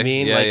you know what I Okay.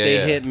 mean? Yeah, like yeah, they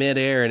yeah. hit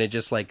midair, and it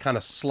just like kind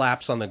of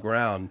slaps on the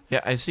ground, Yeah,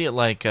 I see it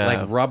like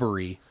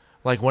rubbery.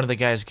 like one of the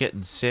guys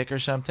getting sick or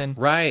something.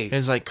 Right.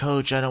 He's like,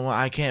 Coach,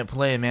 I can't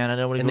play, man. I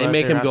don't want to And go they out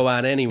make there. him go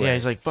out anyway. Yeah,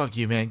 he's like, fuck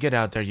you, man. Get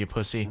out there, you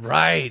pussy.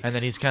 Right. And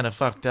then he's kind of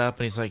fucked up,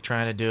 and he's like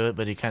trying to do it,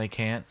 but he kind of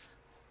can't.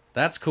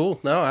 That's cool.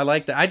 No, I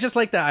like that. I just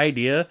like the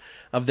idea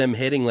of them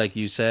hitting, like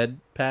you said,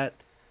 Pat,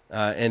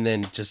 and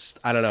then just,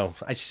 I don't know,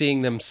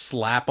 seeing them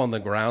slap on the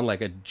ground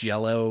like a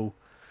jello.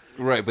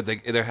 Right, but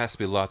there has to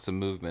be lots of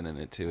movement in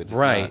it too. It's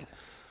Right. not-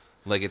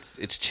 like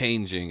it's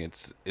changing.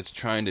 It's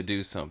trying to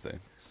do something.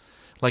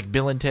 Like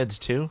Bill and Ted's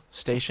 2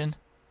 Station.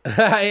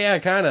 Yeah,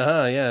 kind of,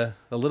 huh? Yeah,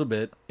 a little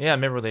bit. Yeah, I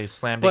remember they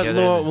slammed But a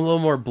together. little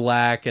more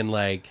black and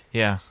like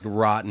Yeah,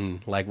 rotten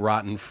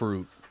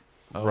fruit.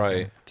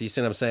 Right. Do you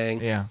see what I'm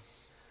saying? yeah.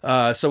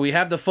 So we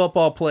have the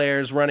football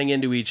players running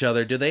into each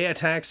other. Do they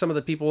attack some of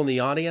the people in the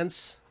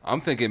audience? I'm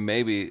thinking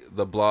maybe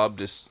the blob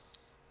just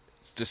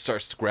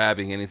starts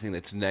grabbing anything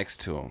that's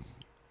next to him.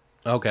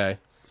 Okay.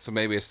 So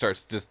maybe it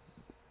starts just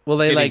Well,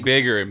 they getting like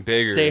bigger and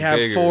bigger. they and have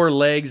bigger. 4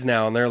 legs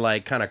now, and they're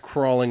like kind of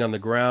crawling on the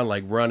ground,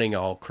 like running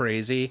all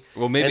crazy.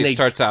 Well, maybe and it they,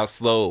 starts out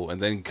slow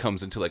and then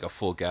comes into like a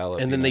full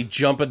gallop. and then they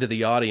jump into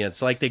the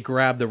audience, like they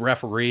grab the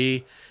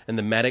referee and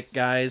the medic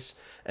guys,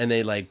 and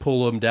they like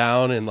pull them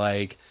down, and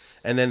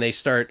then they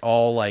start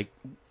all like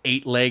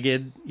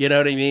 8-legged. You know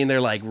what I mean?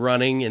 They're like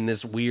running in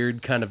this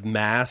weird kind of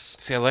mass.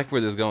 See, I like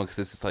where this is going because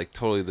this is like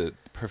totally the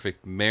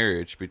perfect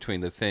marriage between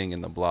the thing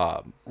and the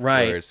blob.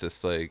 Right. Where it's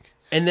just like.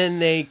 And then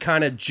they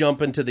kind of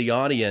jump into the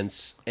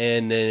audience,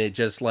 and then it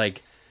just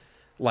like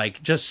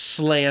just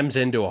slams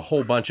into a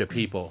whole bunch of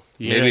people.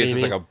 You know Maybe what it's I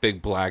just mean? like a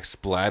big black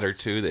splatter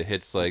too that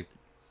hits like.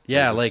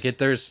 Yeah, like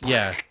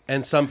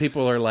and some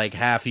people are like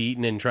half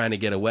eaten and trying to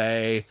get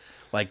away,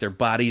 like their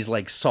body's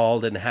like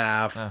sawed in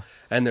half,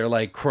 and they're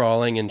like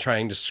crawling and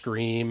trying to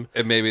scream.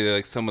 And maybe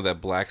like some of that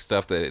black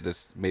stuff that it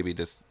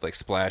just like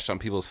splashed on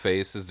people's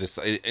faces, just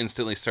it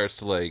instantly starts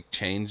to like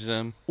change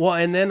them. Well,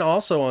 and then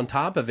also on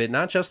top of it,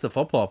 not just the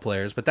football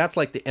players, but that's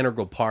like the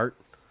integral part.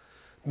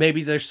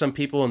 Maybe there's some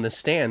people in the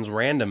stands,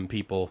 random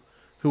people,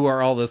 who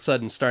are all of a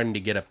sudden starting to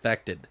get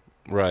affected,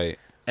 Right.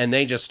 and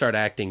they just start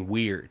acting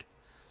weird.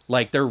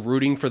 Like they're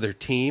rooting for their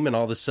team, and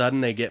all of a sudden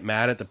they get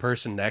mad at the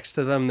person next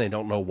to them. They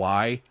don't know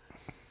why.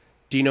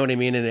 Do you know what I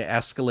mean? And it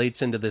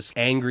escalates into this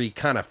angry,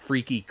 kind of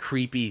freaky,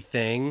 creepy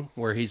thing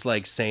where he's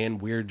like saying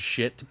weird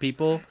shit to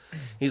people.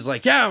 He's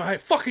like, "Yeah, my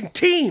fucking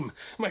team,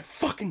 my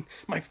fucking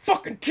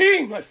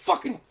team, my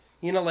fucking,"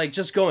 like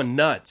just going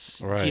nuts.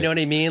 Do you Right. know what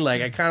I mean?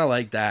 Like I kind of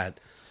like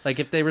that. Like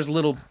if there was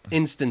little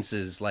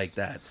instances like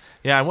that.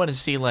 Yeah, I want to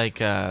see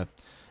like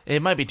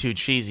it might be too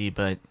cheesy,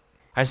 but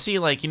I see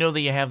like that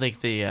you have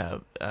like the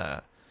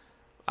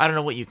I don't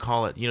know what you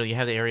call it. You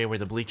have the area where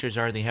the bleachers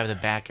are. Then you have the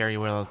back area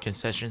where the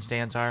concession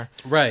stands are.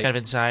 Right. Kind of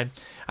inside.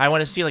 I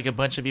want to see like a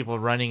bunch of people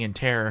running in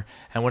terror,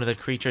 and one of the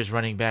creatures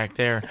running back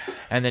there,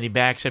 and then he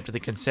backs up to the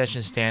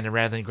concession stand, and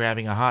rather than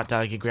grabbing a hot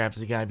dog, he grabs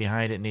the guy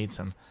behind it and eats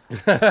him.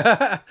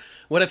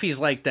 What if he's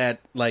like that,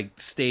 like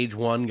stage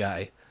 1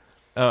 guy,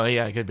 Oh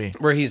yeah, it could be.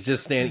 where he's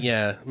just standing?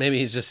 Yeah, maybe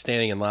he's just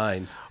standing in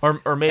line.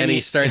 Or maybe And he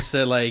starts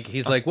to like,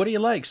 he's like, "What do you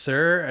like,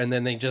 sir?" And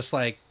then they just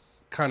like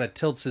kind of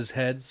tilts his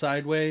head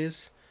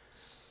sideways,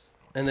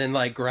 and then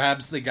like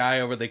grabs the guy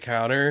over the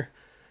counter.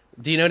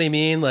 Do you know what I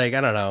mean? Like, I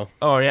don't know.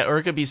 Oh yeah, or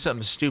it could be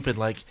something stupid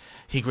like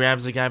he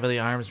grabs the guy by the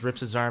arms, rips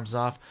his arms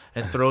off,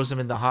 and throws him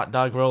in the hot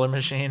dog roller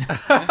machine.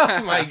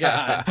 Oh my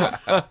god.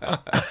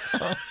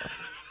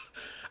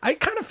 I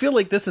kind of feel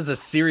like this is a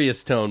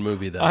serious tone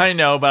movie, though. I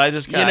know, but I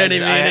just You know what I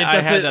mean? It I had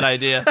doesn't- that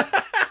idea.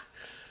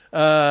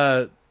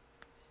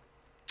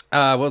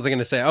 What was I going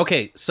to say?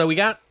 Okay, so we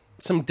got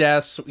some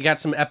deaths. We got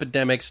some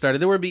epidemics started.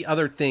 There would be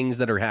other things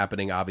that are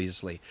happening,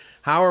 obviously.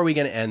 How are we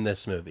going to end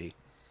this movie?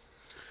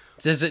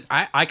 Does it?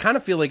 I kind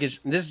of feel like this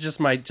is just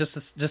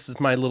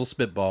my little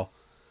spitball.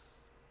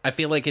 I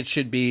feel like it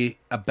should be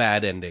a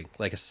bad ending,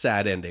 like a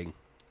sad ending.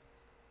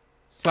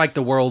 Like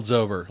the world's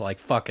over. Like,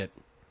 fuck it.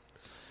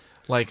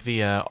 Like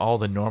the all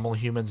the normal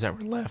humans that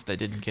were left that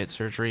didn't get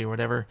surgery or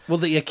whatever. Well,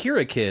 the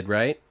Akira kid,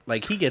 right?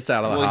 Like, he gets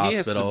out of the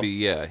hospital.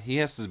 He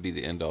has to be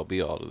the end-all,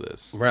 be-all to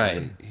this. Right.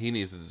 And he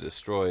needs to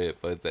destroy it,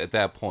 but at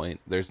that point,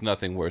 there's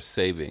nothing worth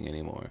saving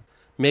anymore.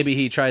 Maybe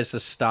he tries to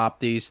stop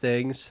these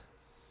things,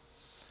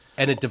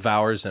 and it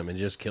devours him and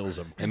just kills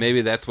him. And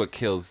maybe that's what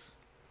kills...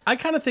 I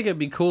kind of think it'd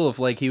be cool if,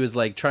 like, he was,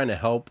 like, trying to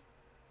help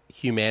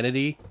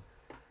humanity,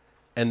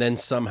 and then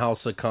somehow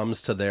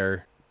succumbs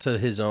to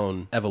his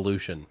own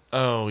evolution.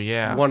 Oh,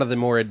 yeah. One of the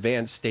more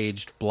advanced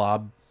staged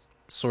blob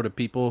sort of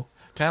people.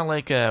 Kind of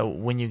like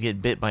when you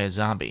get bit by a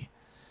zombie.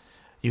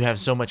 You have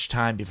so much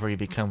time before you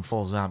become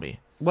full zombie.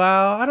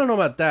 Well, I don't know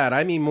about that.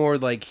 I mean more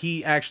like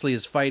he actually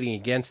is fighting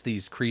against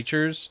these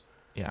creatures,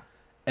 Yeah.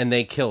 and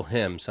they kill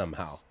him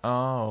somehow.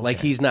 Oh, okay. Like,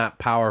 he's not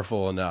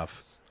powerful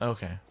enough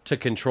Okay. to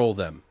control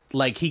them.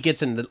 Like, he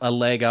gets a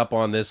leg up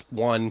on this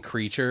one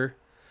creature,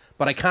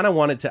 but I kind of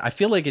want it to... I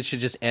feel like it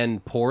should just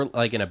end poor,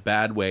 like, in a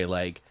bad way,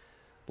 like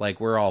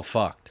we're all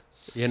fucked.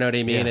 You know what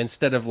I mean? Yeah.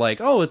 Instead of like,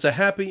 oh, it's a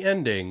happy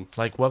ending.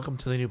 Like, welcome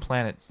to the new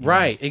planet.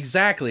 Right,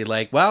 exactly.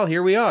 Like, well,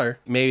 here we are.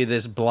 Maybe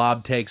this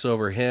blob takes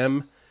over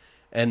him,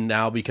 and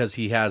now because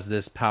he has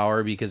this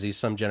power, because he's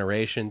some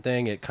generation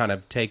thing, it kind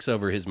of takes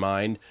over his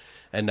mind,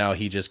 and now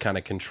he just kind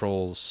of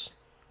controls...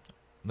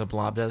 The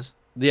blob does?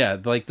 Yeah,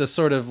 like the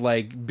sort of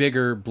like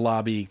bigger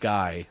blobby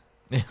guy.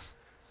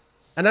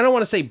 And I don't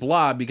want to say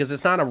blob because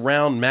it's not a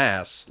round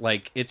mass.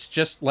 Like, it's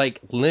just like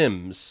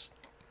limbs.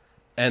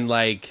 And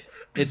like,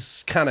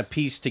 it's kind of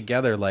pieced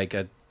together like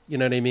a, you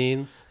know what I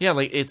mean? Yeah,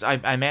 like it's. I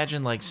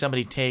imagine like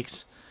somebody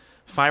takes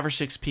 5 or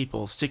 6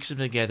 people, sticks them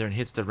together, and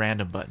hits the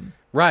random button.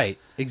 Right,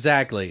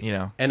 exactly. You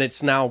know. And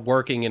it's now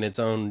working in its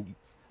own...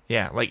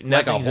 Yeah, like Like a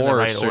nothing's in the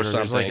right horse or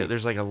order. something.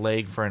 There's like a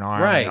leg for an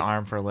arm, Right. and an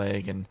arm for a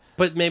leg, and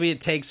But maybe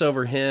it takes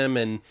over him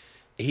and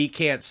he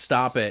can't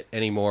stop it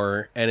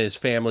anymore, and his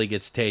family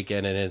gets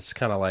taken, and it's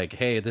kind of like,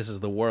 hey, this is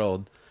the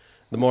world.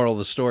 The moral of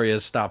the story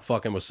is stop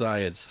fucking with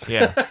science.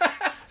 yeah.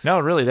 No,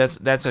 really,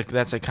 that's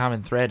a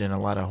common thread in a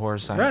lot of horror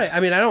science. Right.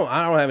 I mean, I don't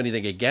have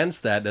anything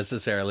against that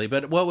necessarily,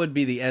 but what would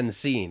be the end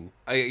scene?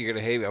 You're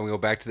gonna hate me. I'm gonna go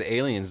back to the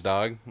aliens,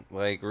 dog.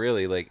 Like,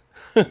 really, like...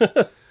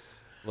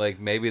 like,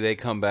 maybe they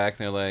come back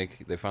and they're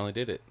like, they finally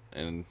did it.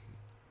 And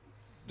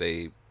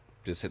they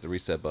just hit the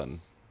reset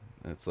button.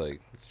 And it's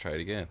like, let's try it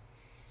again.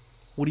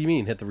 What do you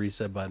mean, hit the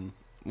reset button?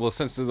 Well,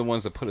 since they're the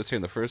ones that put us here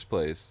in the first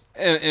place,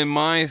 in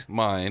my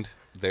mind,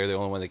 they're the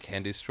only one that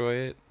can destroy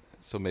it.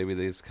 So maybe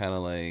they just kind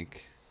of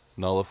like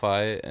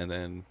nullify it and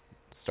then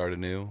start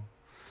anew.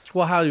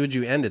 Well, how would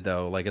you end it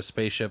though? Like a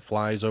spaceship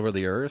flies over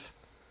the Earth?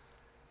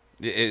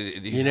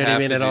 You know what I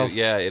mean?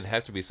 Yeah, it'd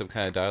have to be some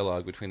kind of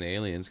dialogue between the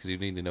aliens because you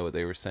need to know what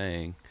they were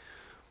saying.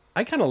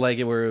 I kind of like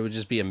it where it would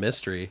just be a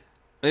mystery.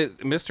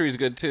 Mystery's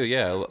good too.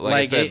 Yeah, like I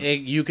Like said,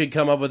 you could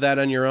come up with that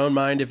on your own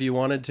mind if you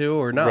wanted to,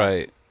 or not.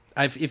 right.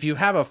 If you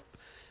have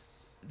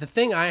the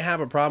thing I have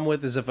a problem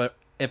with is if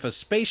a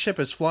spaceship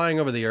is flying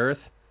over the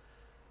Earth,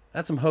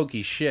 that's some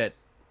hokey shit.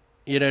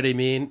 You know what I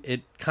mean?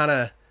 It kind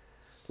of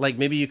like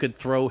maybe you could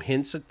throw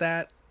hints at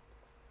that.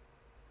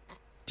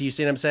 Do you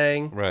see what I'm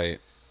saying? Right.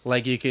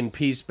 Like you can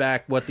piece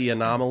back what the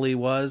anomaly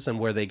was and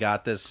where they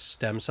got this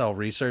stem cell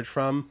research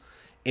from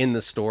in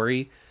the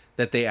story,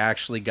 that they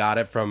actually got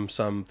it from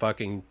some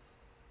fucking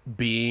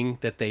being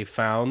that they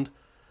found,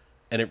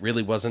 and it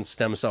really wasn't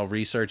stem cell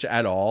research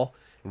at all.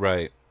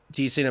 Right.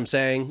 Do you see what I'm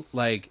saying?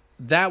 Like,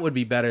 that would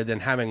be better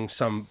than having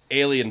some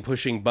alien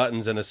pushing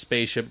buttons in a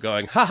spaceship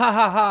going, ha ha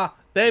ha ha,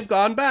 they've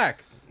gone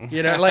back.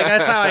 You know, like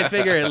that's how I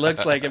figure it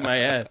looks like in my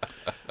head.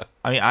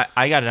 I mean,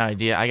 I got an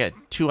idea. I got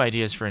 2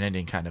 ideas for an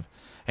ending, kind of,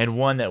 and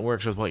one that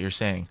works with what you're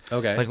saying.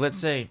 Okay. Like, let's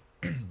say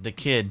the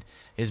kid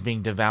is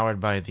being devoured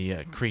by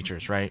the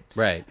creatures, right?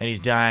 Right. And he's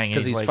dying.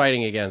 Because he's like,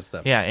 fighting against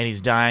them. Yeah, and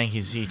he's dying.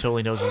 He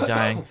totally knows he's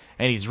dying,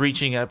 and he's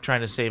reaching up,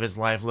 trying to save his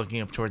life,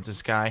 looking up towards the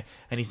sky,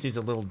 and he sees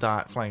a little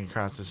dot flying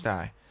across the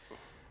sky.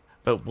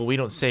 But we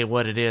don't say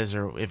what it is,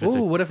 or if it's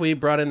Ooh, what if we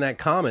brought in that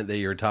comet that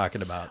you were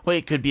talking about? well,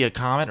 it could be a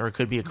comet or it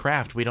could be a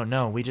craft. We don't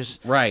know. We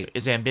just Right.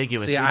 It's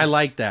ambiguous. See, We I just-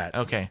 like that.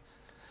 Okay,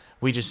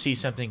 we just see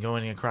something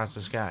going across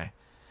the sky,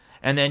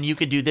 and then you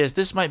could do this.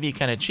 This might be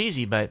kind of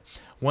cheesy, but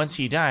once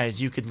he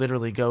dies, you could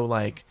literally go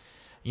like,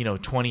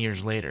 20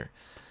 years later,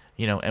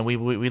 and we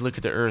look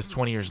at the Earth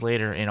 20 years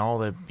later, and all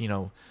the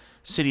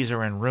cities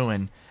are in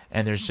ruin.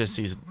 And there's just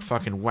these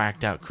fucking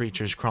whacked out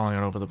creatures crawling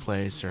all over the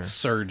place, or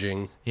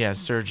Surging.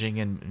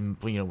 surging and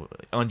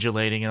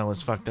undulating and all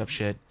this fucked up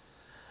shit.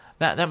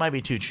 That might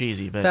be too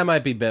cheesy, but That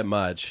might be a bit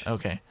much.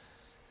 okay.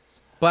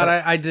 But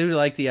I do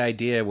like the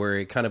idea where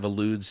it kind of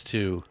alludes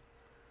to,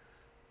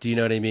 do you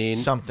know what I mean?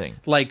 Something.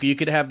 Like, you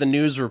could have the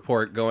news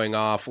report going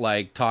off,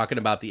 like, talking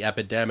about the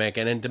epidemic,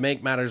 and then to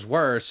make matters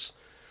worse,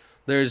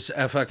 there's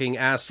a fucking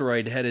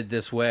asteroid headed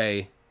this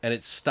way, and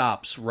it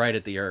stops right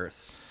at the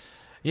Earth.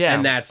 Yeah.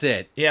 And that's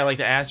it. Yeah, like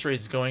the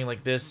asteroid's going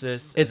like this.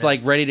 It's like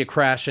ready to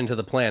crash into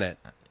the planet.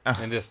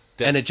 And just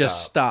And it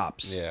just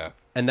stops. Yeah.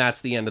 And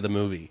that's the end of the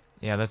movie.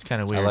 Yeah, that's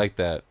kind of I weird. like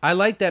that. I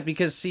like that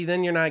because, see,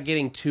 then you're not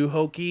getting too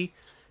hokey.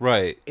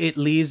 Right. It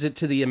leaves it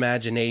to the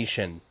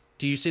imagination.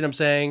 Do you see what I'm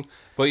saying?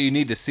 But you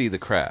need to see the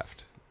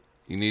craft.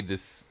 You need to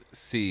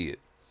see it.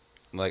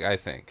 Like, I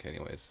think,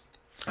 anyways.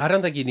 I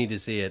don't think you need to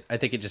see it. I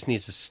think it just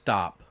needs to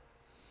stop.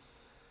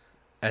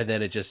 And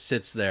then it just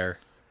sits there.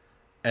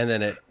 And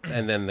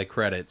then the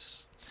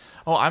credits.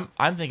 Oh,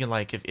 I'm thinking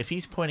like if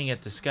he's pointing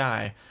at the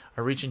sky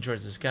or reaching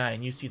towards the sky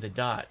and you see the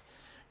dot,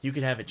 you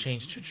could have it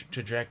change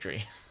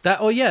trajectory.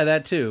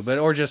 That too. But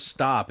or just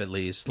stop at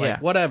least. Like Yeah.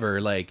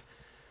 whatever. Like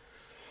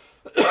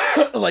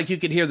like you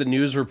could hear the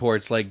news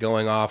reports like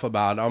going off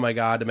about, oh my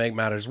God, to make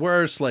matters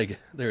worse, like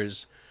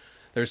there's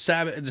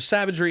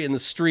savagery in the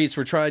streets.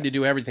 We're trying to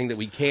do everything that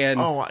we can.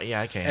 Oh,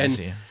 yeah, okay, I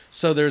see.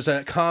 So there's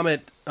a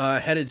comet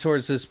headed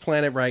towards this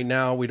planet right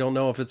now. We don't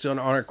know if it's on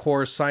our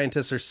course.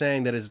 Scientists are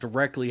saying that it's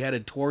directly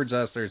headed towards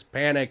us. There's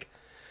panic.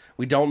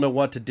 We don't know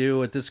what to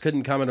do. This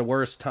couldn't come at a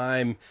worse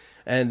time.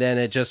 And then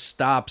it just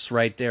stops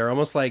right there,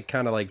 almost like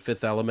kind of like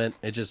Fifth Element.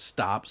 It just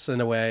stops in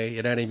a way.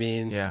 You know what I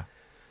mean? Yeah.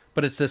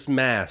 But it's this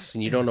mass,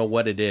 and you don't know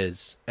what it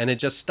is. And it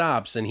just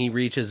stops, and he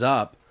reaches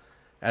up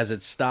as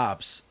it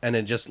stops, and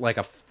it just like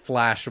a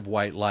flash of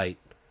white light.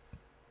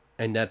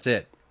 And that's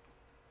it.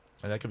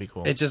 Oh, that could be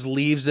cool. It just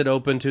leaves it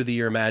open to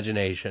your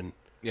imagination.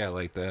 Yeah, I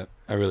like that.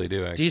 I really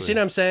do, actually. Do you see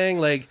what I'm saying?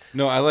 Like,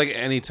 No, I like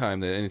any time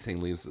that anything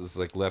leaves is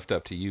like left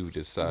up to you to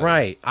decide.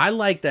 right. I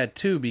like that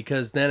too,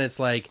 because then it's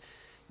like,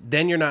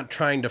 then you're not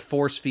trying to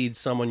force feed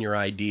someone your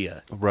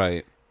idea.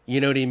 Right. You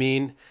know what I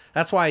mean?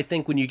 That's why I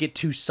think when you get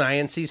too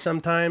sciencey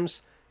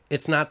sometimes,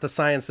 it's not the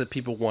science that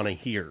people want to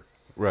hear.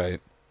 Right.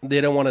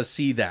 They don't want to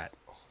see that.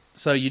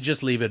 So you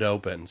just leave it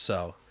open.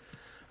 So,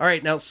 all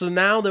right. Now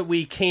that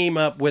we came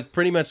up with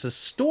pretty much the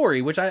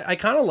story, which I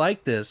kind of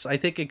like this. I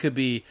think it could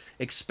be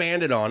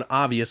expanded on,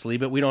 obviously,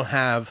 but we don't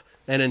have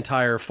an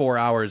entire 4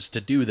 hours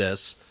to do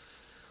this.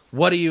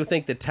 What do you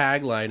think the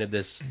tagline of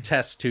this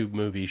test tube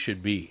movie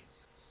should be?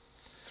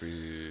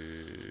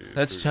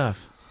 That's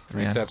tough.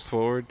 Three Yeah. steps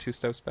forward, 2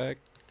 steps back.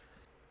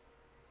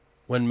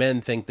 When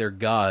men think they're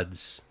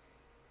gods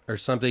or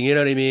something, you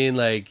know what I mean?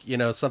 Like,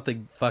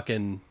 something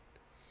fucking...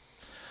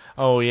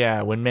 Oh,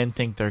 yeah. When men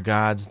think they're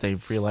gods, they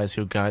realize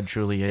who God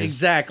truly is.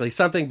 Exactly.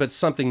 Something, but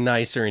something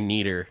nicer and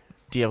neater.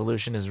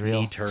 De-evolution is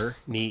real.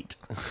 Neat.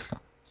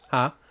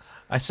 Huh?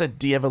 I said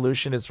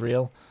de-evolution is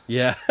real.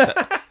 Yeah.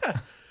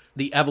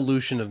 The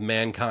evolution of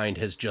mankind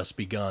has just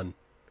begun.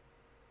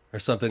 Or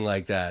something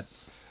like that.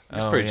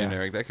 That's pretty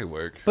generic. That could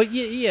work. But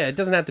yeah, it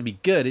doesn't have to be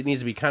good. It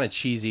needs to be kind of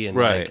cheesy and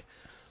Right.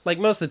 like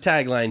most of the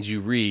taglines you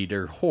read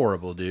are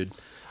horrible, dude.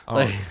 Oh,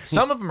 Like,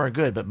 some of them are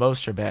good, but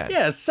most are bad.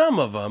 yeah, some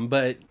of them,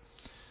 but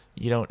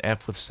You don't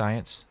F with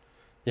science.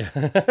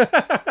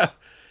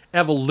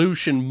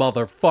 evolution,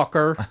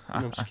 motherfucker.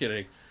 I'm just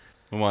kidding.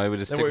 Why would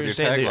it Is stick that what with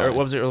you're your saying? tagline?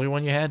 What was the earlier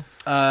one you had?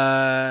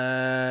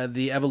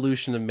 The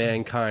evolution of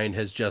mankind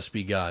has just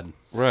begun.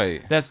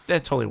 Right. That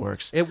totally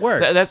works. It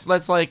works.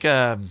 That's like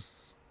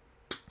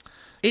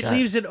It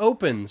leaves it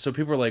open, so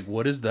people are like,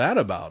 "What is that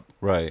about?"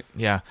 Right.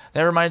 yeah.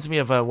 That reminds me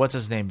of what's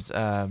his name's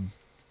Dean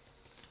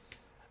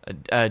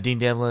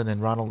Devlin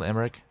and Ronald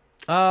Emmerich.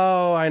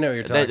 Oh, I know what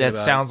you're talking That about.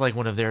 sounds like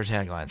one of their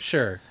taglines.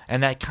 Sure.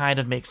 And that kind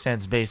of makes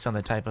sense based on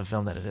the type of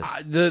film that it is.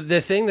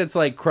 The thing that's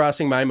like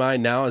crossing my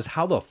mind now is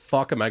how the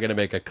fuck am I going to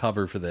make a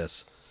cover for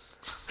this?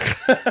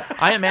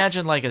 I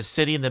imagine like a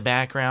city in the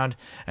background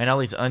and all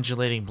these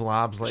undulating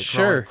blobs like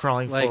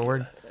crawling Like,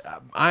 forward.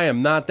 I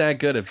am not that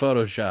good at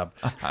Photoshop.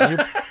 You're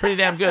pretty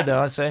damn good though,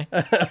 I'd say.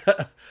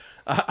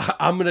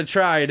 I'm going to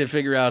try to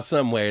figure out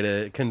some way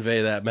to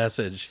convey that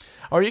message.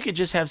 Or you could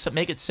just have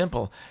make it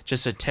simple.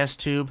 Just a test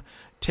tube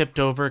tipped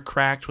over,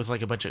 cracked with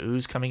like a bunch of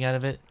ooze coming out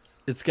of it.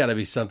 It's got to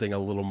be something a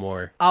little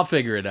more. I'll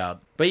figure it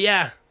out. But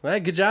yeah, well,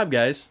 good job,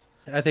 guys.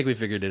 I think we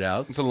figured it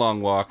out. It's a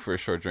long walk for a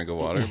short drink of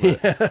water,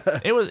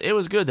 but It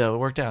was good though. It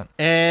worked out.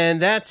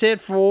 And that's it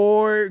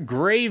for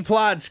Grave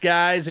Plots,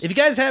 guys. If you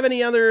guys have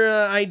any other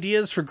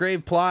ideas for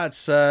Grave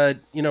Plots,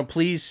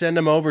 please send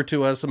them over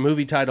to us, some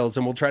movie titles,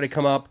 and we'll try to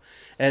come up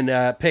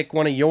and pick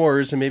one of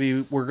yours, and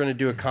maybe we're going to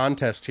do a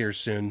contest here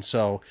soon.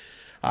 So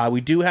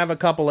we do have a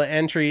couple of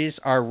entries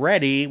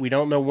already. We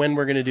don't know when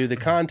we're going to do the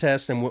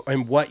contest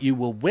and what you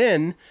will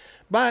win,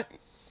 but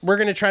we're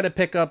going to try to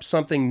pick up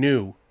something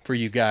new for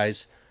you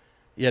guys,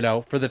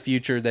 for the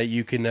future that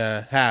you can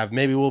have.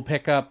 Maybe we'll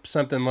pick up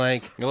something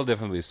like... it'll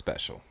definitely be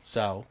special.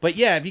 So, but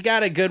yeah, if you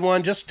got a good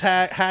one, just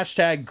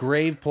hashtag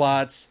Grave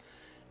Plots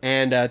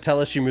and tell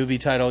us your movie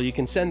title. You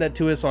can send that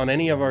to us on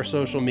any of our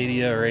social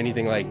media or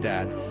anything like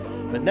that.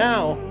 But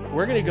now,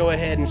 we're going to go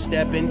ahead and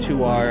step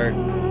into our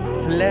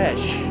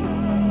flesh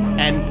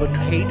and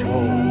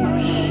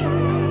potatoes.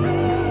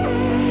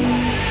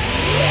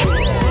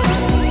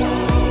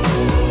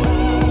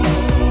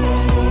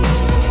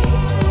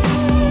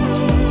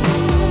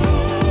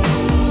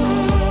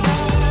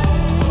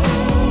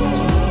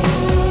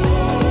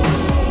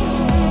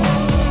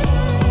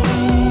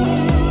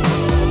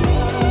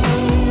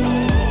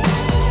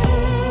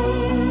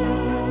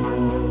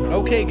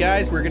 Okay,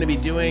 guys, we're going to be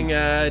doing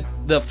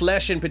the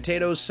flesh and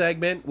potatoes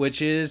segment,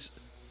 which is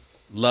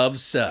Love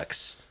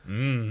Sucks.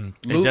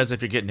 It does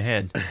if you're getting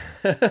head.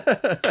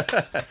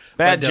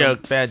 Bad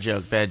joke.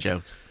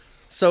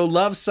 So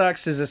Love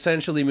Sucks is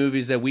essentially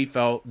movies that we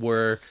felt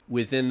were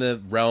within the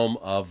realm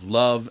of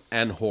love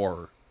and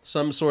horror.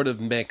 Some sort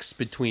of mix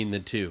between the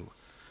two.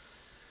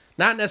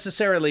 Not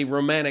necessarily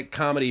romantic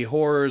comedy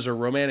horrors or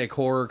romantic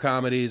horror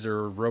comedies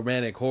or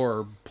romantic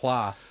horror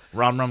blah.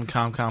 Rom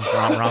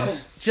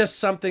roms. Just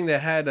something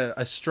that had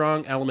a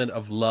strong element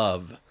of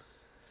love.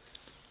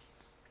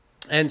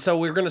 And so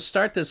we're going to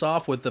start this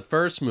off with the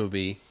first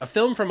movie, a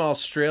film from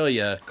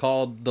Australia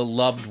called The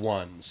Loved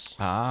Ones.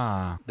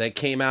 That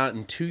came out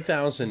in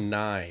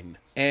 2009.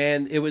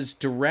 And it was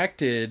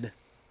directed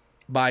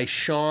by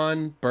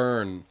Sean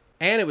Byrne.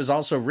 And it was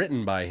also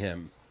written by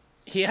him.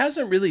 He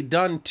hasn't really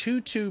done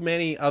too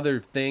many other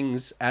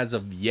things as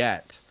of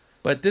yet.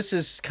 But this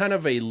is kind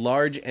of a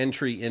large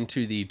entry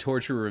into the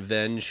torture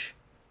revenge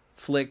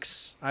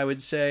flicks, I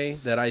would say,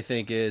 that I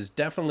think is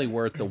definitely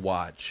worth the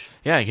watch.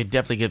 Yeah, you could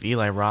definitely give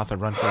Eli Roth a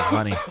run for his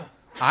money.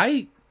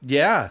 I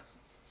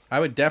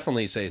would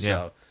definitely say so.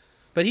 Yeah.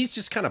 But he's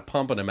just kind of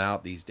pumping him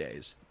out these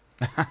days.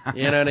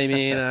 You know what I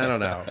mean? I don't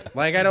know.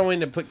 Like, I don't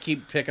mean to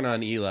keep picking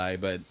on Eli,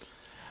 but...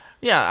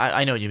 Yeah,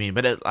 I know what you mean.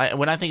 But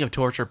when I think of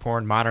torture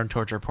porn, modern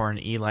torture porn,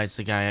 Eli's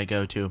the guy I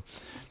go to.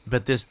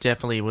 But this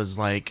definitely was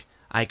like,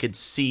 I could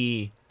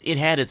see... It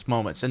had its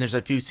moments, and there's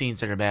a few scenes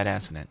that are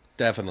badass in it.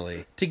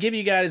 Definitely. To give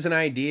you guys an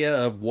idea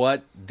of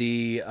what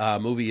the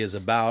movie is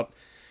about,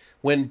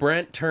 when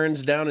Brent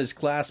turns down his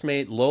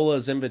classmate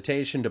Lola's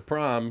invitation to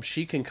prom,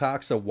 she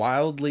concocts a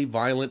wildly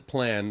violent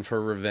plan for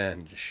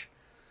revenge.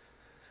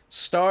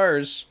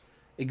 Stars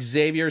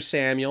Xavier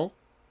Samuel,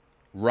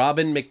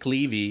 Robin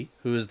McLeavy,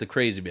 who is the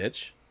crazy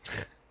bitch,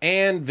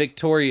 and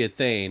Victoria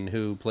Thane,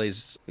 who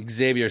plays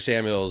Xavier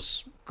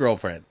Samuel's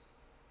girlfriend.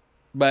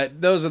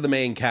 But those are the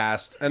main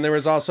cast. And there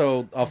was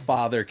also a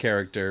father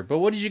character. But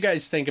what did you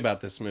guys think about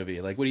this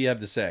movie? Like, what do you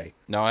have to say?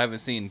 No, I haven't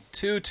seen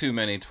too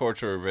many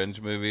torture revenge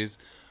movies,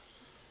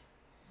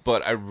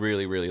 but I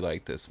really, really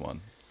liked this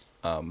one.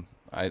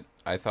 I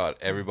thought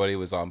everybody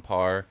was on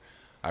par.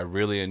 I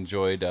really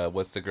enjoyed,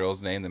 what's the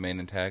girl's name, the main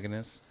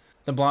antagonist?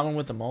 The blonde one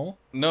with the mole?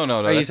 No,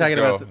 Are you talking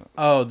about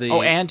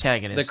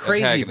antagonist. the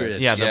crazy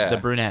Antagonist. bitch? Yeah, the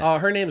brunette. Oh,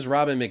 her name's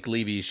Robin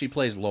McLeavy. She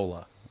plays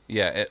Lola.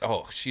 Yeah,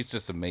 she's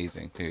just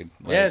amazing, dude.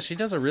 Like, Yeah, she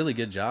does a really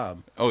good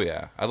job. Oh,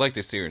 yeah. I'd like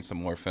to see her in some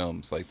more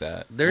films like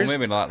that. There's- Well,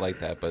 maybe not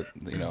like that, but,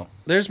 you know.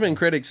 There's been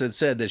critics that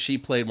said that she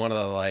played one of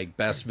the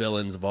best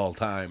villains of all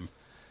time.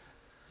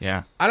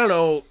 Yeah. I don't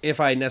know if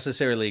I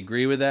necessarily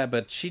agree with that,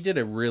 but she did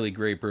a really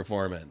great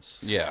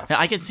performance. Yeah.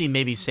 I could see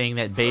maybe saying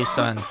that based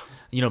on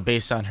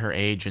her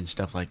age and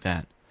stuff like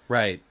that.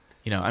 Right.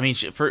 I mean,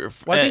 Well,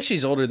 I think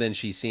she's older than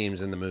she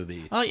seems in the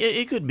movie. Oh,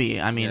 it could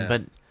be. I mean, Yeah.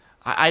 but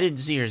I didn't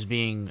see her as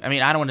being. I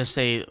mean, I don't want to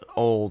say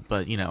old,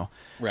 but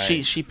Right.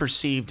 she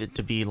perceived it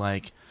to be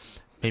like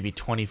maybe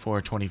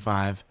 24,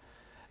 25,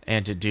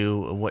 and to do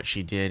what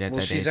she did at Well,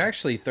 that she's age.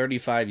 actually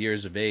 35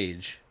 years of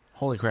age.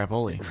 Holy crap,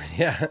 holy!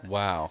 Yeah.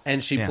 Wow.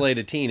 And she Yeah. played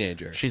a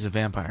teenager. She's a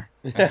vampire.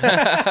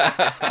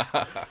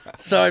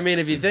 So, I mean,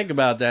 if you think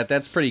about that,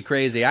 that's pretty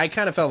crazy. I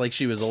kind of felt like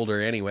she was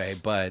older anyway,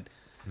 but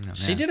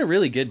she did a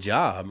really good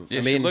job. Yeah,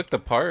 I she mean, looked the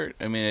part.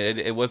 I mean,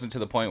 it wasn't to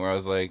the point where I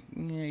was like,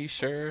 yeah, you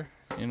sure?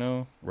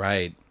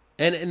 right.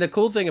 And the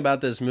cool thing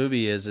about this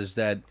movie is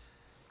that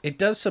it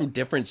does some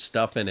different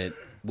stuff in it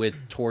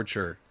with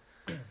torture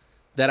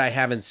that I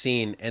haven't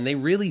seen, and they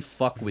really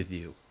fuck with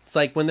you. It's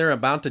like when they're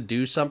about to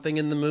do something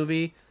in the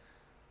movie,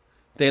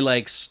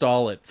 they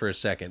stall it for a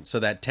second, so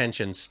that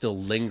tension's still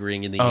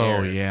lingering in the air.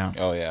 Oh yeah.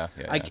 Oh, yeah.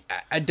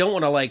 I don't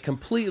want to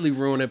completely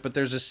ruin it, but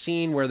there's a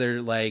scene where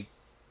they're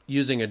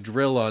using a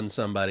drill on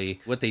somebody.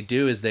 What they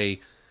do is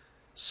they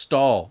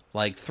stall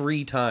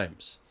 3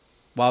 times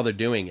while they're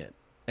doing it.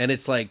 And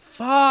it's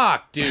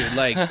fuck, dude,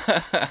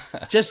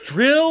 just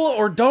drill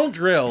or don't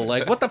drill.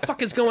 What the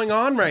fuck is going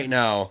on right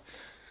now?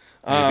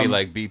 Maybe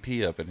like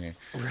BP up in here.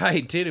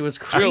 Right, dude, it was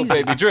crazy. Drill,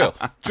 baby, drill.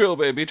 Drill,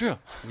 baby, drill.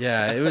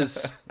 Yeah, it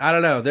was, I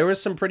don't know. There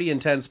was some pretty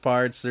intense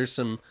parts. There's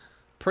some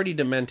pretty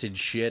demented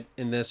shit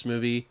in this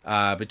movie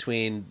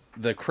between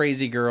the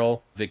crazy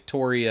girl,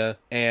 Victoria,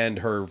 and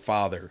her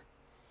father,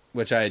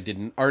 which I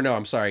didn't, or no,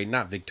 I'm sorry,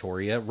 not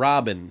Victoria,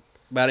 Robin.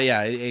 But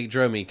yeah, it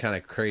drove me kind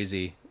of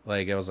crazy.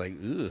 I was like,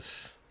 ugh.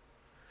 It's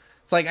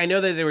I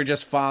know that they were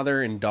just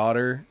father and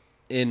daughter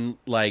in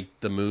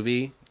the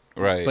movie.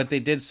 Right. But they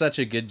did such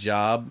a good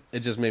job. It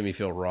just made me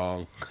feel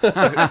wrong. It's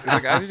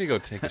I need to go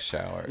take a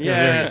shower.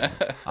 Yeah.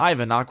 I have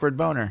an awkward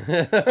boner.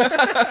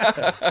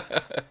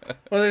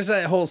 Well, there's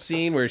that whole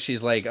scene where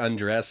she's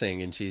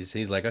undressing and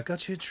he's like, I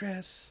got you a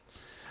dress.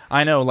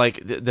 I know,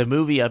 the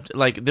movie up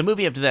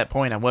to that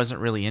point, I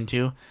wasn't really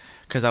into,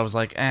 because I was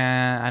like,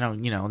 I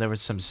don't, there was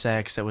some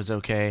sex that was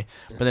okay,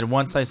 but then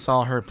once I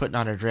saw her putting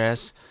on her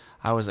dress,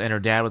 and her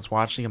dad was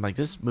watching, I'm like,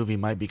 this movie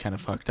might be kind of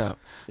fucked up.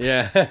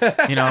 Yeah.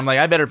 I'm like,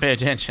 I better pay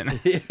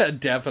attention. Yeah,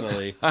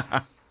 definitely.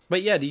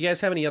 But yeah, do you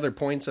guys have any other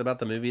points about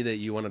the movie that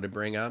you wanted to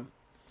bring up?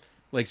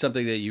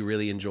 Something that you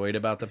really enjoyed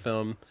about the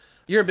film?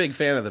 You're a big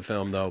fan of the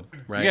film, though,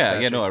 right? Yeah,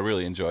 Patrick? no, I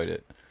really enjoyed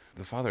it.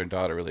 The father and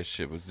daughter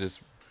relationship was just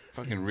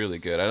fucking really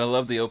good. And I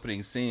love the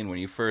opening scene when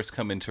you first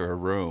come into her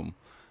room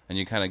and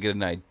you kind of get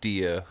an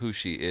idea who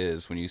she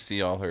is when you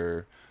see all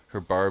her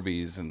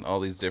Barbies and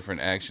all these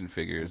different action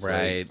figures,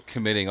 Right. like,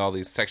 committing all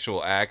these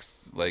sexual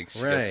acts. Like,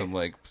 she Right. gets them,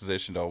 like,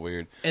 positioned all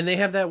weird. And they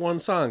have that one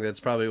song that's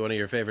probably one of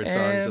your favorite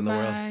songs in the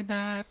world. Am I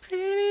not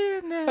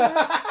pretty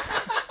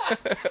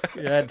enough?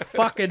 That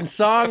fucking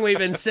song we've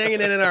been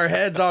singing it in our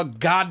heads all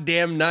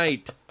goddamn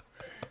night.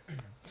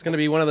 It's going to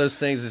be one of those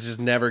things that's just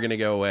never going to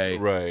go away.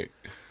 Right.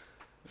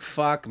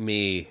 Fuck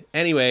me.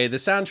 Anyway, the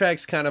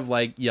soundtrack's kind of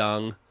like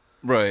young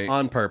Right.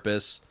 on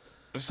purpose.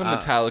 There's some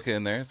Metallica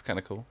in there. It's kind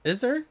of cool.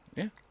 Is there?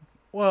 Yeah.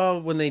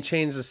 Well, when they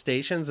change the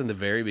stations in the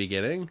very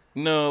beginning.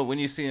 No, when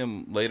you see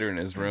him later in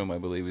his room, I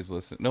believe he's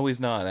listening. No, he's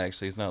not,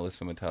 actually. He's not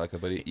listening to Metallica,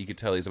 but you could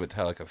tell he's a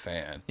Metallica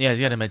fan. Yeah, he's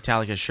got a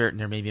Metallica shirt and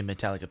there may be a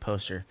Metallica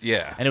poster.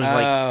 Yeah. And it was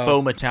like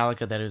faux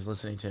Metallica that he was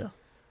listening to.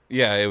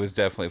 Yeah, it was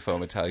definitely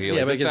faux Metallica. Yeah,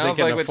 Like, it because they sounds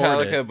couldn't like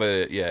afford Metallica, it.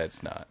 but yeah,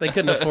 it's not. They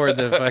couldn't afford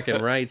the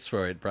fucking rights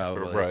for it,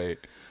 probably. Right.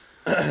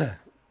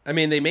 I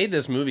mean, they made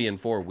this movie in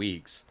 4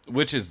 weeks.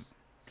 Which is,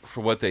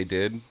 for what they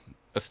did,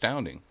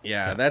 astounding.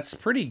 Yeah, that's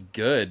pretty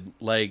good.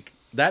 Like,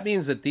 that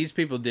means that these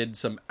people did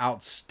some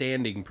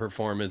outstanding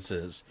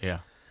performances. Yeah.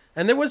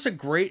 And there was a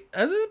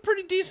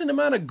pretty decent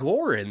amount of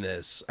gore in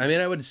this. I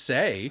mean, I would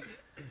say.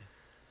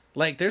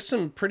 Like, there's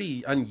some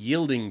pretty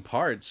unyielding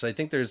parts. I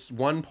think there's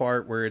one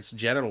part where it's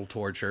genital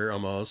torture,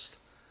 almost.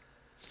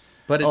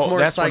 But it's more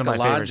that's one of my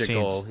favorite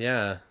psychological. scenes.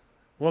 Yeah.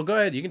 Well, go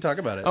ahead. You can talk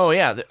about it. Oh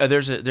yeah,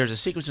 there's a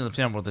sequence in the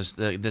film where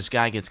this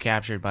guy gets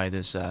captured by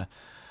this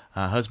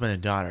husband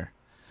and daughter,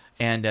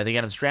 and they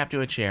got him strapped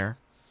to a chair,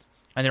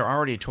 and they're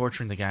already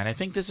torturing the guy. And I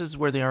think this is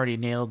where they already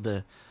nailed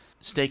the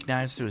steak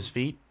knives through his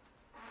feet.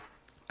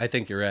 I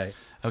think you're right.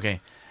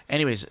 Okay.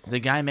 Anyways, the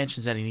guy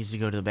mentions that he needs to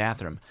go to the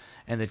bathroom,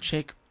 and the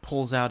chick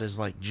pulls out his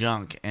like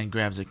junk and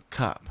grabs a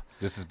cup.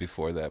 This is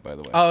before that, by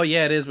the way. Oh,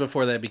 yeah, it is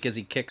before that because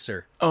he kicks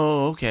her.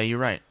 Oh, okay, you're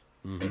right.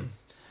 Mm-hmm.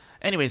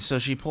 Anyways, so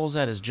she pulls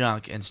out his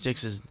junk and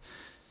sticks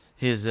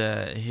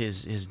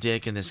his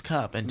dick in this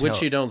cup, and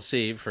Which you don't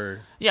see for...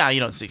 Yeah, you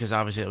don't see because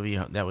obviously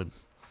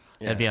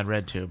that'd be on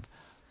RedTube.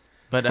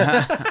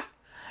 But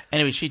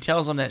anyway, she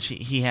tells him that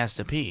he has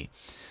to pee.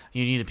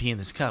 You need to pee in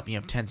this cup. You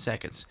have 10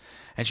 seconds,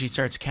 and she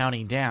starts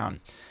counting down,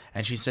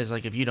 and she says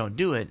like, if you don't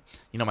do it,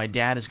 my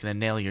dad is gonna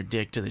nail your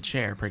dick to the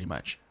chair, pretty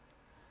much.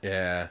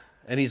 Yeah.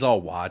 And he's all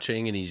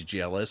watching and he's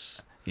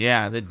jealous.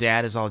 Yeah, the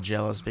dad is all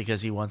jealous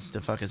because he wants to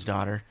fuck his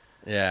daughter.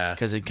 Yeah.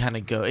 Because it kind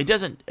of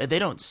they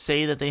don't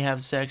say that they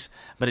have sex,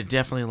 but it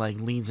definitely like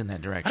leans in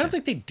that direction. I don't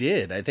think they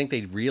did. I think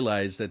they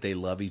realized that they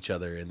love each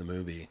other in the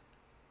movie.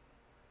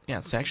 Yeah,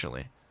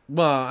 sexually.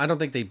 Well, I don't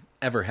think they've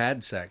ever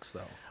had sex,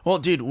 though. Well,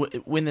 dude,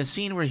 when the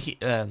scene where he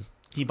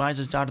buys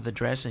his daughter the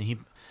dress and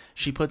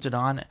she puts it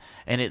on,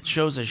 and it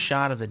shows a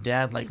shot of the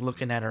dad like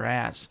looking at her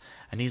ass,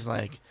 and he's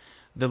like,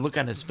 the look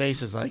on his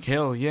face is like,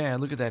 hell yeah,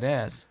 look at that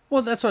ass.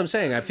 Well, that's what I'm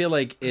saying. I feel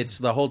like it's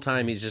the whole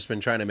time he's just been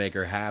trying to make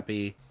her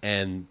happy,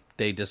 and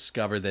they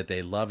discover that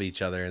they love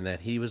each other and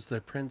that he was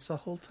the prince the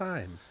whole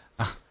time.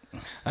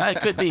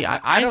 It could be.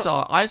 I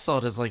saw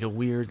it as like a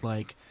weird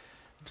like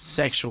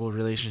sexual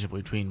relationship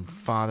between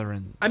father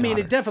and daughter. I mean,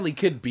 it definitely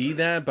could be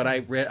that, but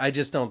I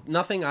just don't.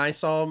 Nothing I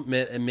saw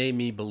made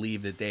me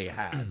believe that they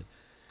had.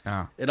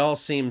 Oh. It all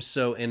seems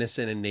so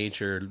innocent in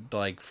nature,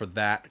 like for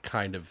that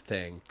kind of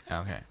thing.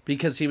 Okay.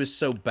 Because he was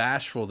so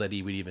bashful that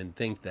he would even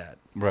think that.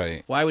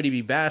 Right. Why would he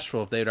be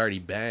bashful if they'd already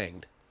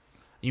banged?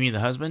 You mean the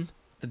husband?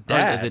 The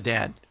dad. Or the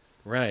dad.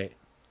 Right.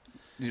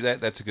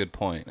 That's a good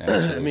point,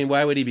 actually. I mean,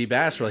 why would he be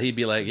bashful? He'd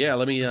be like, "Yeah,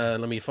 let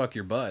me fuck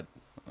your butt,"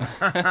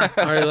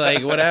 or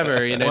like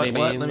whatever. You know what I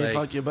mean? Let me Like,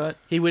 fuck your butt.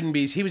 He wouldn't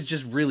be. He was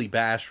just really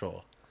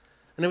bashful,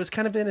 and it was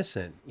kind of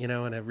innocent,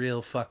 and a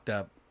real fucked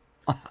up.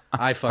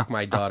 I fuck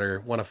my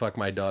daughter. Want to fuck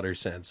my daughter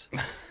sense.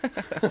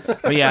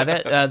 But yeah,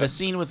 that the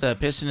scene with the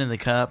piston in the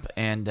cup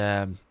and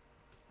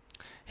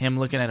him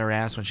looking at her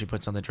ass when she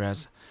puts on the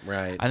dress.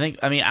 Right.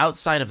 I mean,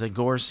 outside of the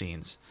gore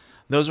scenes,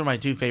 those are my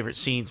two favorite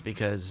scenes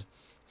because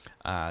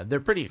they're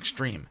pretty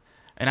extreme,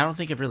 and I don't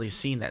think I've really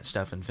seen that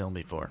stuff in film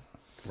before.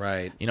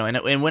 Right.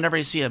 And whenever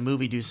I see a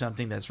movie do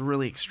something that's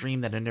really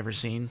extreme that I've never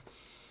seen,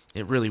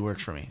 it really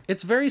works for me.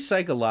 It's very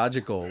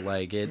psychological.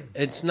 Like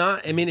it's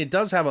not. I mean, it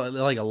does have a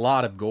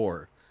lot of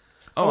gore.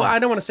 Oh, well, I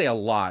don't want to say a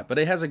lot, but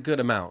it has a good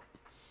amount.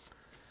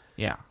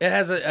 Yeah. It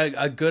has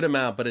a good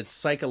amount, but it's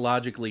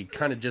psychologically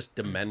kind of just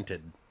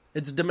demented.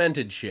 It's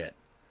demented shit.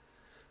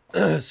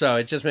 So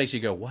it just makes you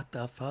go, what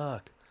the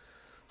fuck?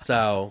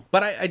 So,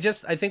 but I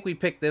think we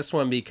picked this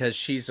one because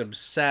she's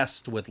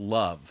obsessed with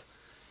love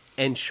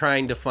and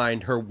trying to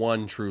find her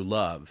one true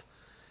love.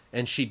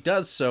 And she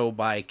does so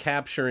by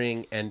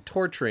capturing and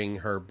torturing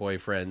her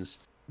boyfriends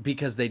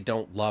because they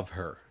don't love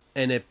her.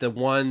 And if the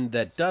one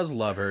that does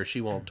love her, she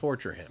won't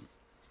torture him.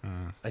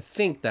 I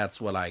think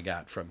that's what I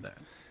got from that.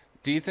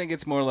 Do you think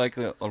it's more like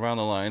around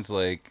the lines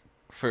like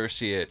first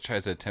she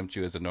tries to tempt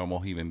you as a normal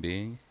human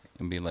being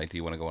and being like, do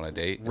you want to go on a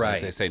date? And Right.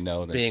 if they say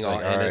no, then Being she's all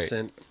like, all right.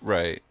 innocent.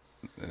 Right.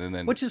 And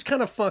then Which is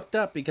kind of fucked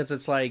up because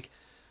it's like,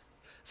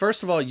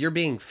 first of all, you're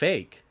being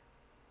fake.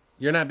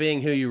 You're not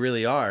being who you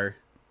really are.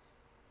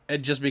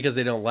 And just because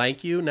they don't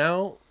like you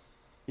now,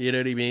 you know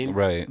what I mean?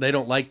 Right. They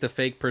don't like the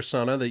fake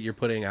persona that you're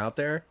putting out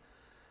there.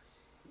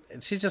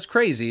 And she's just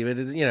crazy, but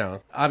you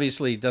know,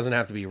 obviously it doesn't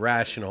have to be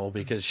rational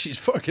because she's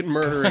fucking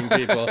murdering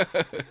people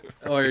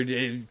or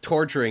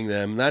torturing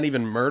them. Not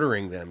even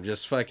murdering them,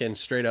 just fucking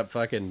straight up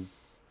fucking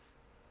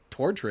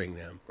torturing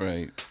them.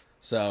 right.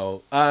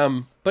 So,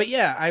 but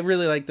yeah, I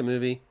really like the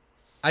movie.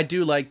 I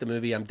do like the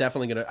movie. I'm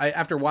definitely gonna.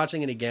 After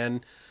watching it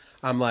again,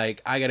 I'm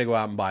like, I gotta go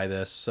out and buy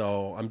this.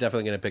 So I'm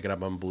definitely gonna pick it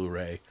up on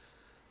Blu-ray.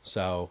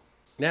 So,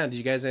 yeah. Did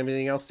you guys have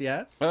anything else to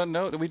add?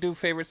 No, did we do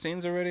favorite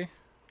scenes already?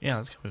 Yeah,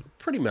 let's go.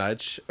 Pretty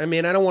much. I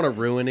mean, I don't want to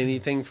ruin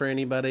anything for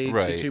anybody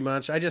Right. too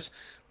much.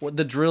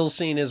 The drill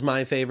scene is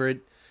my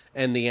favorite,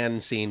 and the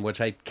end scene, which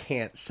I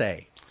can't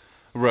say.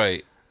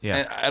 Right. Yeah.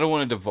 And I don't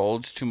want to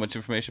divulge too much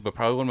information, but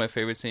probably one of my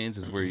favorite scenes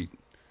is where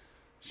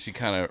she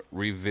kind of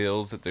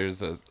reveals that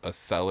there's a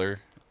cellar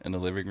in the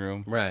living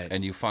room. Right.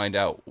 And you find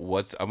out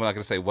I'm not going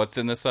to say what's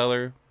in the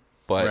cellar,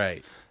 but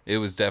Right. it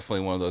was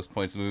definitely one of those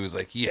points in the movie was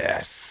like,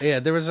 yes. Yeah,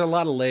 there was a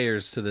lot of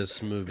layers to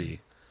this movie.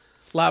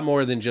 A lot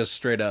more than just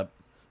straight up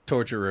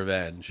torture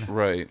revenge.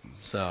 Right.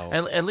 So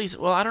At least,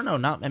 well, I don't know,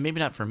 not maybe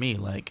not for me.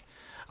 Like,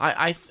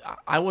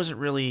 I wasn't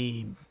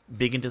really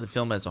big into the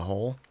film as a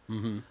whole.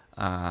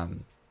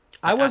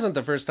 I wasn't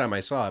the first time I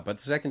saw it, but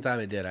the second time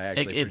I did, I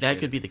actually That appreciated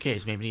could be the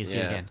case. Maybe need to see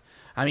it Yeah. again.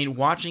 I mean,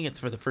 watching it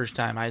for the first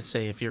time, I'd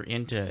say if you're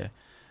into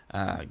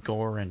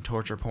gore and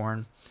torture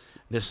porn,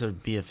 this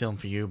would be a film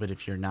for you. But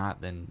if you're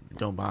not, then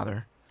don't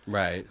bother.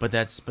 Right. But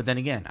then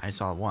again, I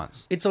saw it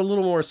once. It's a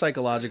little more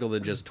psychological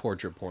than just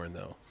torture porn,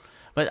 though.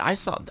 But I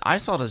saw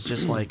it as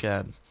just like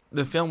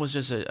the film was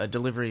just a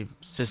delivery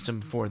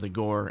system for the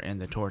gore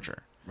and the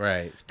torture,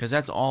 Right. because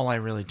that's all I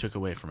really took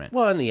away from it.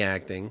 Well, and the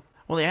acting.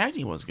 Well, the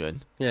acting was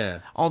good, Yeah.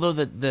 although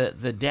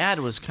the dad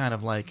was kind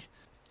of like,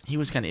 he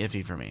was kind of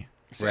iffy for me.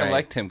 See, Right. I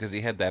liked him because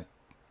he had that,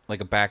 like,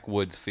 a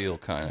backwoods feel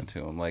kind of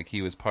to him. Like,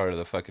 he was part of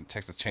the fucking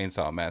Texas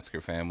Chainsaw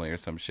Massacre family or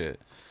some shit.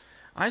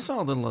 I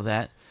saw a little of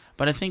that,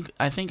 but I think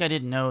I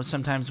didn't know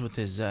sometimes with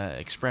his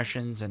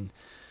expressions and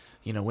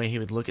way he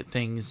would look at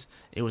things.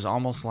 It was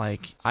almost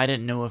like I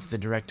didn't know if the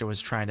director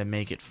was trying to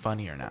make it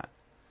funny or not.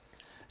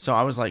 So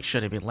I was like,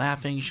 should I be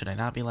laughing? Should I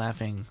not be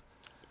laughing?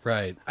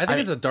 Right. I think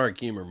it's a dark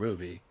humor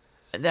movie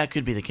That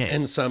could be the case.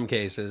 in some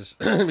cases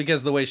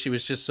because the way she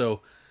was just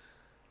so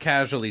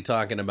casually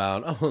talking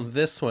about, oh,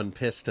 this one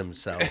pissed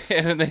himself.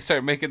 And then they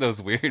start making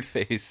those weird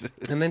faces.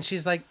 And then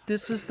she's like,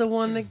 this is the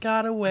one that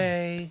got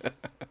away.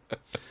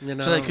 You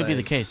know, So that could be the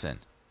like- case then.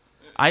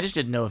 I just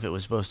didn't know if it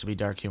was supposed to be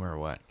dark humor or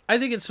what. I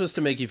think it's supposed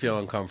to make you feel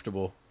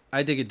uncomfortable.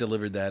 I think it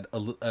delivered that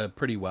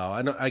pretty well.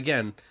 I know,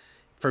 again,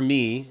 for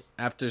me,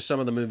 after some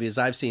of the movies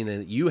I've seen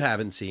that you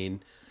haven't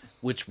seen,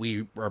 which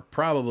we are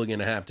probably going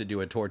to have to do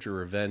a torture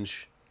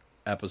revenge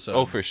episode.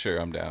 Oh, for sure,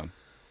 I'm down.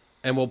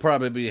 And we'll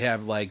probably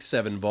have like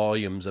 7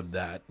 volumes of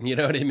that. You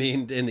know what I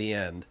mean? In the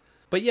end.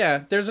 But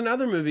yeah, there's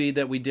another movie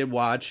that we did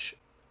watch.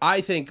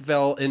 I think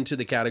fell into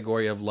the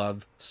category of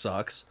Love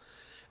Sucks.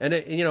 And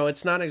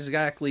it's not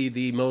exactly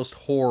the most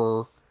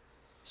horror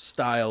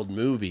styled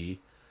movie.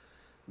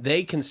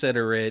 They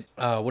consider it,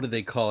 what do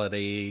they call it?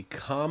 A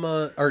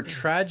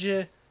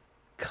tragic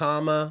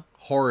comma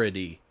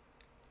horror-y.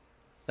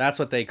 That's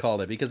what they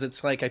called it because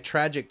it's like a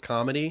tragic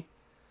comedy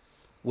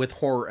with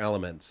horror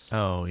elements.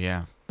 Oh,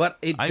 yeah. But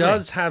it I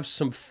does have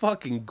some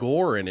fucking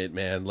gore in it,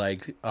 man.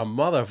 Like a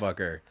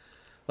motherfucker.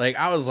 Like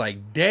I was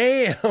like,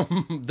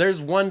 damn.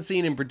 There's one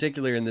scene in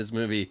particular in this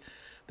movie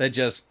that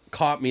just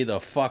caught me the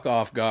fuck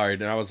off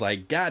guard. And I was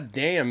like, God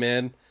damn,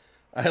 man.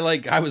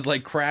 I was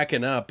like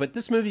cracking up. But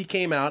this movie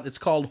came out. It's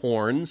called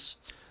Horns.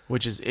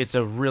 It's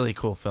a really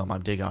cool film.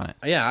 I'm dig on it.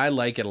 Yeah, I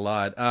like it a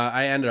lot.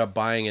 I ended up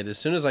buying it. As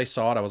soon as I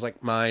saw it, I was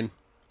like, mine.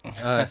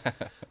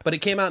 But it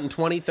came out in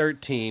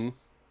 2013.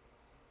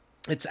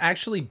 It's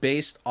actually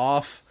based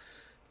off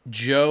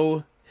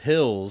Joe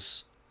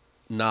Hill's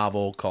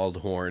novel called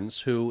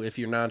Horns, who, if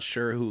you're not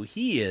sure who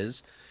he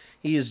is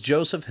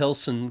Joseph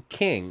Hilson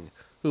King,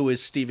 who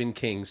is Stephen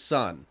King's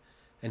son.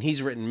 And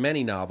he's written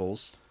many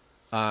novels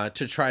to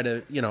try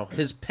to,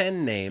 his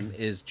pen name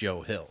is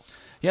Joe Hill.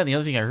 Yeah, the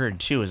other thing I heard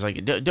too is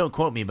like, don't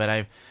quote me, but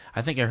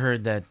I think I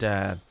heard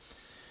that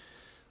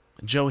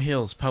Joe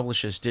Hill's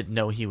publishers didn't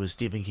know he was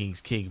Stephen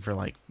King's kid for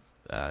like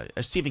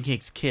Stephen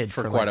King's kid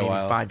for quite like a maybe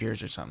while. 5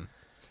 years or something.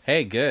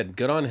 Hey,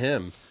 good on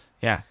him.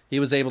 Yeah, He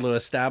was able to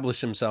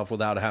establish himself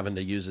without having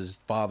to use his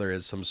father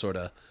as some sort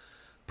of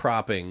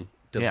propping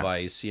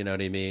device, you know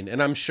what I mean?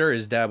 And I'm sure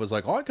his dad was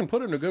like, oh, I can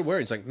put it in a good word.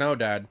 He's like, no,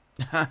 Dad,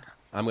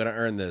 I'm going to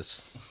earn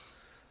this.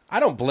 I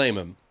don't blame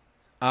him.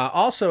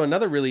 Also,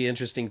 another really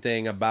interesting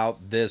thing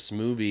about this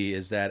movie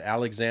is that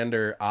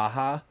Alexander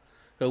Aja,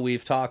 who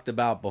we've talked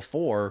about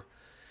before,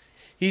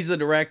 he's the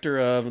director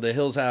of The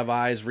Hills Have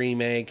Eyes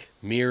remake,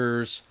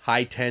 Mirrors,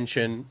 High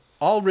Tension,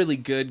 all really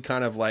good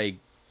kind of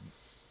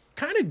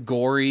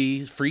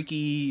gory,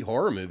 freaky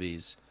horror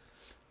movies.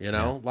 A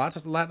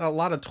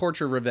lot of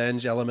torture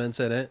revenge elements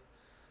in it.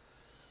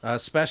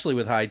 especially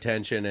with High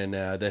Tension and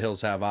The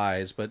Hills Have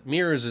Eyes. But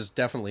Mirrors is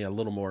definitely a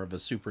little more of a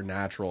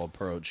supernatural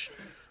approach,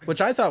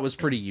 which I thought was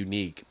pretty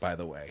unique, by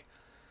the way.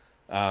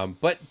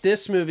 But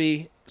this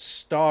movie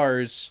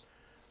stars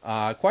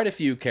quite a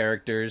few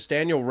characters.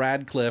 Daniel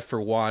Radcliffe,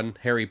 for one,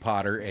 Harry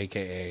Potter,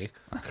 a.k.a.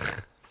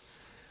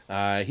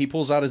 He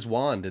pulls out his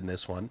wand in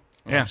this one.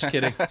 Yeah. I'm just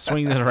kidding.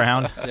 Swings it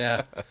around.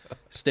 Yeah.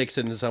 Sticks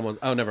it into someone.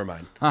 Oh, never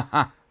mind.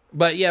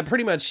 But yeah,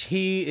 pretty much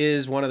he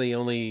is one of the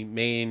only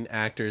main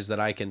actors that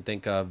I can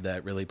think of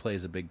that really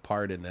plays a big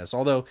part in this.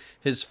 Although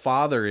his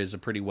father is a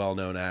pretty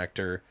well-known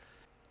actor.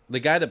 The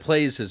guy that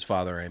plays his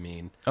father, I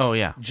mean. Oh,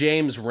 yeah.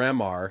 James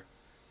Remar.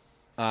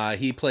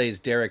 He plays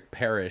Derek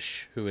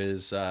Parrish, who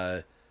is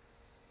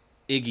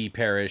Iggy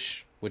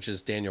Parrish, which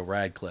is Daniel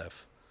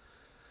Radcliffe.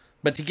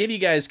 But to give you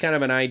guys kind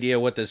of an idea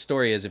what this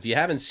story is, if you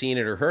haven't seen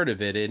it or heard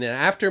of it, in an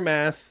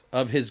aftermath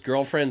of his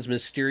girlfriend's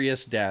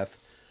mysterious death,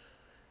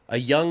 a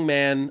young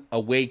man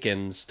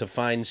awakens to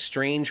find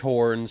strange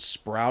horns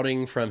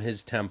sprouting from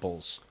his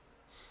temples.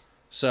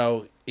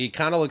 So he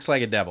kind of looks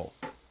like a devil.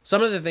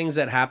 Some of the things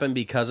that happen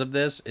because of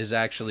this is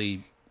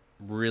actually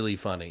really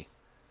funny.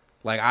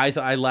 Like,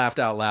 I laughed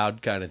out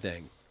loud kind of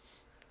thing.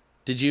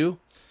 Did you?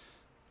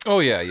 Oh,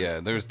 yeah.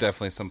 There's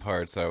definitely some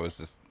parts I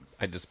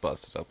just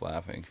busted up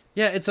laughing.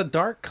 Yeah, it's a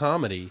dark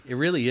comedy. It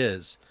really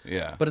is.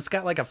 Yeah. But it's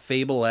got like a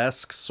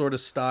Fable-esque sort of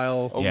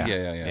style. Oh,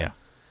 yeah.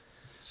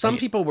 Some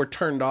people were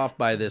turned off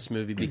by this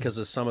movie because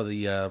of some of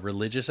the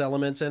religious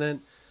elements in it.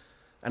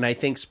 And I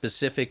think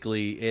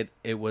specifically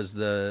there was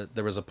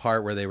a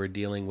part where they were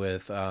dealing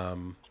with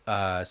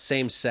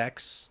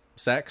same-sex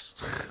sex?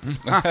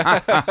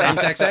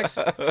 Same-sex sex?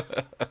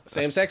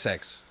 Same-sex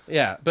sex.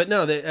 Yeah, but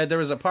no, there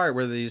was a part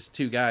where these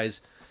two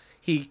guys,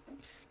 he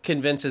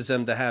convinces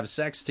them to have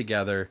sex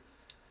together,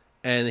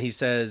 and he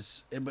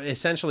says,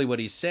 essentially what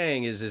he's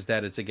saying is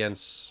that it's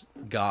against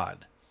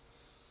God.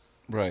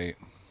 Right.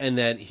 And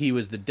that he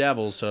was the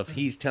devil, so if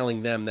he's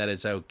telling them that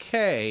it's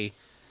okay,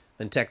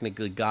 then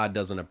technically God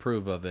doesn't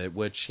approve of it,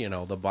 which,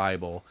 the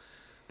Bible.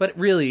 But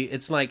really,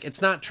 it's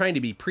not trying to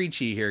be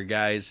preachy here,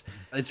 guys.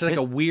 It's like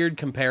a weird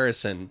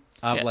comparison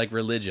of like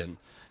religion.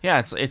 Yeah,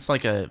 it's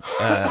like a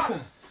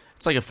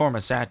form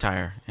of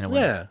satire in a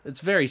way. Yeah,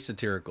 it's very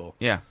satirical.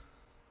 Yeah.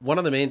 One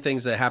of the main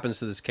things that happens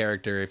to this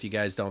character, if you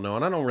guys don't know,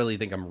 and I don't really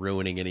think I'm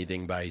ruining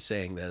anything by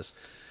saying this,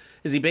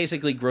 is he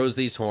basically grows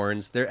these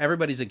horns.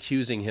 Everybody's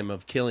accusing him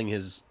of killing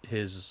his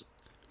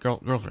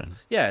girlfriend.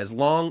 Yeah, his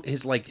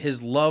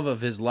love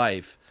of his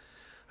life,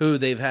 who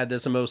they've had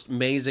this most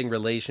amazing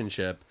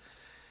relationship.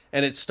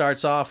 And it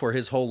starts off where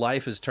his whole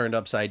life is turned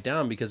upside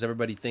down because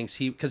everybody thinks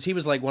because he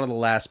was like one of the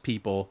last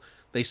people.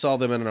 They saw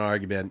them in an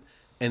argument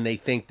and they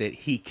think that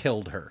he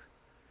killed her.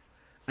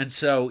 And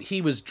so he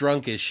was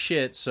drunk as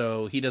shit,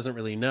 so he doesn't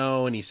really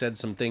know. And he said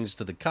some things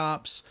to the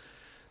cops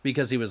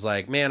because he was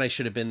like, man, I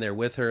should have been there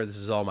with her. This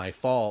is all my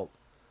fault.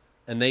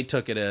 And they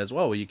took it as,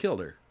 well, you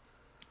killed her.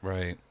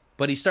 Right.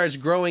 But he starts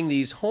growing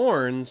these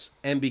horns,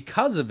 and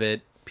because of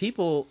it,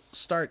 people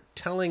start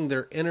telling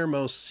their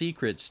innermost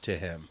secrets to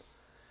him.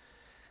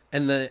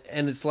 And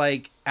it's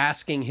like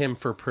asking him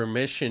for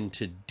permission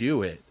to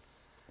do it,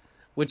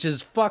 which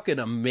is fucking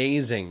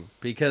amazing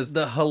because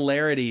the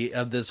hilarity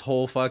of this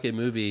whole fucking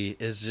movie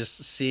is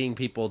just seeing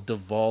people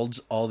divulge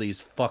all these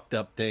fucked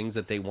up things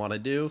that they want to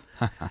do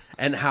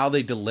and how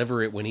they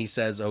deliver it when he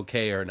says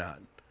okay or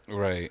not.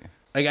 Right.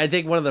 Like, I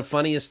think one of the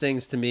funniest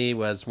things to me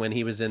was when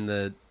he was in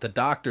the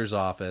doctor's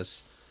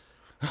office.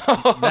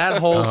 That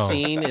whole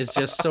scene is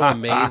just so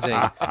amazing.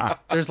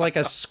 There's like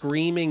a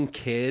screaming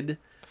kid,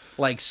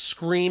 like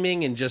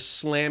screaming and just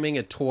slamming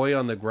a toy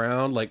on the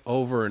ground like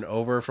over and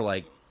over for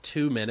like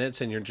 2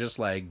 minutes, and you're just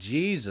like,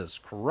 Jesus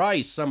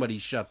Christ, somebody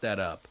shut that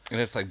up. And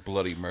it's like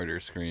bloody murder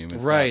scream.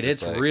 It's right,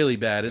 it's like, really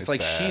bad. It's like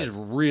bad. She's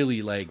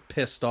really like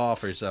pissed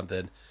off or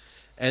something.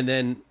 And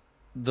then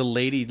the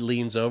lady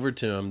leans over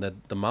to him,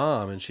 the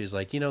mom, and she's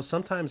like,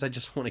 sometimes I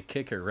just want to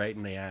kick her right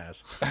in the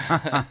ass.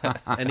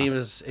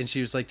 and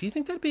she was like, do you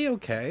think that'd be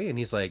okay? And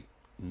he's like,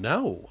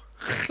 no.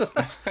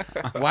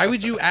 Why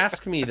would you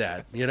ask me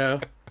that,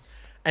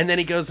 And then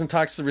he goes and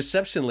talks to the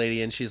reception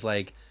lady, and she's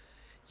like,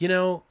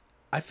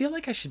 I feel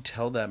like I should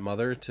tell that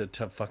mother to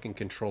fucking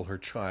control her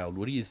child.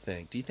 What do you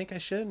think? Do you think I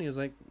should? And he was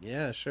like,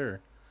 yeah,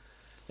 sure.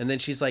 And then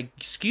she's like,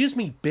 excuse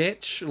me,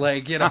 bitch.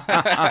 Like,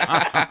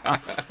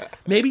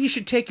 maybe you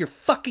should take your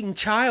fucking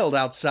child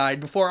outside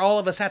before all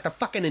of us have to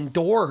fucking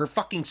endure her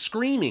fucking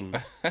screaming.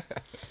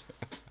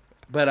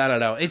 But I don't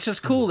know. It's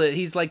just cool that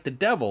he's like the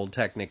devil,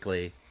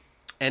 technically.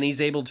 And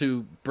he's able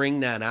to bring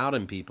that out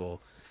in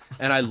people.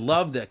 And I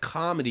love the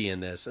comedy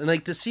in this. And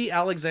like to see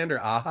Alexander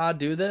Aja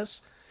do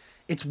this,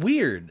 it's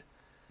weird.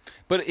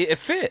 But it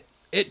fit.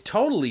 It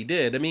totally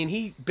did. I mean,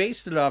 he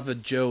based it off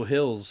of Joe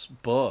Hill's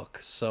book.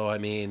 So, I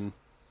mean,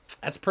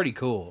 that's pretty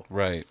cool.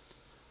 Right.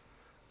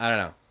 I don't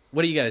know.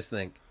 What do you guys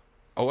think?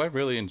 Oh, I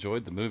really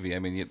enjoyed the movie. I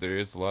mean, there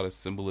is a lot of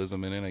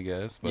symbolism in it, I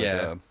guess. But,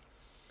 yeah.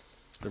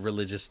 The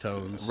religious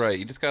tones. Right.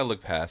 You just got to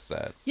look past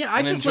that. Yeah, I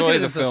and just enjoy look at it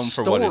the as film a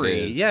story. for what it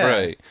is. Yeah.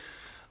 Right.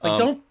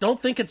 Like,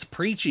 don't think it's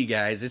preachy,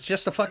 guys. It's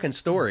just a fucking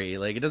story.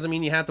 Like, it doesn't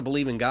mean you have to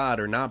believe in God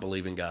or not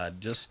believe in God.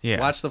 Just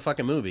watch the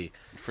fucking movie.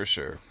 For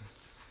sure.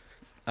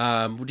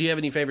 Do you have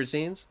any favorite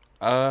scenes?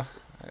 I'm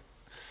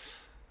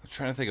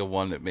trying to think of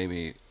one that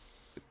maybe.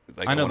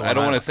 Like, I know I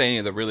don't want to say any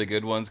of the really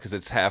good ones because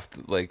it's half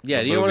like.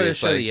 Yeah, the you don't movie, want to it's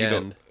show like, the you don't-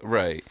 end.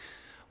 Right.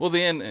 Well,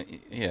 the end,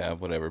 yeah,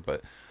 whatever.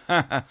 But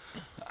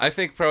I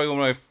think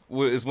probably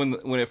is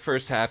when it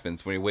first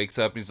happens, when he wakes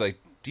up and he's like,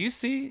 "Do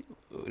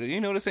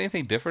you notice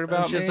anything different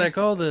about She's me?" like,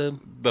 oh,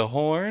 the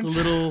horns.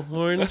 little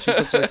horns. She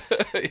puts her,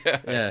 Yeah.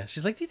 yeah.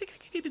 She's like, do you think I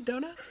can eat a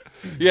donut?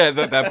 Yeah,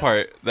 that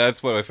part.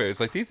 That's one of my favorites.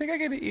 Like, do you think I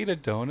could eat a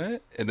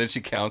donut? And then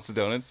she counts the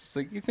donuts. She's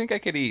like, you think I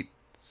could eat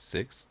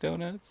 6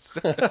 donuts?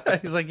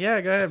 He's like, yeah,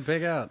 go ahead,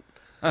 pick out.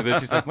 And then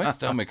she's like, my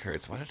stomach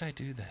hurts. Why did I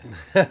do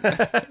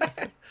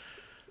that?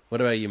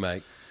 What about you,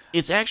 Mike?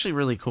 It's actually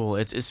really cool.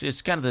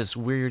 It's kind of this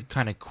weird,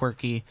 kind of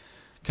quirky,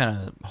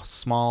 kind of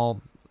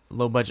small,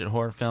 low budget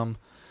horror film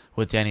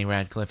with Danny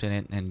Radcliffe in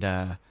it,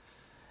 and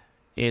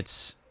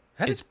it's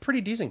It's a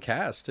pretty decent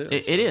cast too.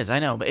 it is. I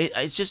know, but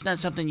it's just not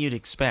something you'd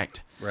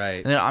expect.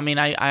 Right. And, I mean,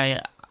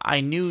 I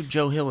knew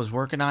Joe Hill was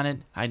working on it.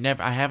 I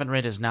haven't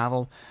read his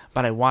novel,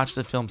 but I watched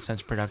the film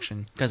since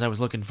production because I was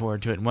looking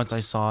forward to it. And once I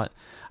saw it,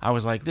 I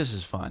was like, "This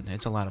is fun.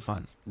 It's a lot of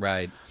fun."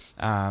 Right.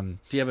 Um,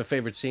 Do you have a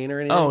favorite scene or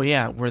anything? oh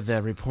yeah, we're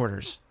the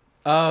reporters.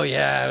 Oh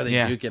yeah, they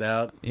Yeah. duke it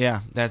out.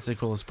 Yeah, that's the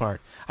coolest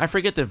part. I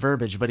forget the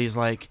verbiage, but he's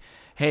like,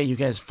 "Hey, you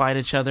guys fight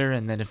each other,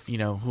 and then if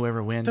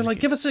whoever wins." They're like,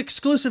 give us an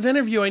exclusive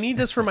interview. I need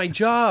this for my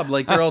job.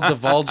 Like, they're all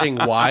divulging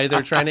why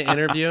they're trying to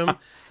interview him.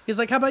 He's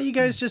like, how about you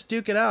guys just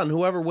duke it out, and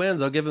whoever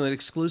wins, I'll give them an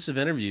exclusive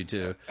interview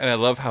to. And I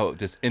love how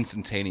just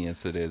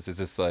instantaneous it is. It's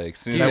just like, as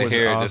soon as That I was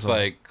hear it, it's awesome.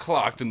 like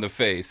clocked in the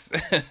face.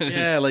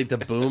 Yeah, like the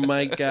boom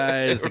mic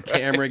guys, the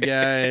camera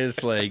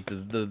guys, like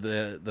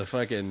the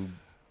fucking,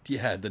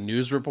 the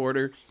news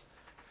reporters.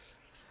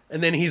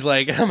 And then he's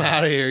like, I'm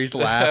out of here. He's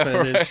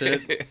laughing and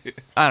shit.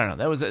 I don't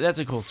know. That's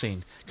a cool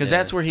scene because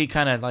that's where he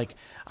kind of like,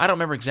 I don't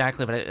remember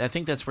exactly, but I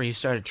think that's where he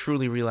started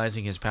truly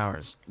realizing his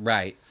powers.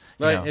 Right.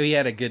 You Right. know. He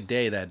had a good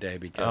day that day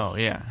because. Oh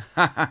yeah,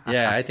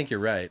 Yeah, I think you're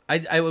right. I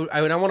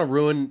don't want to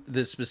ruin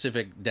this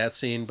specific death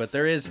scene, but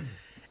there is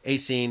a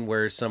scene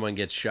where someone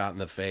gets shot in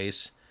the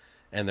face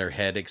and their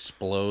head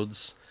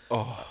explodes.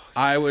 Oh,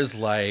 I was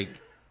like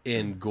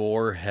in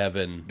gore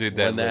heaven Dude,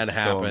 that when that looked so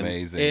happened.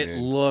 amazing, It dude.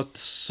 looked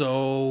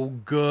so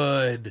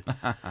good.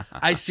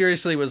 I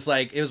seriously was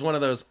like, it was one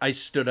of those, I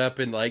stood up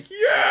and like,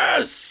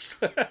 yes!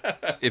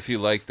 if you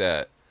like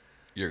that,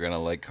 you're going to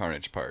like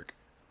Carnage Park.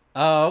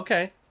 Oh,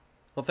 okay.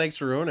 Well, thanks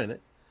for ruining it.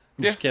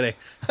 I'm just kidding.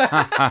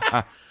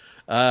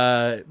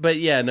 But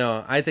yeah,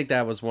 no, I think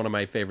that was one of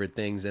my favorite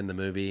things in the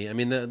movie. I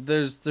mean,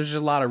 there's a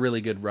lot of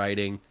really good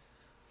writing.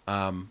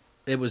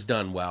 It was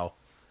done well.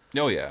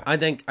 Oh, yeah. I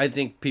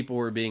think people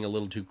were being a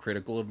little too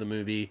critical of the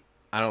movie.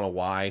 I don't know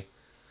why.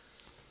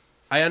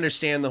 I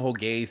understand the whole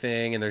gay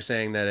thing, and they're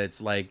saying that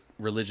it's like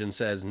religion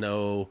says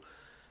no,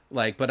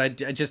 like, but I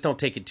just don't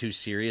take it too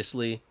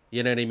seriously.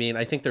 You know what I mean?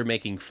 I think they're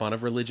making fun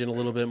of religion a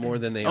little bit more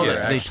than they are they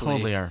actually.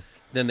 totally are.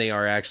 Than they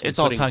are actually It's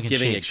all tongue-in-cheek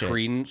giving it shit.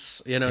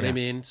 credence. You know what I Yeah.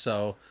 mean?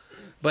 So,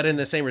 but in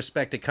the same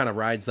respect, it kind of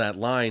rides that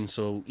line.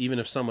 So even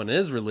if someone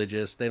is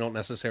religious, they don't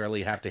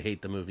necessarily have to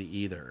hate the movie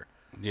either.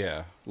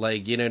 Yeah.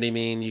 Like, you know what I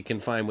mean? You can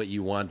find what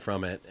you want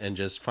from it and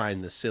just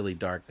find the silly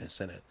darkness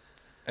in it.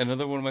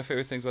 Another one of my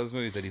favorite things about this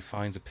movie is that he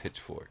finds a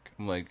pitchfork.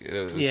 I'm like,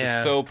 this Yeah.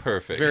 is so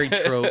perfect. Very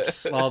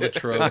tropes, all the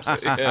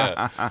tropes.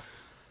 Yeah.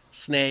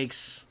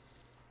 Snakes,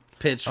 Oh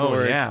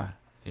pitchfork,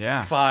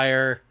 yeah.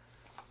 fire,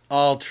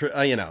 all,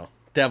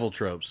 devil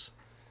tropes.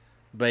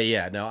 But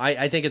yeah, no,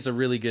 I think it's a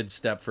really good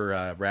step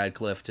for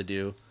Radcliffe to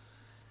do.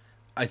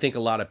 I think a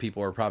lot of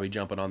people are probably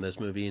jumping on this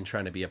movie and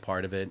trying to be a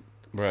part of it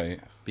Right.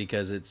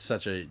 because it's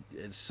such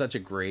a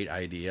great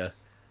idea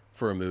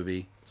for a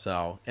movie.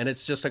 So, and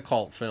it's just a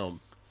cult film.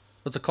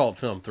 It's a cult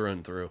film through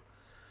and through.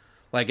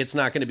 Like, it's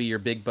not going to be your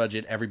big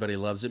budget, everybody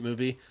loves it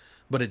movie,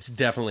 but it's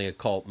definitely a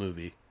cult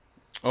movie.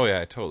 Oh,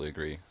 yeah, I totally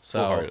agree. So-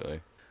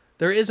 Wholeheartedly.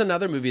 There is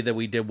another movie that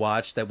we did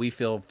watch that we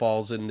feel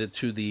falls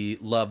into the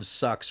Love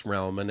Sucks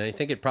realm, and I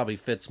think it probably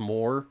fits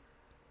more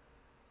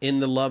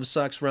in the Love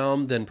Sucks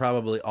realm than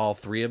probably all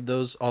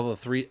the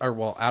three,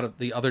 out of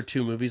the other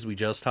two movies we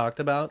just talked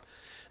about.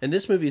 And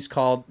this movie is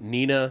called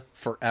Nina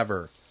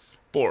Forever.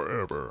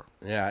 Forever.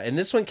 Yeah, and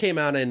this one came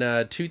out in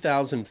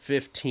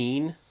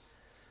 2015.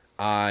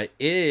 It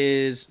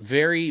is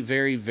very,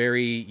 very,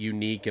 very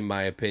unique in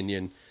my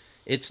opinion.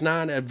 It's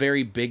not a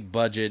very big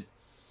budget.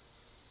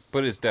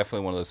 But it's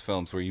definitely one of those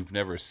films where you've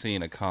never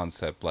seen a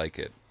concept like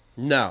it.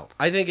 No,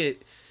 I think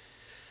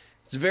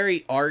it's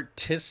very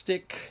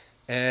artistic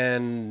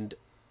and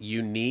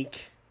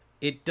unique.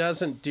 It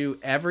doesn't do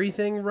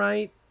everything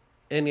right,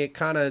 and it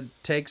kind of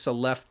takes a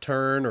left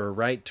turn or a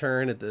right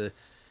turn at the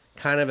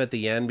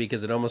end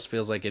because it almost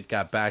feels like it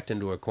got backed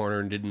into a corner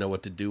and didn't know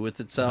what to do with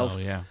itself. Oh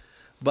yeah.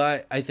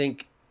 But I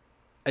think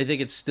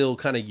it's still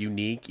kind of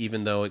unique,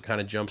 even though it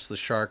kind of jumps the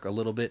shark a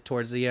little bit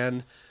towards the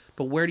end.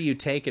 But where do you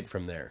take it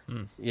from there?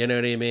 You know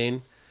what I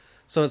mean?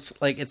 So it's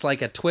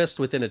like a twist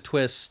within a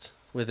twist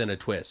within a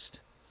twist.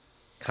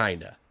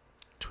 kinda.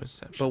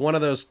 Twistception. But one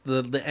of those,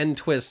 the end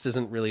twist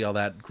isn't really all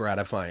that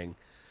gratifying.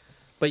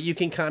 But you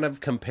can kind of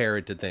compare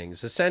it to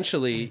things.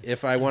 Essentially,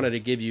 if I wanted to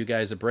give you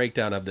guys a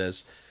breakdown of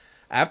this,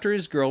 after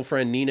his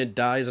girlfriend Nina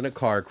dies in a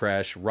car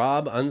crash,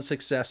 Rob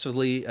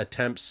unsuccessfully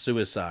attempts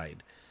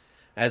suicide.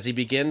 As he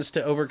begins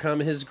to overcome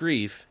his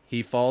grief,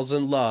 he falls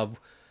in love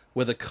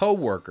with a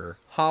co-worker,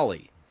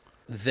 Holly.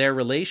 Their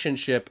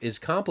relationship is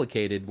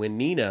complicated when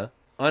Nina,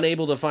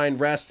 unable to find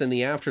rest in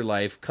the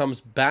afterlife,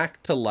 comes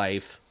back to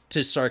life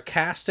to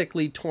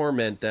sarcastically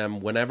torment them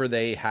whenever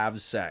they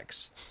have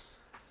sex.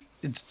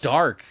 It's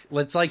dark.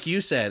 It's like you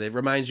said. It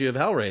reminds you of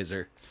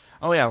Hellraiser.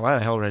 Oh, yeah, a lot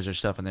of Hellraiser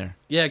stuff in there.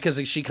 Yeah,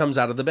 because she comes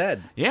out of the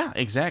bed. Yeah,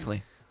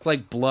 exactly. It's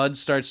like blood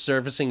starts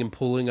surfacing and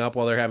pooling up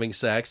while they're having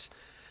sex.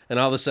 And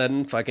all of a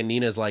sudden, fucking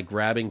Nina's like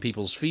grabbing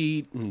people's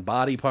feet and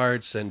body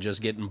parts and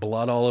just getting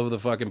blood all over the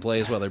fucking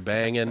place while they're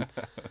banging.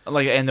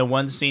 Like, and the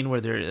one scene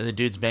where the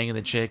dude's banging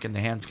the chick and the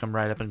hands come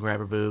right up and grab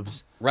her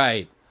boobs.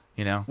 Right.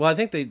 You know? Well, I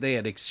think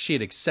she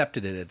had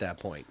accepted it at that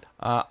point.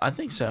 I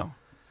think so.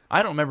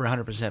 I don't remember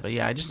 100%, but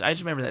yeah, I just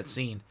remember that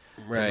scene.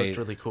 Right. It looked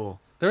really cool.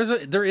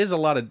 There is a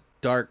lot of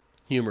dark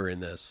humor in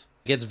this.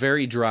 It gets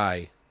very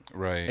dry.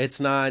 Right.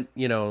 It's not,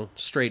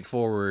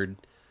 straightforward.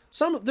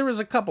 There was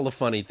a couple of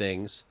funny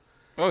things.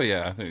 Oh,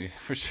 yeah,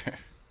 for sure.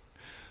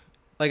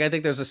 Like, I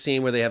think there's a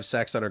scene where they have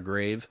sex on her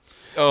grave.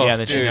 Oh, Yeah,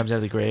 then she dude, comes out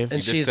of the grave. And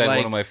you just she's said like-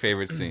 one of my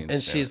favorite scenes.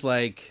 And she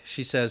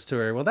says to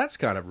her, well, that's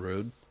kind of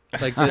rude.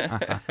 Like,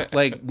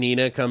 like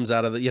Nina comes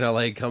out of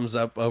the, comes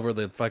up over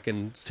the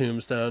fucking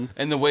tombstone.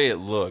 And the way it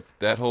looked,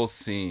 that whole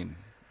scene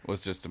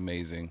was just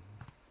amazing.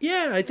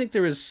 Yeah, I think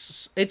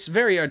it's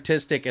very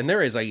artistic, and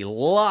there is a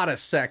lot of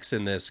sex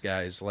in this,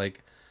 guys.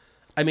 Like,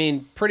 I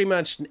mean, pretty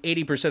much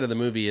 80% of the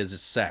movie is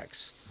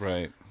sex.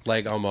 Right.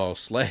 Like,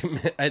 almost. Like,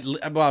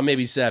 well,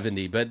 maybe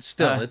 70, but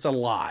still, it's a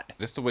lot.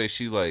 Just the way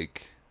she,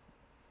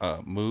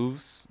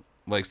 moves.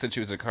 Like, since she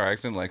was in a car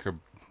accident, like, her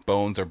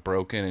bones are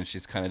broken and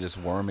she's kind of just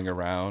worming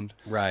around.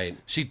 Right.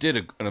 She did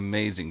an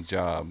amazing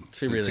job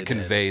She really to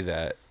convey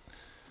that.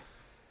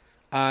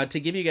 To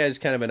give you guys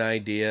kind of an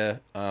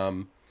idea,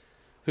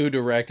 who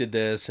directed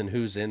this and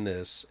who's in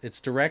this,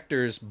 it's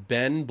directors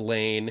Ben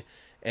Blaine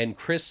and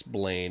Chris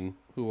Blaine,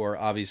 who are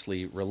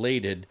obviously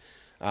related,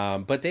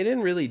 but they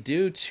didn't really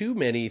do too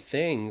many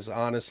things,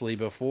 honestly,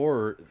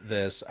 before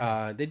this.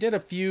 They did a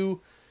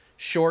few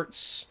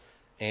shorts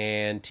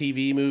and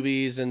TV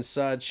movies and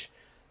such,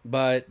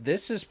 but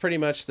this is pretty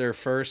much their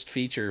first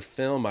feature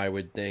film, I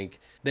would think.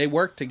 They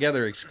work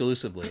together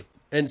exclusively.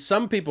 And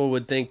some people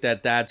would think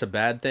that that's a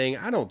bad thing.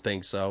 I don't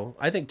think so.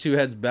 I think two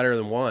heads better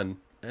than one.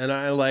 And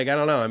I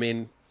don't know. I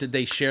mean, did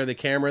they share the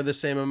camera the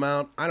same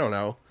amount? I don't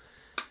know.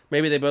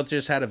 Maybe they both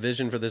just had a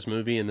vision for this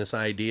movie and this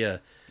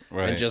idea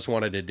and just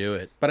wanted to do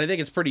it. But I think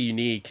it's pretty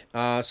unique.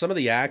 Some of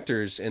the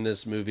actors in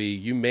this movie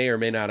you may or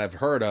may not have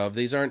heard of.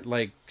 These aren't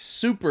like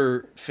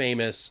super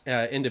famous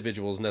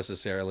individuals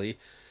necessarily,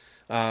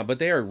 but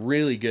they are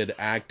really good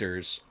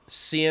actors.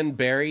 Cian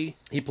Barry,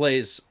 he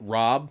plays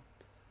Rob.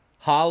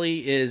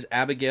 Holly is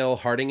Abigail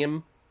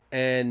Hardingham.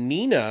 And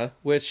Nina,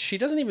 which she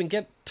doesn't even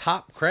get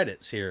top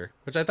credits here,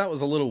 which I thought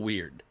was a little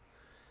weird.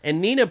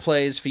 And Nina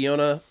plays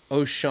Fiona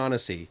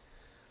O'Shaughnessy,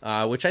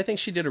 which I think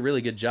she did a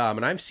really good job.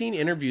 And I've seen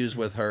interviews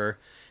with her,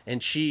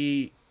 and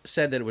she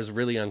said that it was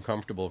really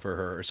uncomfortable for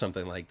her or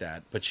something like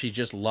that. But she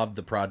just loved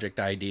the project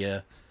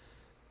idea,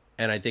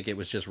 and I think it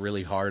was just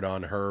really hard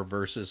on her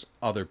versus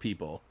other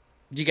people.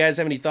 Do you guys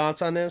have any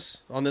thoughts on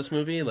this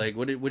movie? Like,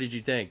 what did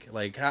you think?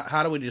 Like,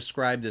 how do we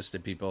describe this to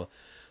people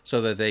so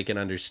that they can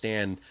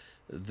understand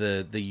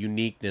the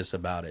uniqueness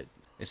about it?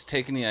 It's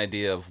taking the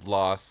idea of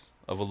loss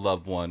of a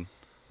loved one,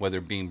 whether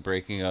being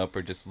breaking up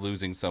or just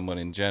losing someone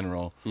in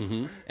general,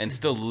 and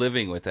still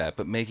living with that,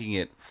 but making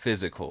it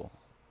physical.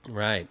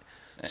 Right.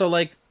 So,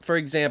 like, for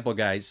example,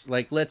 guys,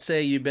 like, let's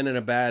say you've been in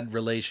a bad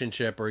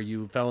relationship or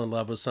you fell in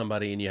love with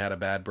somebody and you had a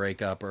bad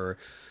breakup, or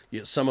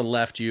someone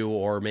left you,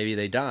 or maybe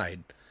they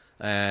died,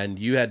 and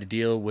you had to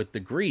deal with the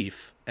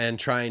grief and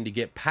trying to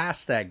get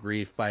past that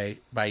grief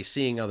by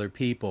seeing other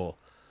people,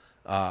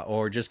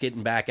 or just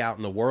getting back out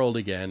in the world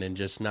again and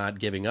just not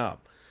giving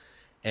up.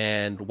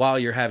 And while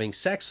you're having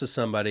sex with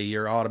somebody,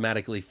 you're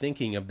automatically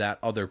thinking of that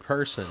other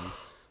person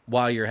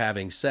while you're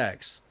having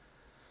sex.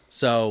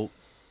 So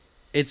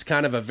it's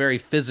kind of a very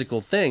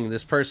physical thing.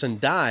 This person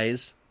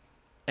dies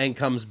and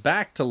comes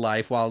back to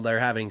life while they're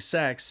having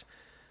sex,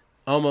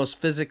 almost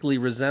physically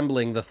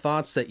resembling the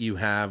thoughts that you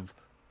have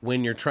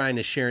when you're trying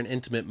to share an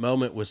intimate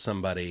moment with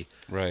somebody.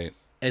 Right.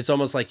 It's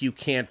almost like you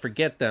can't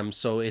forget them,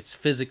 so it's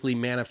physically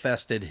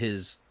manifested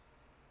his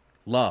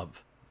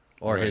love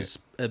or his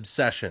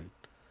obsession.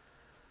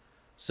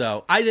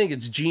 So I think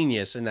it's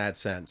genius in that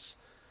sense.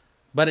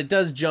 But it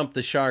does jump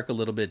the shark a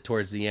little bit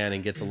towards the end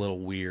and gets a little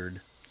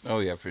weird. Oh,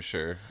 yeah, for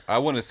sure. I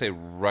want to say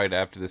right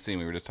after the scene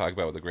we were just talking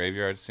about with the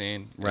graveyard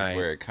scene is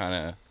where it kind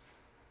of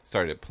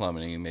started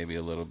plummeting maybe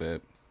a little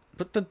bit.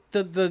 But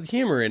the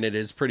humor in it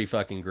is pretty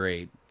fucking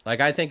great.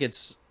 Like, I think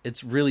it's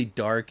really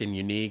dark and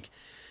unique.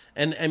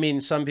 And I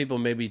mean, some people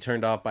may be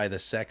turned off by the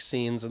sex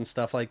scenes and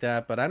stuff like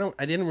that, but I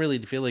didn't really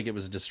feel like it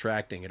was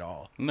distracting at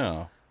all.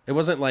 No. It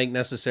wasn't like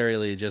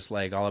necessarily just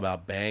like all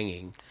about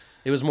banging.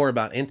 It was more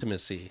about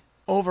intimacy.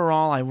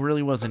 Overall, I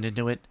really wasn't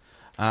into it.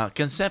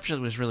 Conceptually,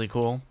 it was really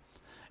cool.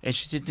 It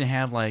just didn't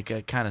have like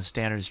a kind of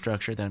standard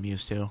structure that I'm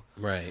used to.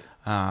 Right.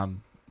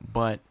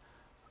 But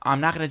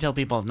I'm not going to tell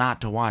people not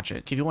to watch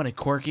it. If you want a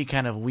quirky,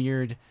 kind of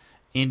weird,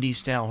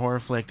 indie-style horror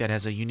flick that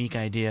has a unique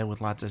idea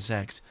with lots of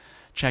sex,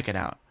 check it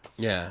out.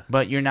 Yeah.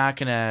 But you're not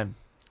going to...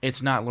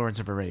 It's not Lawrence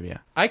of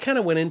Arabia. I kind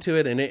of went into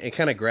it, and it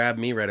kind of grabbed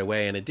me right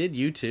away, and it did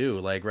you too,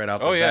 like right off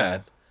the Oh, yeah.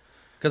 bat.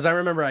 Because I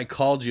remember I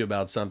called you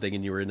about something,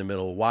 and you were in the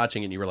middle of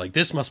watching, and you were like,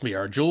 this must be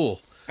our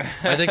jewel.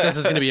 I think this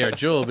is going to be our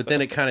jewel, but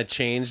then it kind of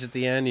changed at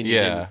the end, and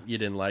Yeah. you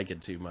didn't like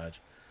it too much.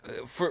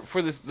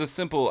 For this, the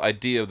simple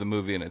idea of the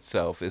movie in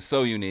itself is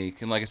so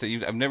unique, and like I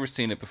said, I've never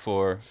seen it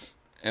before,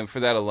 and for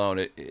that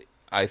alone,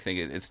 I think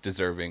it's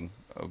deserving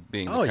of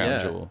being the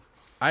crown jewel.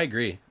 I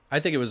agree. I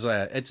think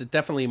it's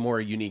definitely a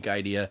more unique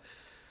idea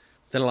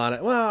than a lot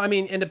of... Well, I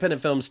mean,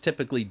 independent films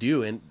typically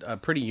do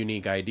pretty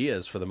unique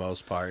ideas for the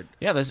most part.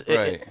 Yeah, that's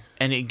Right.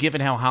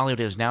 Given how Hollywood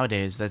is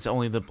nowadays, that's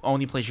the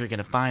only place you're going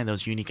to find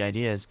those unique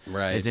ideas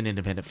Right. is in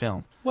independent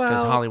film.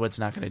 Because Well- Hollywood's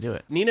not going to do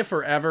it. Nina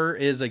Forever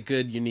is a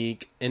good,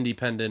 unique,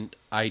 independent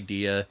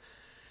idea.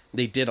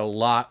 They did a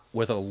lot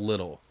with a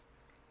little.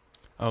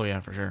 Oh, yeah,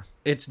 for sure.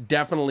 It's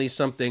definitely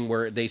something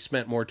where they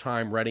spent more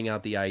time writing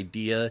out the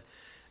idea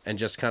and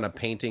just kind of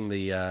painting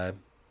the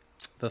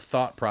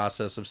thought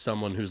process of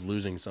someone who's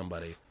losing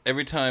somebody.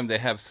 Every time they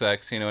have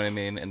sex, you know what I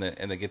mean, and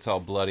it gets all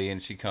bloody,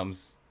 and she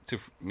comes to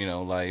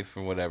life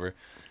or whatever,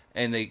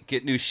 and they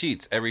get new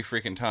sheets every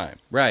freaking time.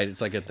 Right, it's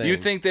like a thing.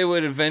 You'd think they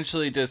would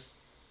eventually just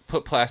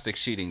put plastic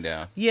sheeting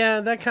down. Yeah,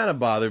 that kind of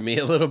bothered me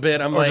a little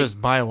bit. I'm Or like,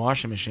 just buy a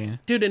washing machine.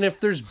 dude, and if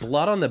there's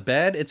blood on the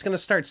bed, it's going to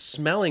start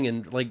smelling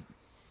and, like,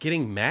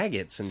 getting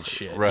maggots and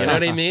shit. Right. You know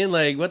what I mean?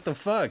 Like, what the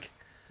fuck?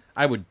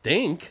 I would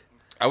think.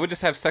 I would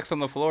just have sex on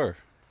the floor.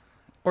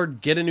 Or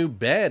get a new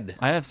bed.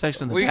 I have sex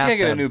in the Well, you bathtub. can't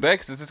get a new bed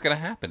because it's just going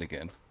to happen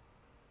again.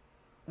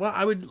 Well,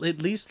 I would at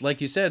least,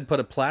 like you said, put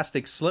a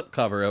plastic slip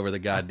cover over the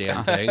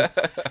goddamn thing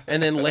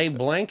and then lay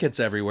blankets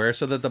everywhere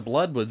so that the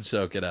blood would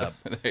soak it up.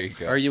 There you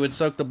go. Or you would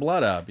soak the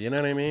blood up. You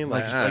know what I mean?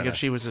 Like, I don't like know. if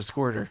she was a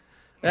squirter.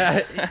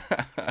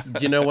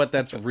 You know what?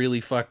 That's really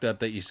fucked up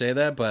that you say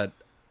that, but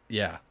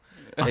yeah.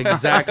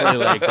 Exactly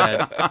like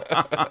that.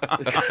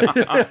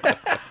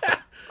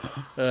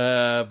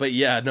 But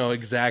yeah, no,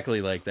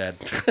 exactly like that.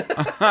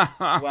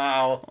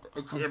 Wow.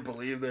 I can't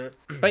believe that.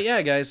 But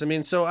yeah, guys, I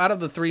mean, so out of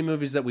the 3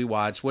 movies that we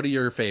watched, what are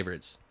your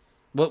favorites?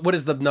 What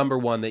is the number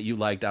one that you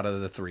liked out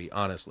of the 3,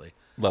 honestly?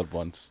 Loved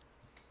ones.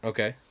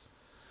 Okay.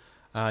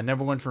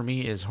 Number one for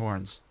me is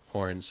Horns.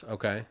 Horns,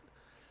 okay.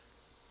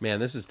 Man,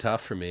 this is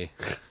tough for me.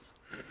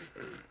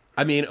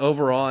 I mean,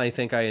 overall, I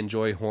think I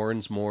enjoy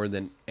Horns more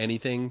than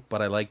anything,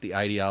 but I like the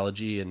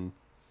ideology and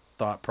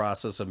thought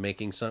process of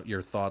making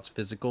your thoughts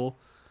physical.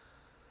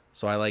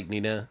 So I like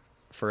Nina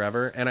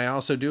Forever. And I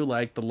also do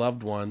like The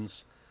Loved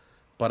Ones.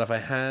 But if I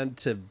had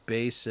to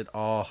base it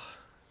all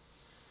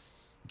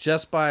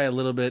just by a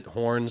little bit,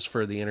 Horns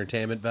for the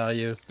entertainment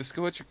value. Just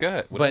go with your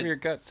gut. Whatever But- your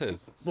gut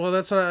says. Well,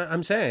 that's what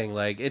I'm saying.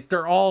 Like,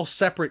 they're all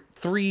separate,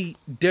 3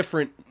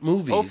 different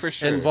movies Oh, for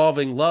sure.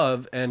 involving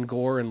love and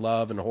gore and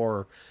love and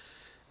horror.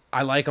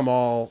 I like them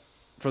all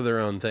for their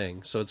own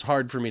thing. So it's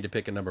hard for me to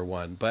pick a number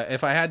one. But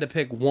if I had to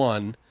pick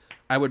one,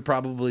 I would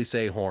probably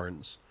say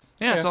Horns.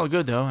 Yeah, it's Yeah. all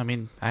good, though. I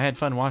mean, I had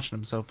fun watching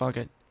them, so fuck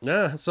it.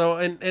 Yeah. So,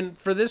 and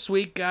for this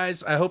week,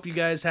 guys, I hope you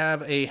guys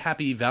have a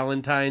happy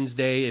Valentine's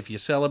Day if you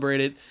celebrate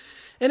it.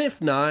 And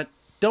if not,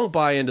 don't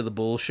buy into the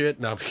bullshit.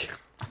 No.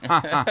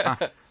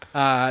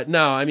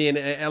 No, I mean,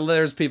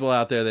 there's people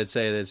out there that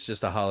say that it's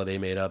just a holiday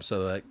made up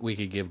so that we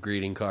could give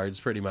greeting cards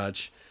pretty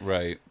much.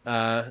 Right.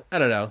 I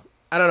don't know.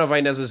 I don't know if I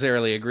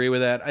necessarily agree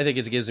with that. I think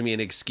it gives me an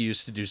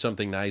excuse to do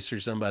something nice for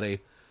somebody.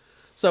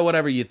 So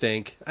whatever you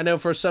think. I know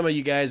for some of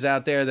you guys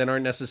out there that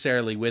aren't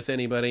necessarily with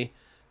anybody,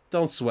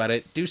 don't sweat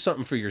it. Do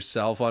something for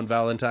yourself on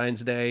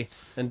Valentine's Day,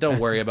 and don't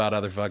worry about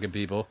other fucking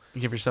people.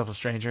 Give yourself a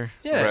stranger.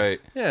 Yeah,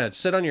 Right. Yeah,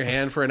 sit on your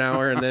hand for an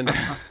hour and then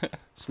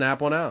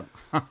snap one out.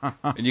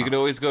 And you could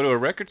always go to a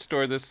record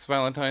store this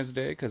Valentine's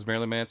Day because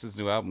Marilyn Manson's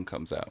new album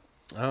comes out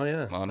Oh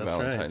yeah, on that's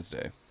Valentine's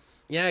right. Day.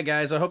 Yeah,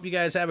 guys, I hope you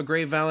guys have a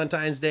great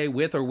Valentine's Day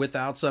with or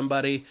without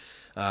somebody.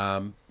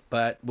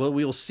 But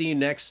we'll see you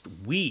next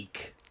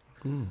week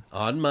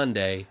on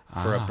Monday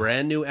for a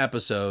brand new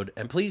episode.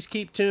 And please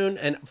keep tuned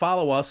and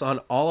follow us on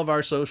all of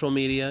our social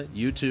media,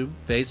 YouTube,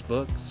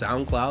 Facebook,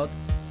 SoundCloud,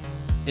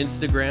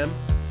 Instagram,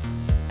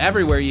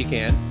 everywhere you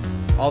can.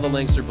 All the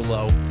links are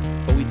below.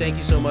 But we thank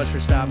you so much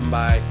for stopping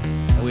by,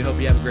 and we hope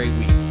you have a great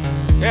week.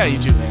 Yeah, you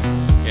too,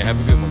 man. Yeah, have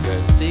a good one,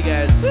 guys. See you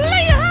guys.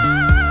 Later!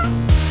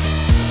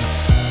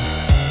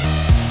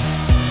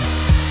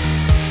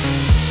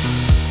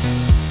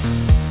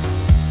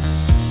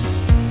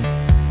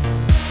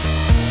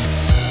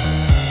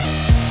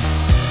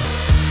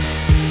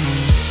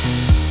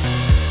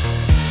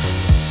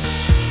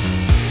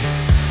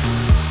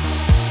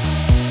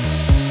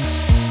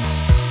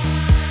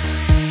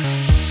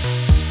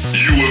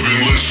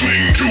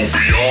 listening to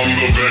Beyond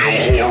the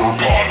Veil Horror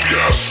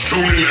Podcast.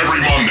 Tune in every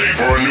Monday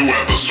for a new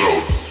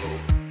episode.